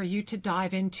moment for you to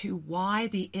dive into why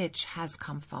the itch has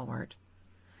come forward.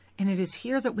 And it is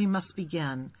here that we must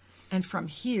begin. And from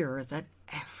here that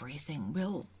everything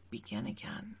will begin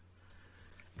again.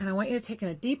 And I want you to take in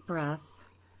a deep breath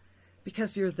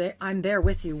because you're there. I'm there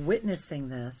with you witnessing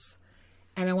this.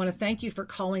 And I want to thank you for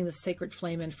calling the sacred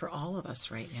flame in for all of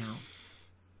us right now.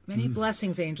 Many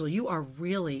blessings, Angel. You are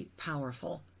really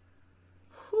powerful.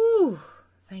 Whew.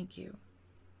 Thank you.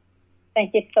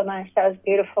 Thank you so much. That was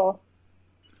beautiful.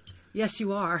 Yes,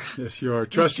 you are. Yes, you are.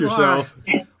 Trust you yourself.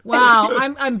 are. Wow,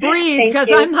 I'm breathed because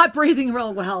I'm not breathing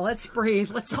real well. Let's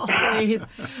breathe. Let's all breathe.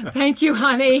 Thank you,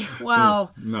 honey.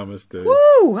 Wow. Namaste.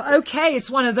 Woo! Okay, it's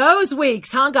one of those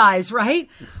weeks, huh, guys, right?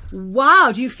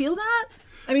 Wow, do you feel that?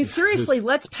 I mean, seriously,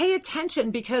 let's pay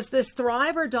attention because this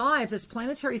Thrive or Dive, this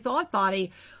planetary thought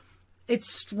body,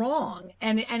 it's strong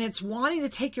and it's wanting to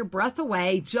take your breath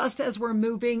away just as we're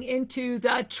moving into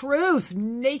the truth,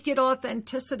 naked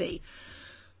authenticity.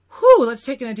 Whew, let's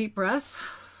take in a deep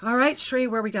breath. All right, Sri,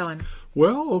 where are we going?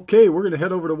 Well, okay, we're going to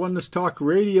head over to Oneness Talk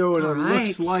Radio, and All it right.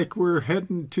 looks like we're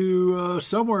heading to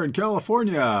somewhere in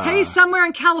California. Hey, somewhere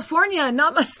in California.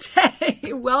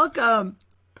 Namaste. Welcome.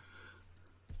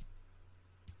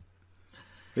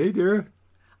 Hey, dear.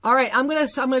 All right, I'm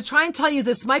gonna try and tell you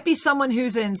this might be someone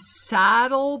who's in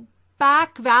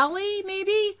Saddleback Valley,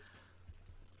 maybe.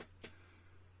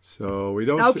 So we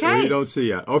don't see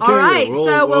yet. Okay, all right,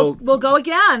 we'll go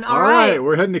again. All right,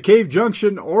 we're heading to Cave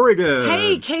Junction, Oregon.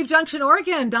 Hey, Cave Junction,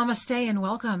 Oregon. Namaste and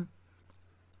welcome.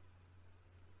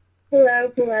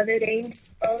 Hello, beloved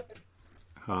angels.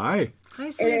 Hi. Hi,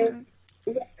 sweetheart.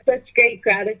 It is such great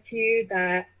gratitude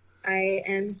that I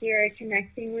am here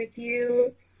connecting with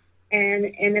you. And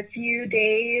in a few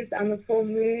days, on the full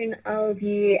moon, I'll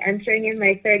be entering in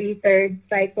my 33rd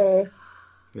cycle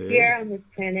here on this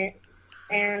planet.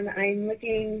 And I'm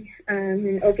looking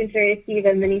and open to receive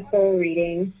a mini soul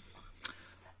reading.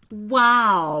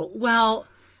 Wow. Well,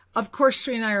 of course,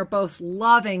 Sri and I are both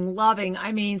loving.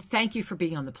 I mean, thank you for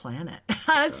being on the planet.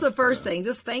 That's the first thing.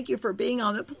 Just thank you for being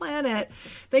on the planet.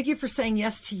 Thank you for saying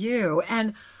yes to you.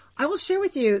 And I will share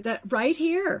with you that right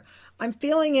here, I'm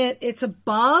feeling it. It's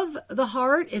above the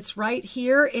heart. It's right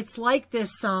here. It's like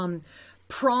this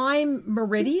prime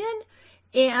meridian.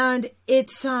 And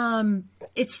it's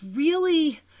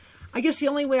really, I guess the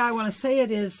only way I want to say it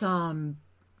is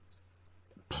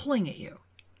pulling at you,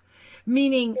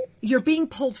 meaning you're being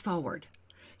pulled forward.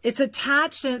 It's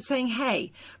attached and it's saying,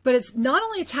 hey, but it's not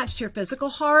only attached to your physical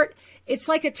heart, it's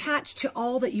like attached to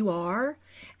all that you are.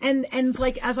 And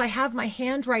like, as I have my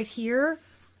hand right here,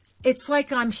 it's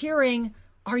like I'm hearing,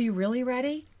 are you really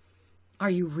ready? Are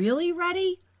you really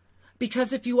ready?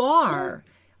 Because if you are,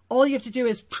 all you have to do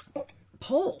is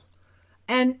pull.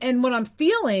 And what I'm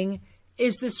feeling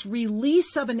is this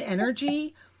release of an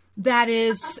energy that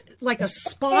is like a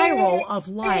spiral of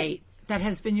light that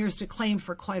has been yours to claim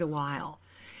for quite a while.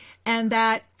 And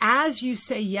that as you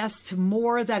say yes to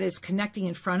more that is connecting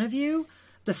in front of you,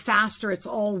 the faster it's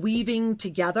all weaving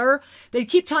together. They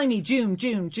keep telling me June.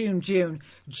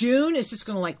 June is just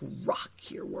going to like rock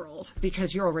your world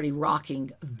because you're already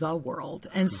rocking the world.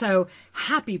 And so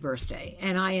happy birthday.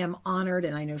 And I am honored,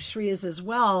 and I know Sri is as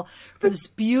well, for this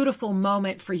beautiful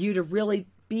moment for you to really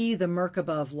be the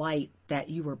Merkaba of light that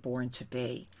you were born to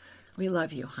be. We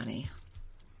love you, honey.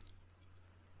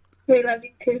 We love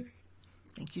you too.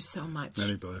 Thank you so much.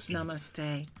 Many blessings.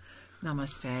 Namaste.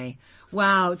 Namaste.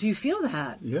 Wow. Do you feel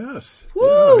that? Yes.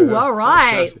 Woo. Yeah, all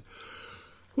right. fantastic.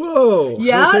 Whoa.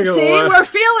 Yeah. See, we're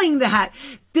feeling that.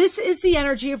 This is the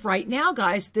energy of right now,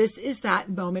 guys. This is that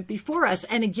moment before us.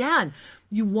 And again,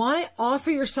 you want to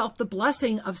offer yourself the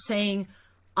blessing of saying,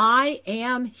 I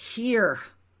am here.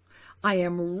 I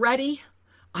am ready.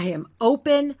 I am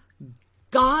open.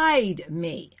 Guide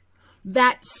me.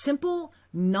 That simple,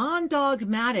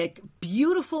 non-dogmatic,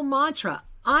 beautiful mantra.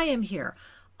 I am here.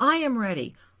 I am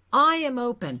ready. I am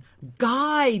open.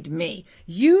 Guide me.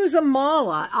 Use a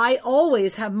mala. I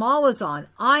always have malas on.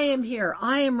 I am here.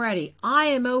 I am ready. I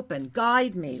am open.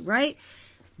 Guide me, right?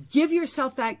 Give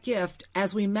yourself that gift.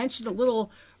 As we mentioned a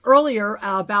little earlier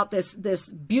about this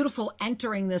beautiful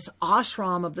entering this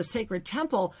ashram of the sacred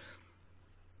temple,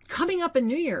 coming up in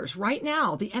New Year's right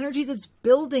now, the energy that's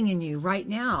building in you right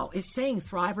now is saying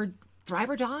thrive or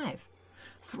dive.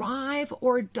 Thrive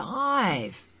or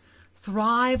dive.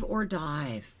 Thrive or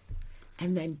dive.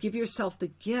 And then give yourself the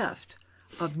gift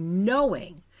of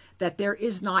knowing that there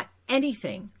is not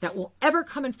anything that will ever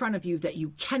come in front of you that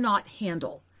you cannot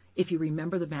handle if you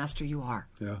remember the master you are.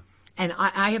 Yeah. And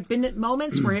I have been at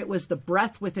moments where it was the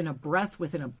breath within a breath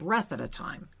within a breath at a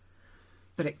time.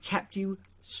 But it kept you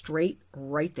straight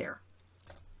right there.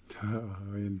 Oh,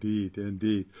 indeed.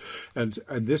 And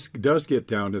this does get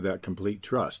down to that complete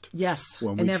trust. Yes,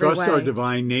 when in we every trust way. our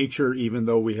divine nature, even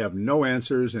though we have no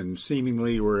answers and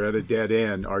seemingly we're at a dead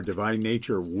end, our divine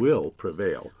nature will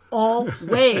prevail.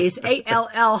 Always.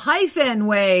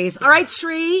 ALL-ways. All right,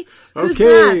 Sri. Who's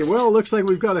okay, next? well, looks like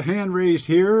we've got a hand raised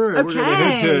here. Okay. We're going to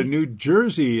head to New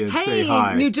Jersey and say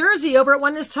hi. Hey, New Jersey, over at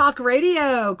Oneness Talk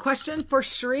Radio. Question for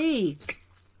Sri.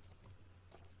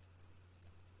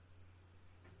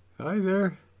 Hi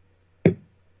there.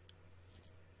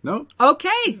 No?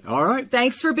 Okay. All right.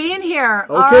 Thanks for being here.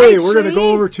 Okay, All right, we're going to Sri.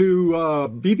 go over to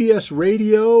BBS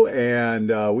Radio,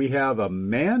 and we have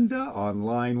Amanda on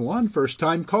line 1,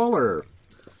 first-time caller.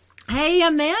 Hey,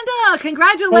 Amanda.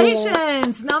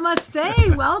 Congratulations.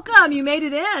 Namaste. Welcome. You made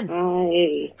it in.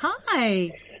 Hi.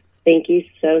 Hi. Thank you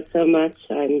so much.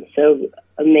 I'm so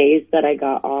amazed that I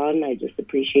got on. I just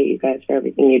appreciate you guys for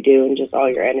everything you do and just all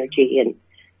your energy and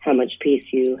how much peace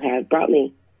you have brought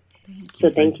me.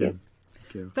 Thank you.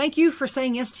 Thank you for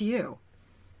saying yes to you.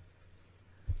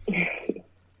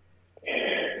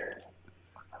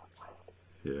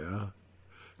 Yeah.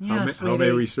 Yeah, how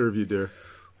may we serve you, dear?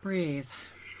 Breathe.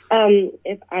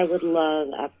 If I would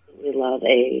absolutely love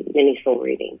a mini soul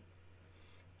reading.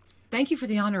 Thank you for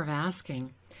the honor of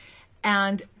asking.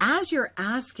 And as you're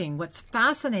asking, what's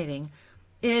fascinating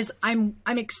is I'm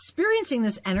experiencing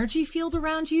this energy field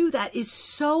around you that is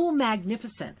so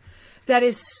magnificent, that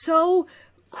is so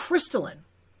crystalline.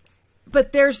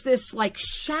 But there's this like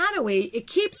shadowy, it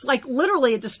keeps like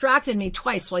literally, it distracted me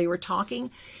twice while you were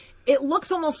talking. It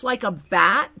looks almost like a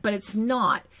bat, but it's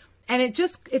not. And it's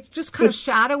just kind of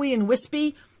shadowy and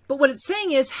wispy. But what it's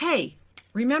saying is, hey,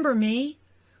 remember me?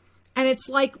 And it's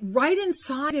like right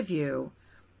inside of you,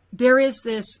 there is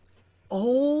this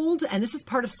old, and this is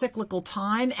part of cyclical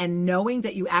time and knowing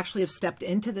that you actually have stepped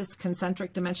into this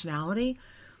concentric dimensionality.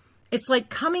 It's like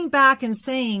coming back and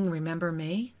saying, remember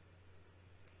me?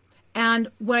 And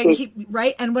what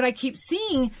I keep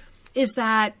seeing is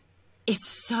that it's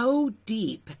so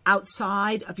deep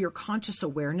outside of your conscious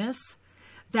awareness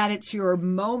that it's your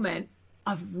moment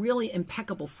of really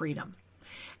impeccable freedom.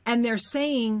 And they're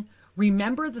saying,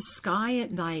 remember the sky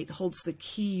at night holds the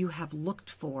key you have looked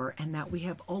for and that we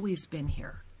have always been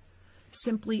here.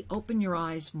 Simply open your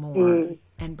eyes more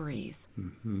and breathe.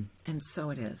 Mm-hmm. And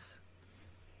so it is.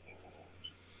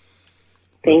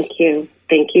 Thank you.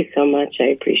 Thank you so much. I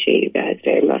appreciate you guys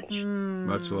very much.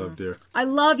 Much love, dear. I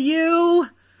love you.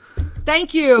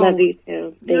 Thank you. Love you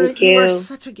too. Thank you. You are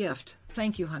such a gift.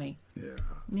 Thank you, honey.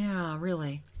 Yeah,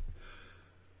 really.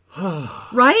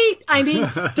 Right? I mean,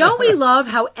 don't we love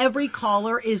how every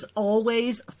caller is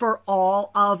always for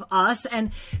all of us?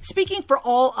 And speaking for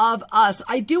all of us,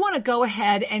 I do want to go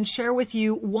ahead and share with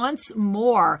you once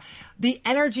more the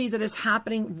energy that is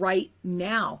happening right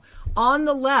now. On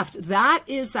the left, that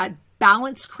is that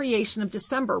balanced creation of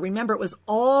December. Remember, it was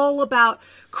all about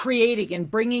creating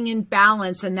and bringing in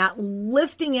balance and that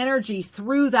lifting energy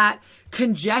through that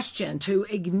congestion to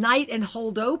ignite and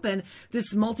hold open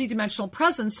this multidimensional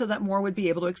presence so that more would be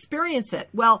able to experience it.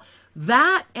 Well,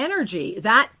 that energy,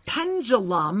 that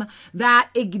pendulum,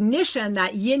 that ignition,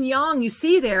 that yin yang you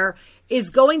see there is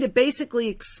going to basically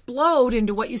explode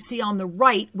into what you see on the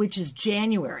right, which is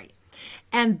January.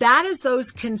 And that is those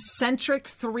concentric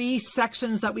 3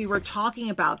 sections that we were talking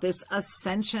about, this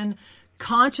ascension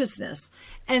consciousness.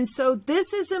 And so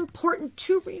this is important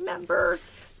to remember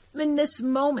in this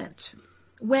moment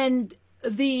when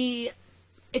the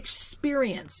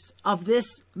experience of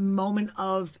this moment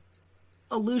of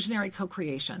illusionary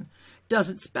co-creation does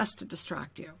its best to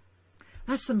distract you.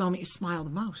 That's the moment you smile the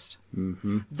most.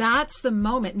 Mm-hmm. That's the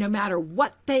moment, no matter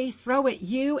what they throw at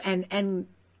you. And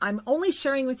I'm only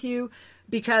sharing with you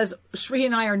because Sri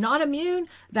and I are not immune,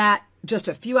 that just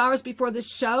a few hours before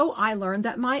this show, I learned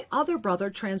that my other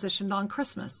brother transitioned on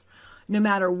Christmas. No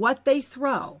matter what they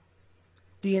throw,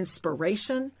 the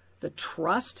inspiration, the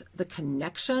trust, the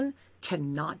connection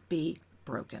cannot be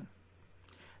broken.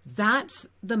 That's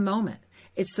the moment.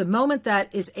 It's the moment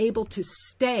that is able to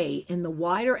stay in the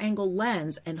wider angle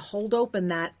lens and hold open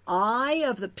that eye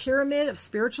of the pyramid of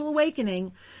spiritual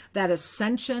awakening, that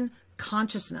ascension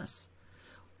consciousness.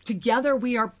 Together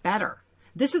we are better.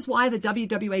 This is why the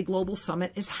WWA Global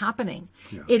Summit is happening.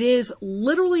 Yeah. It is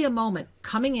literally a moment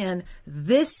coming in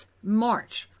this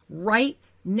March, right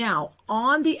now,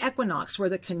 on the equinox, where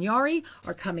the Kenyari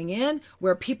are coming in,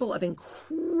 where people of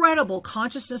incredible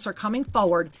consciousness are coming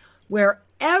forward, where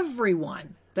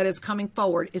everyone that is coming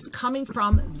forward is coming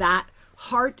from that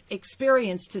heart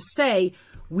experience to say,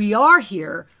 we are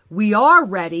here, we are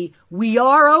ready, we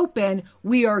are open,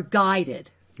 we are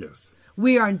guided. Yes.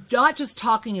 We are not just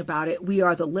talking about it, we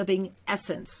are the living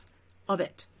essence of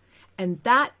it. And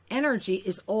that energy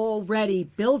is already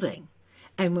building.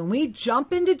 And when we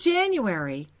jump into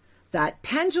January, that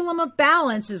pendulum of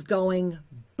balance is going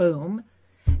boom.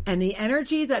 And the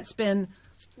energy that's been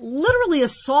literally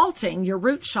assaulting your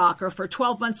root chakra for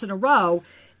 12 months in a row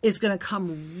is going to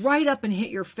come right up and hit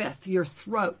your fifth, your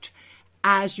throat,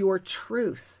 as your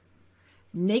truth.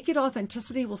 Naked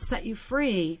authenticity will set you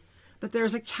free. But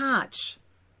there's a catch.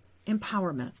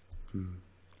 Empowerment.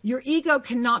 Your ego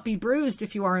cannot be bruised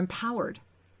if you are empowered.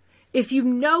 If you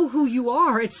know who you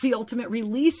are, it's the ultimate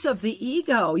release of the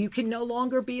ego. You can no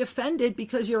longer be offended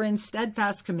because you're in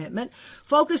steadfast commitment,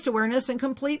 focused awareness, and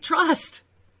complete trust.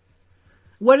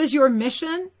 What is your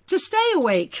mission? To stay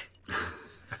awake.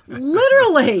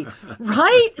 Literally,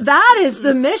 right? That is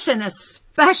the mission,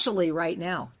 especially right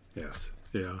now. Yes.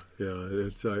 Yeah.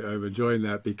 I'm enjoying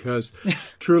that because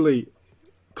truly,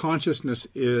 consciousness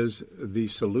is the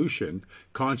solution.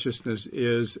 Consciousness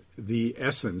is the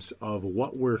essence of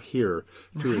what we're here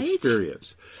to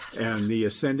experience. Yes. And the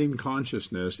ascending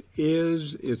consciousness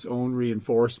is its own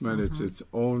reinforcement. It's its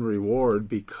own reward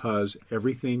because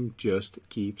everything just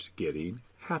keeps getting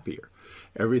happier.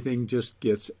 Everything just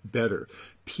gets better.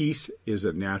 Peace is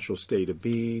a natural state of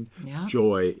being. Yeah.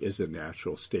 Joy is a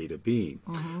natural state of being.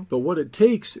 But what it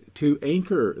takes to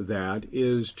anchor that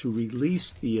is to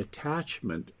release the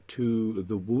attachment to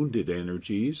the wounded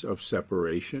energies of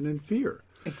separation and fear.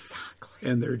 Exactly.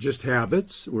 And they're just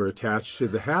habits. We're attached to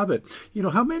the habit. You know,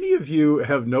 how many of you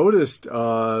have noticed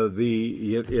as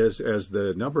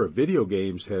the number of video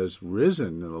games has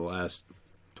risen in the last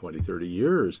 20, 30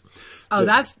 years. Oh,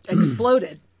 that's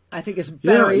exploded. I think it's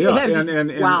very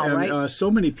And so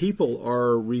many people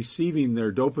are receiving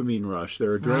their dopamine rush,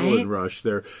 their adrenaline rush.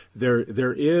 There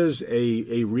is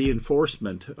a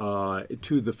reinforcement to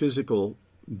the physical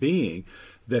being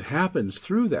that happens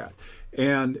through that.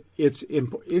 And it's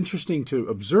interesting to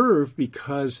observe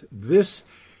because this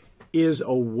is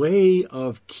a way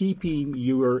of keeping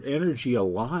your energy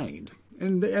aligned.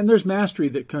 And there's mastery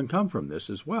that can come from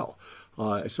this as well.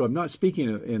 So I'm not speaking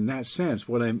in that sense.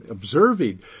 What I'm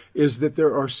observing is that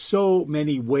there are so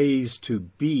many ways to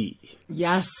be.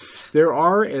 Yes. There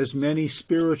are as many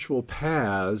spiritual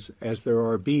paths as there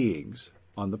are beings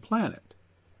on the planet.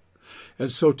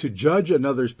 And so to judge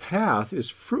another's path is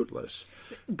fruitless.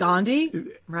 Gandhi,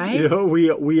 right? You know,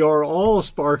 we are all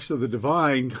sparks of the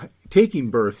divine taking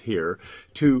birth here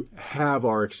to have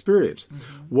our experience.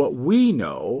 What we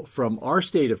know from our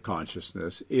state of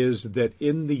consciousness is that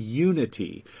in the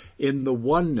unity, in the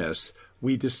oneness,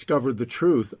 we discover the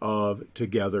truth of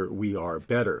together we are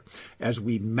better. As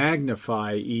we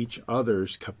magnify each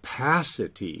other's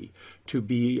capacity to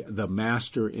be the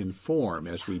master in form,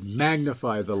 as we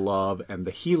magnify the love and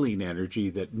the healing energy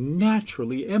that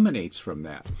naturally emanates from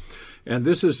that. And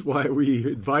this is why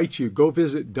we invite you, go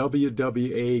visit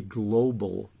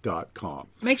wwaglobal.com.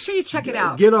 Make sure you check it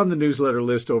out. Get on the newsletter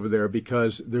list over there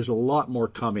because there's a lot more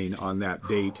coming on that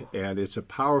date, and it's a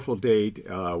powerful date.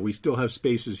 We still have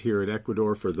spaces here in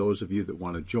Ecuador for those of you that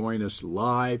want to join us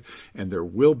live, and there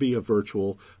will be a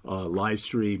virtual live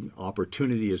stream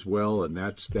opportunity as well, and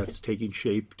that's taking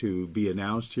shape to be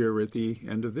announced here at the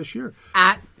end of this year.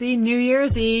 At the New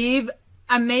Year's Eve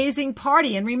amazing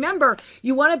party. And remember,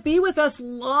 you want to be with us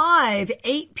live,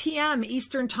 8 p.m.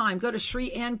 Eastern Time. Go to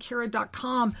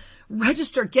ShriAnnKira.com,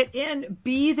 register, get in,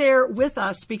 be there with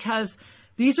us because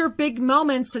these are big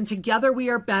moments and together we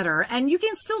are better. And you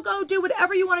can still go do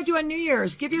whatever you want to do on New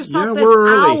Year's. Give yourself this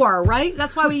hour, right?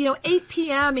 That's why we, 8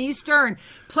 p.m. Eastern,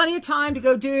 plenty of time to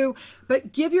go do.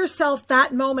 But give yourself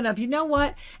that moment of, you know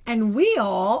what? And we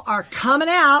all are coming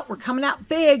out. We're coming out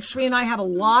big. Shri and I have a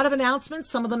lot of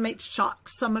announcements. Some of them may shock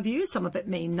some of you. Some of it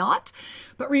may not.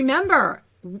 But remember,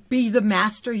 be the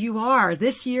master you are.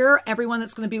 This year, everyone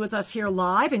that's going to be with us here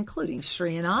live, including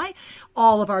Shri and I,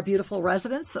 all of our beautiful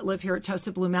residents that live here at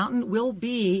Toasted Blue Mountain will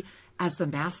be as the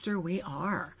master we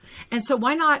are. And so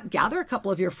why not gather a couple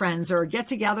of your friends or get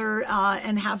together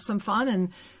and have some fun and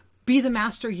be the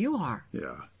master you are.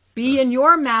 Yeah. Be in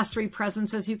your mastery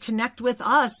presence as you connect with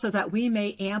us so that we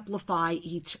may amplify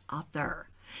each other.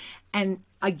 And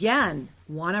again,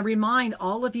 want to remind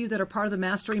all of you that are part of the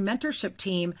Mastery Mentorship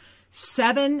Team,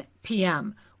 7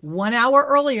 p.m., 1 hour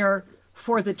earlier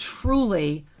for the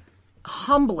truly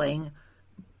humbling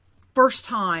first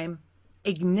time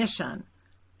ignition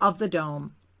of the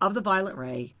dome, of the violet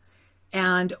ray.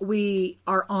 And we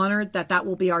are honored that that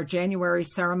will be our January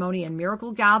ceremony and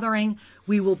miracle gathering.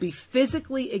 We will be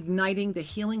physically igniting the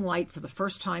healing light for the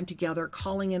first time together,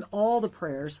 calling in all the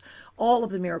prayers, all of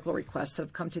the miracle requests that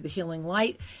have come to the healing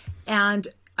light. And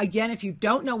again, if you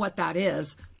don't know what that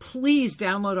is, please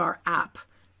download our app,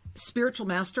 Spiritual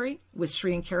Mastery with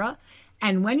Shri and Kira.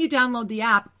 And when you download the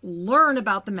app, learn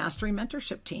about the Mastery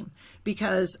Mentorship Team,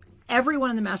 because everyone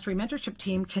in the Mastery Mentorship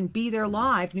Team can be there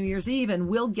live New Year's Eve, and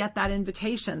we'll get that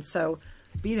invitation. So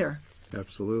be there.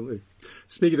 Absolutely.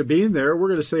 Speaking of being there, we're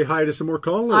going to say hi to some more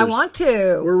callers. I want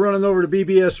to. We're running over to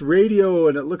BBS Radio,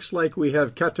 and it looks like we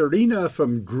have Katerina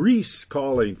from Greece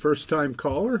calling. First-time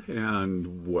caller,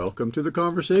 and welcome to the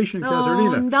conversation,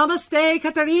 Katerina. Namaste,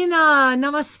 Katerina.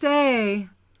 Namaste.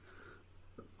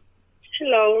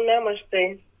 Hello,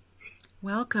 namaste.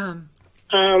 Welcome.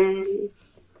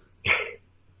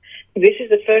 This is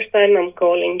the first time I'm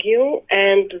calling you,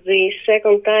 and the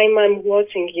second time I'm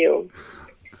watching you.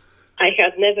 I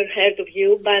had never heard of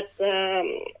you, but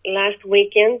last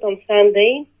weekend on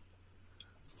Sunday,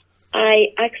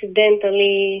 I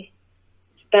accidentally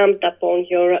stumbled upon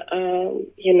your,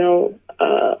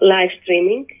 live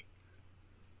streaming,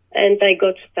 and I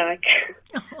got stuck,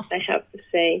 I have to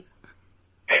say.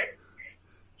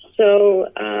 So,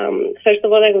 first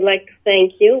of all, I would like to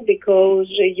thank you because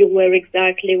you were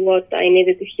exactly what I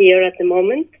needed to hear at the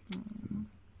moment.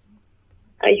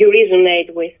 You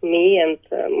resonate with me and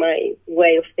my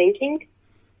way of thinking.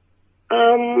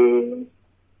 That's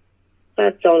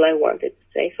all I wanted to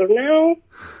say for now.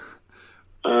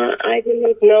 I do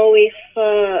not know if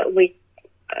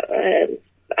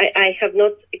I have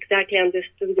not exactly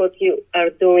understood what you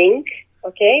are doing,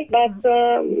 okay? But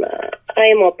I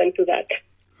am open to that.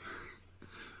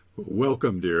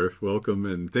 Welcome, dear. Welcome,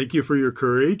 and thank you for your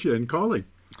courage and calling.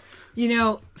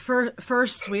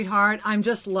 First, sweetheart, I'm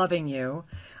just loving you.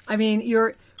 I mean,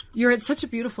 you're at such a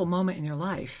beautiful moment in your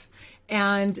life,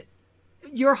 and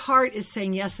your heart is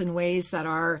saying yes in ways that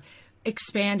are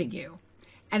expanding you.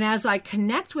 And as I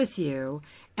connect with you,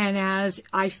 and as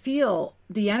I feel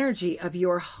the energy of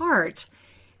your heart,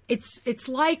 it's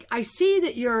like I see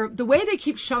that the way they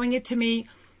keep showing it to me,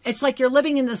 it's like you're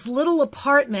living in this little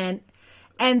apartment.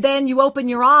 And then you open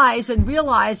your eyes and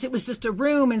realize it was just a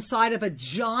room inside of a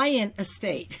giant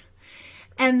estate.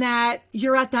 And that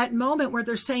you're at that moment where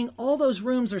they're saying all those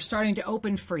rooms are starting to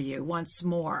open for you once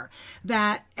more.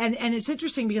 And it's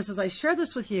interesting because as I share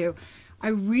this with you, I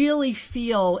really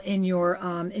feel in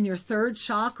your third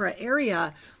chakra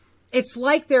area, it's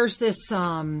like there's this,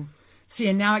 and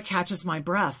now it catches my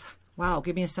breath. Wow,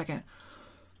 give me a second.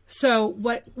 So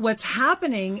what's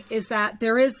happening is that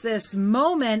there is this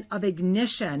moment of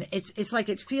ignition. It's like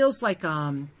it feels like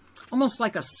almost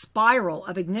like a spiral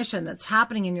of ignition that's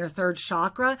happening in your third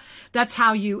chakra. That's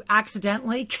how you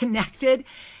accidentally connected,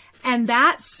 and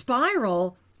that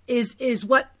spiral is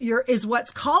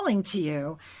what's calling to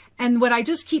you. And what I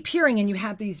just keep hearing, and you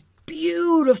have these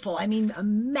beautiful, a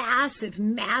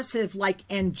massive, like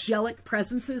angelic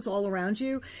presences all around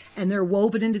you. And they're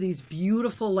woven into these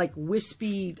beautiful, like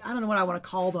wispy, I don't know what I want to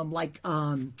call them, like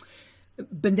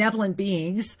benevolent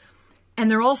beings. And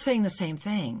they're all saying the same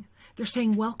thing. They're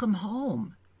saying, welcome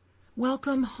home.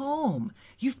 Welcome home.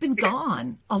 You've been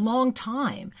gone a long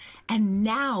time. And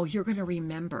now you're going to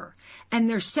remember. And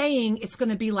they're saying it's going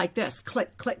to be like this.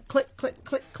 Click, click, click, click,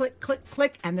 click, click, click,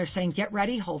 click. And they're saying, get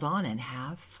ready, hold on, and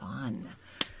have fun.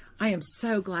 I am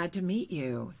so glad to meet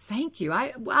you. Thank you.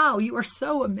 Wow, you are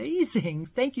so amazing.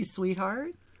 Thank you,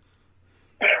 sweetheart.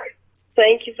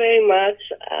 Thank you very much.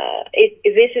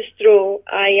 This is true.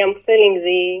 I am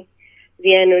feeling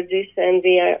the energies and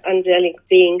the angelic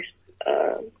beings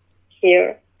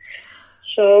here.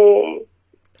 So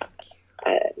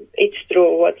it's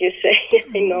true what you say.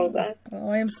 I know that.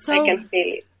 Oh, I can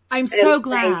feel it. I'm so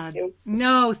glad. Thank you.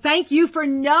 No, thank you for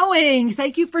knowing.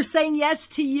 Thank you for saying yes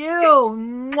to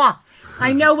you. Mwah.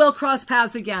 I know we'll cross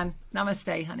paths again.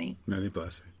 Namaste, honey. Many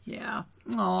blessings. Yeah.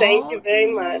 Aww. Thank you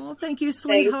very much. Oh, thank you,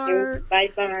 sweetheart. Thank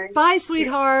you. Bye-bye. Bye,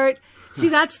 sweetheart. See,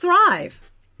 that's Thrive.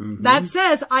 Mm-hmm. That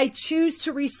says I choose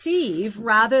to receive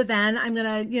rather than I'm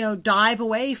going to, dive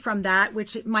away from that,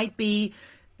 which it might be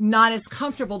not as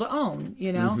comfortable to own,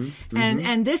 Mm-hmm.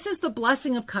 And this is the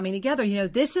blessing of coming together.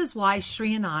 This is why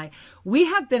Sri and we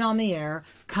have been on the air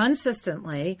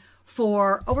consistently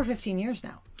for over 15 years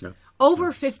now. Yeah.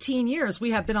 Over 15 years we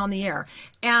have been on the air,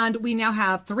 and we now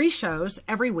have 3 shows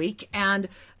every week. And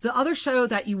the other show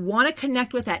that you want to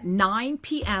connect with at 9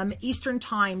 p.m. Eastern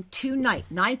Time tonight,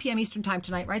 9 p.m. Eastern Time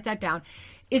tonight, write that down,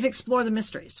 is Explore the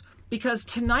Mysteries. Because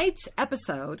tonight's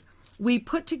episode we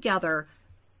put together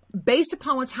based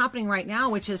upon what's happening right now,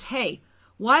 which is, hey,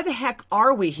 why the heck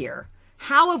are we here?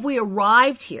 How have we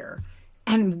arrived here?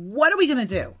 And what are we going to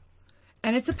do?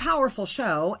 And it's a powerful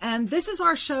show. And this is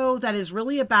our show that is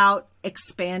really about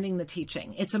expanding the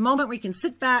teaching. It's a moment where you can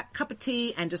sit back, cup of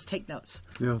tea, and just take notes.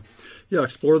 Yeah.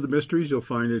 Explore the Mysteries. You'll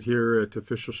find it here at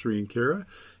Official Sri and Kira,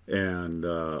 and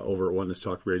over at Oneness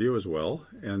Talk Radio as well,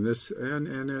 and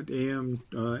at AM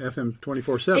FM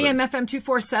 24/7. AM FM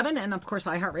 247, and of course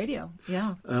iHeartRadio.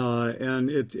 Yeah. And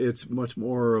it's much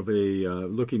more of a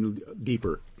looking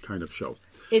deeper kind of show.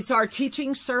 It's our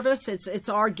teaching service. It's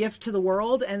our gift to the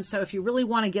world. And so if you really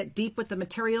want to get deep with the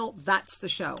material, that's the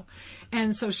show.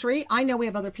 And so, Sri, I know we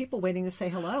have other people waiting to say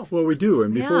hello. Well, we do.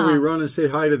 And before we run and say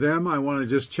hi to them, I want to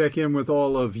just check in with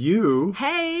all of you.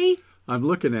 Hey. I'm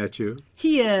looking at you.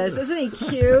 He is. Isn't he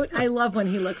cute? I love when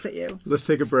he looks at you. Let's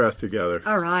take a breath together.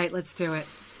 All right. Let's do it.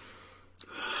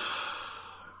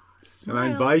 And I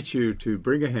invite you to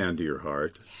bring a hand to your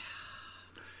heart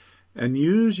and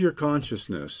use your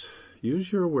consciousness,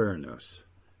 use your awareness.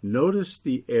 Notice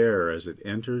the air as it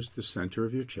enters the center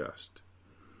of your chest.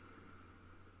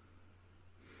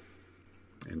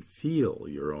 And feel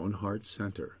your own heart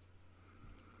center.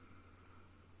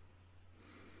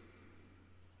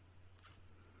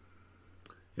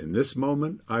 In this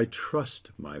moment, I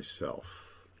trust myself.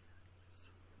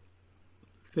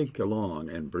 Think along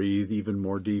and breathe even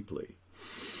more deeply.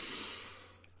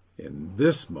 In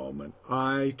this moment,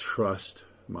 I trust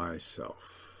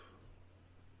myself.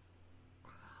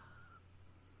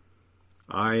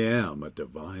 I am a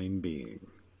divine being,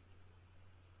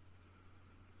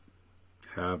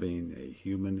 having a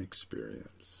human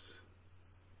experience,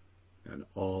 and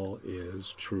all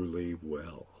is truly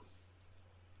well.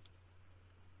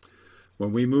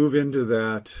 When we move into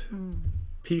that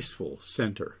peaceful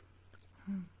center,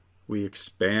 we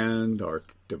expand our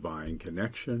divine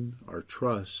connection, our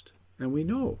trust, and we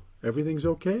know everything's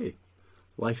okay.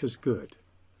 Life is good.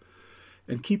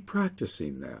 And keep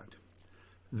practicing that.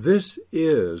 This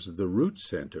is the root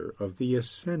center of the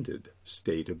ascended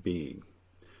state of being.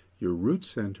 Your root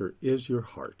center is your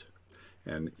heart,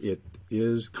 and it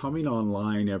is coming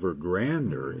online ever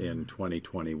grander in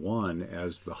 2021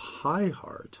 as the high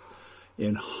heart,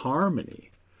 in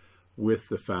harmony with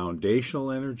the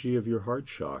foundational energy of your heart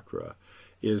chakra,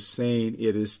 is saying,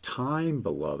 it is time,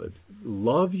 beloved.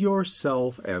 Love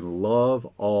yourself and love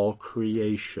all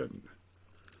creation.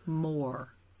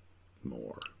 More.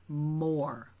 More.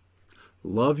 More.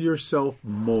 Love yourself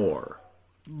more.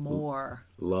 More.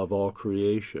 Love all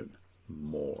creation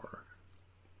more.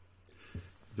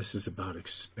 This is about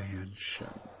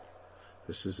expansion.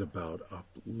 This is about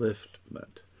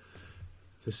upliftment.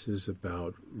 This is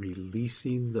about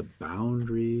releasing the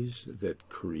boundaries that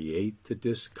create the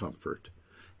discomfort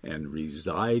and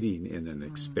residing in an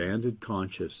expanded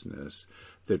consciousness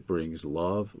that brings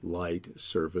love, light,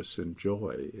 service, and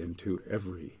joy into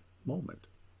every moment.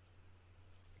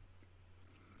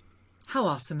 How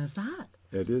awesome is that?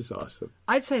 It is awesome.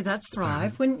 I'd say that's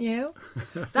Thrive, wouldn't you?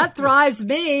 That thrives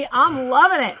me. I'm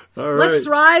loving it. All right. Let's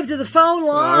thrive to the phone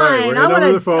line. All right, we're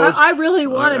over the phone. I really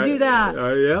want to do that.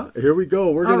 Yeah, here we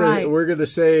go. We're gonna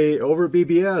say over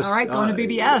BBS. All right, going to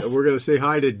BBS. We're gonna say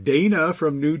hi to Dana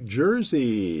from New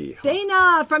Jersey.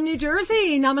 Dana from New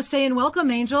Jersey. Namaste and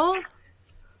welcome, Angel.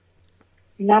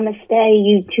 Namaste,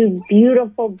 you two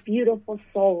beautiful, beautiful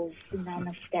souls.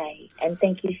 Namaste. And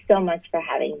thank you so much for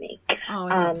having me. Oh,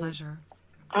 it's a pleasure.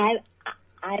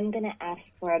 I'm going to ask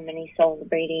for a mini soul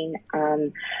reading.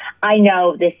 I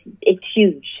know it's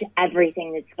huge,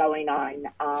 everything that's going on.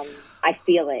 I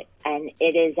feel it, and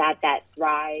it is at that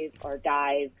thrive or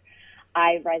dive.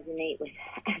 I resonate with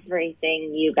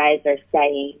everything you guys are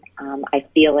saying. I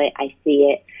feel it. I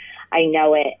see it. I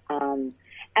know it.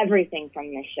 Everything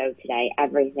from this show today,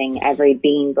 everything, every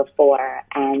being before.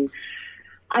 And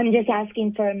I'm just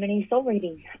asking for a mini soul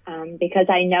reading because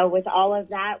I know with all of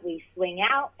that, we swing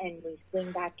out and we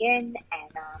swing back in.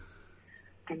 And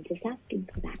I'm just asking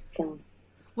for that. So,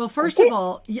 well, first of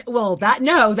all,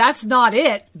 that's not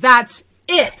it. That's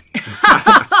it.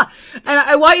 And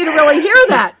I want you to really hear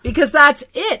that because that's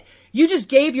it. You just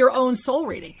gave your own soul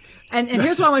reading. And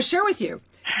here's what I want to share with you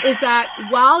is that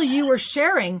while you were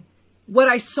sharing, what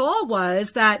I saw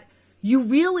was that you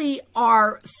really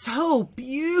are so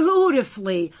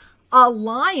beautifully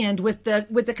aligned with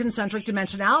the concentric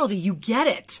dimensionality. You get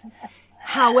it.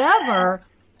 However,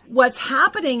 what's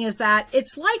happening is that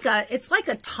it's like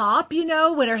a top,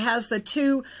 when it has the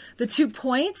two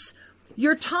points.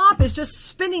 Your top is just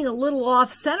spinning a little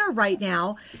off center right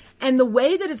now. And the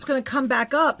way that it's going to come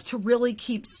back up to really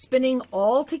keep spinning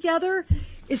all together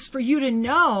is for you to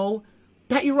know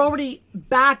that you're already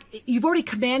back, you've already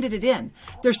commanded it in.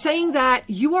 They're saying that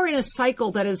you are in a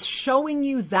cycle that is showing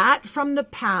you that from the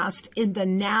past in the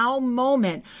now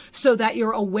moment so that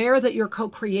you're aware that you're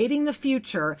co-creating the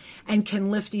future and can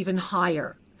lift even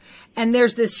higher. And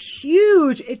there's this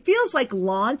huge, it feels like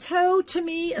Lanto to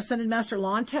me, Ascended Master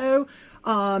Lanto,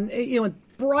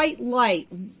 bright light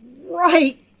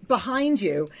right behind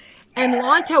you. And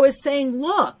Lanto is saying,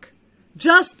 look,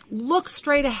 just look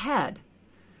straight ahead.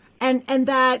 And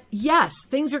that, yes,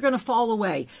 things are going to fall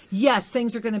away. Yes,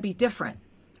 things are going to be different.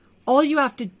 All you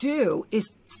have to do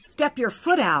is step your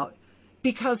foot out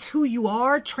because who you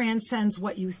are transcends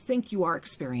what you think you are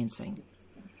experiencing.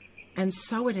 And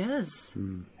so it is.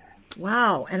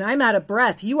 Wow. And I'm out of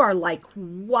breath. You are like,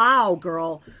 wow,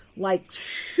 girl. Like,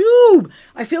 shoo.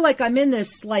 I feel like I'm in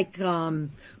this,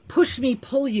 push me,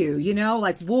 pull you,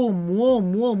 like womb,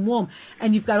 womb, womb, womb.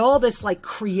 And you've got all this like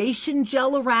creation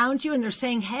gel around you and they're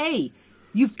saying, hey,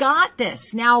 You've got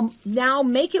this. Now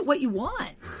make it what you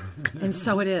want. And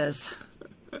so it is.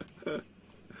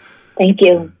 Thank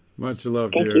you. Much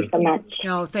love, Thank dear. you so much.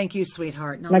 Oh, thank you,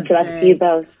 sweetheart. Namaste. Much love to you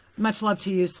both. Much love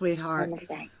to you, sweetheart.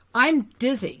 Namaste. I'm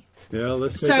dizzy. Yeah,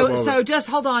 let's take a moment. So just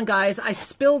hold on, guys. I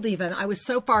spilled even. I was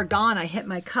so far gone, I hit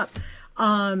my cup.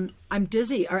 I'm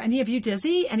dizzy. Are any of you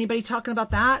dizzy? Anybody talking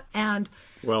about that? And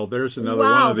well, there's another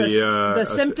one of the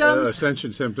symptoms,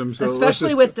 ascension symptoms. So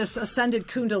especially with this ascended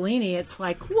Kundalini. It's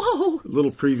like, whoa. A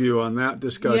little preview on that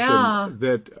discussion. Yeah.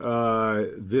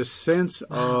 That this sense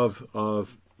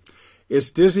of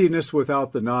it's dizziness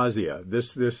without the nausea.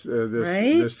 This right?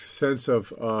 this sense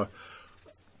of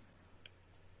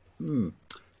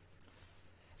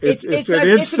It's an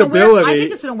instability. I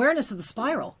think it's an awareness of the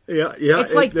spiral. Yeah.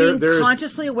 It's like being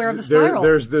consciously aware of the spiral.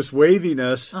 There's this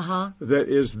waviness that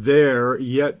is there,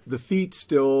 yet the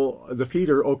feet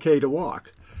are okay to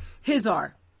walk. His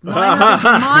are.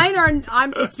 Mine are.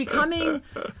 It's becoming.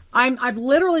 I've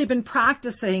literally been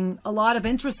practicing a lot of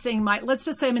interesting. Let's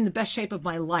just say I'm in the best shape of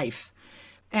my life,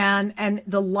 and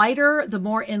the lighter, the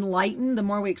more enlightened, the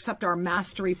more we accept our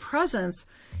mastery presence.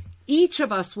 Each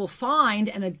of us will find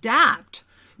and adapt.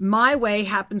 My way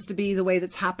happens to be the way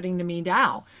that's happening to me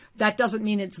now. That doesn't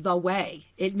mean it's the way.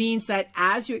 It means that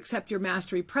as you accept your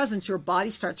mastery presence, your body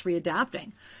starts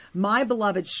readapting. My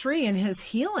beloved Sri in his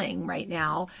healing right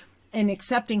now and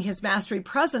accepting his mastery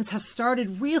presence has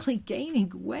started really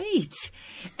gaining weight.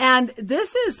 And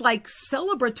this is like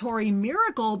celebratory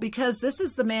miracle because this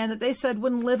is the man that they said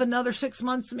wouldn't live another 6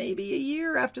 months, maybe a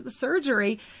year after the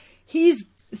surgery.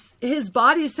 His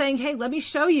body is saying, hey, let me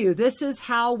show you. This is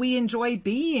how we enjoy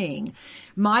being.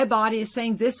 My body is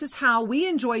saying, this is how we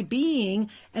enjoy being.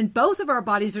 And both of our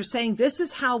bodies are saying, this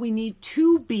is how we need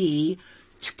to be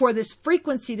for this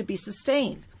frequency to be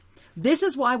sustained. This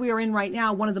is why we are in right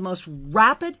now one of the most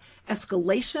rapid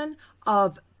escalation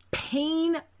of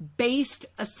pain-based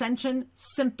ascension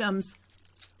symptoms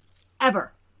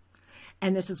ever.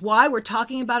 And this is why we're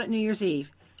talking about it New Year's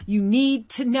Eve. You need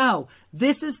to know.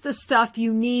 This is the stuff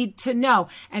you need to know.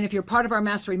 And if you're part of our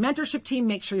Mastery Mentorship team,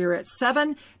 make sure you're at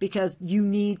 7 because you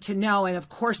need to know. And of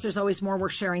course, there's always more we're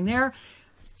sharing there.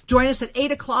 Join us at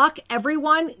 8 o'clock.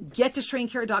 Everyone, get to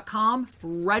SriandKara.com.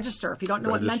 Register. If you don't know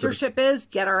what mentorship is,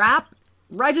 get our app.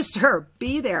 Register.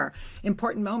 Be there.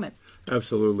 Important moment.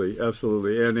 Absolutely.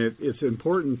 Absolutely. And it's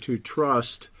important to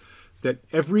trust that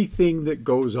everything that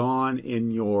goes on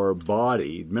in your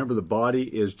body, remember the body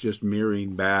is just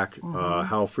mirroring back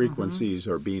how frequencies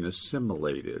are being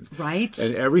assimilated. Right.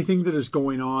 And everything that is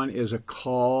going on is a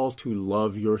call to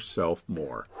love yourself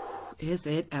more. Is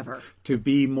it ever? To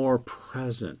be more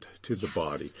present to the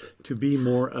body, to be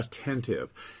more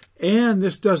attentive. And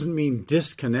this doesn't mean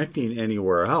disconnecting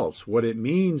anywhere else. What it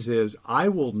means is I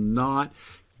will not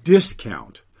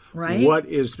discount what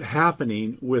is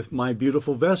happening with my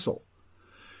beautiful vessel.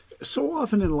 So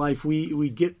often in life,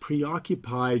 we get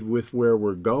preoccupied with where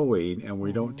we're going and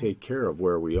we don't take care of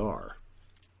where we are.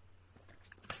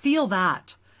 Feel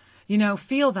that.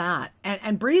 Feel that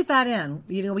and breathe that in.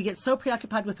 We get so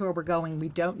preoccupied with where we're going, we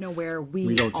don't know where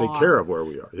we don't take care of where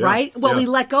we are. Yeah. Right? Well, we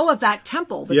let go of that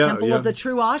temple, the temple of the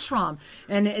true ashram.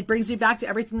 And it brings me back to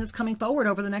everything that's coming forward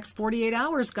over the next 48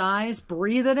 hours, guys.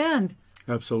 Breathe it in.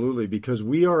 Absolutely, because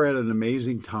we are at an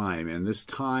amazing time, and this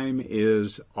time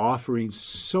is offering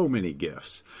so many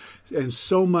gifts and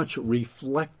so much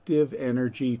reflective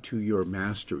energy to your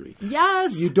mastery.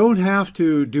 Yes. You don't have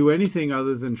to do anything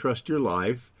other than trust your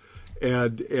life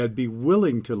and be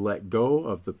willing to let go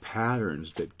of the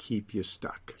patterns that keep you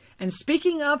stuck. And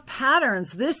speaking of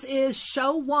patterns, this is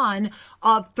show 1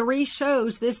 of 3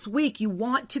 shows this week. You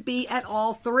want to be at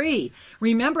all 3.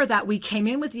 Remember that we came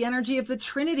in with the energy of the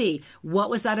Trinity. What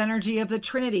was that energy of the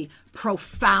Trinity?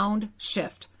 Profound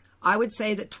shift. I would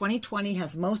say that 2020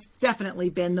 has most definitely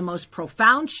been the most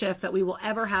profound shift that we will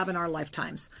ever have in our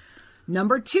lifetimes.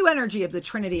 Number 2 energy of the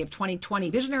Trinity of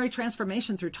 2020, visionary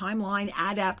transformation through timeline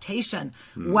adaptation.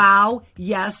 Wow,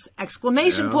 yes,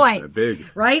 exclamation point. Big.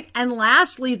 Right? And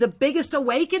lastly, the biggest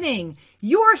awakening.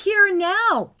 You're here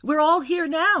now. We're all here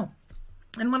now.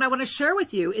 And what I want to share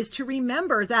with you is to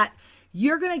remember that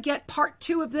you're going to get part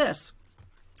 2 of this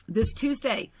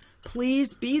Tuesday.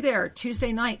 Please be there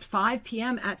Tuesday night, 5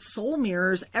 p.m. at Soul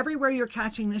Mirrors, everywhere you're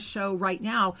catching this show right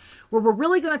now, where we're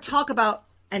really going to talk about,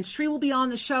 and Sri will be on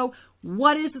the show,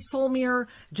 what is a soul mirror?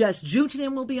 Jess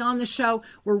Jutanen will be on the show.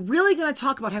 We're really going to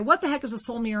talk about, hey, what the heck is a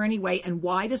soul mirror anyway, and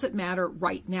why does it matter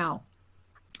right now?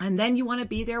 And then you want to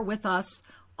be there with us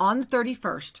on the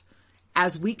 31st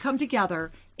as we come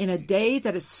together in a day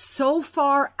that is so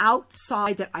far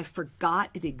outside that I forgot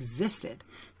it existed.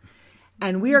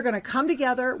 And we are going to come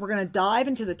together. We're going to dive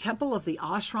into the temple of the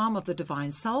ashram of the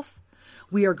divine self.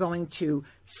 We are going to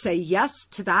say yes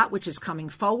to that which is coming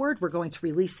forward. We're going to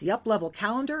release the up-level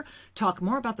calendar, talk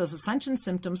more about those ascension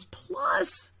symptoms,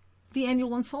 plus the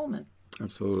annual ensoulment.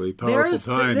 Absolutely. Powerful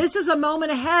time. This is a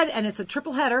moment ahead, and it's a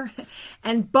triple header.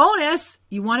 And bonus,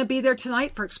 you want to be there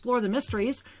tonight for Explore the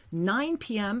Mysteries, 9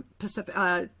 p.m. Pacific,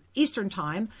 Eastern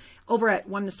Time, over at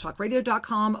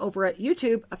onenesstalkradio.com, over at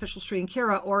YouTube, Official Sri and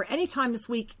Kira, or anytime this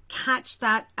week, catch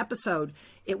that episode.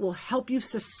 It will help you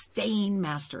sustain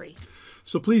mastery.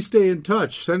 So please stay in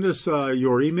touch. Send us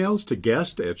your emails to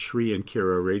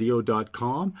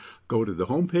guest@SriandKiraRadio.com. Go to the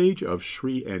homepage of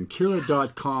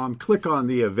SriandKira.com, click on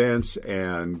the events,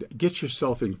 and get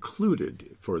yourself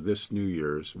included for this New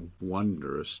Year's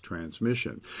wondrous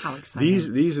transmission. How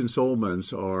exciting. These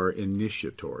ensoulments are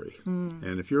initiatory.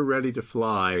 And if you're ready to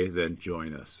fly, then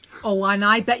join us. Oh, and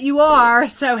I bet you are.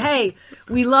 So, hey,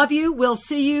 we love you. We'll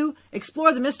see you.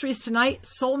 Explore the Mysteries tonight.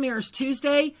 Soul Mirrors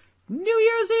Tuesday. New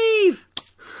Year's Eve.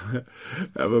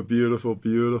 Have a beautiful,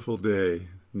 beautiful day.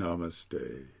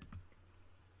 Namaste.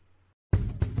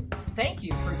 Thank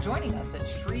you for joining us at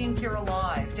Sri and Kira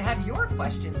Live. To have your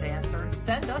questions answered,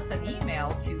 send us an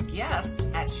email to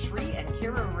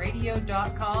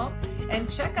guest@SriandKiraRadio.com and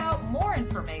check out more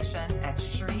information at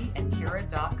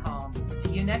SriandKira.com.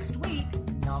 See you next week.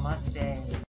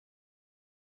 Namaste.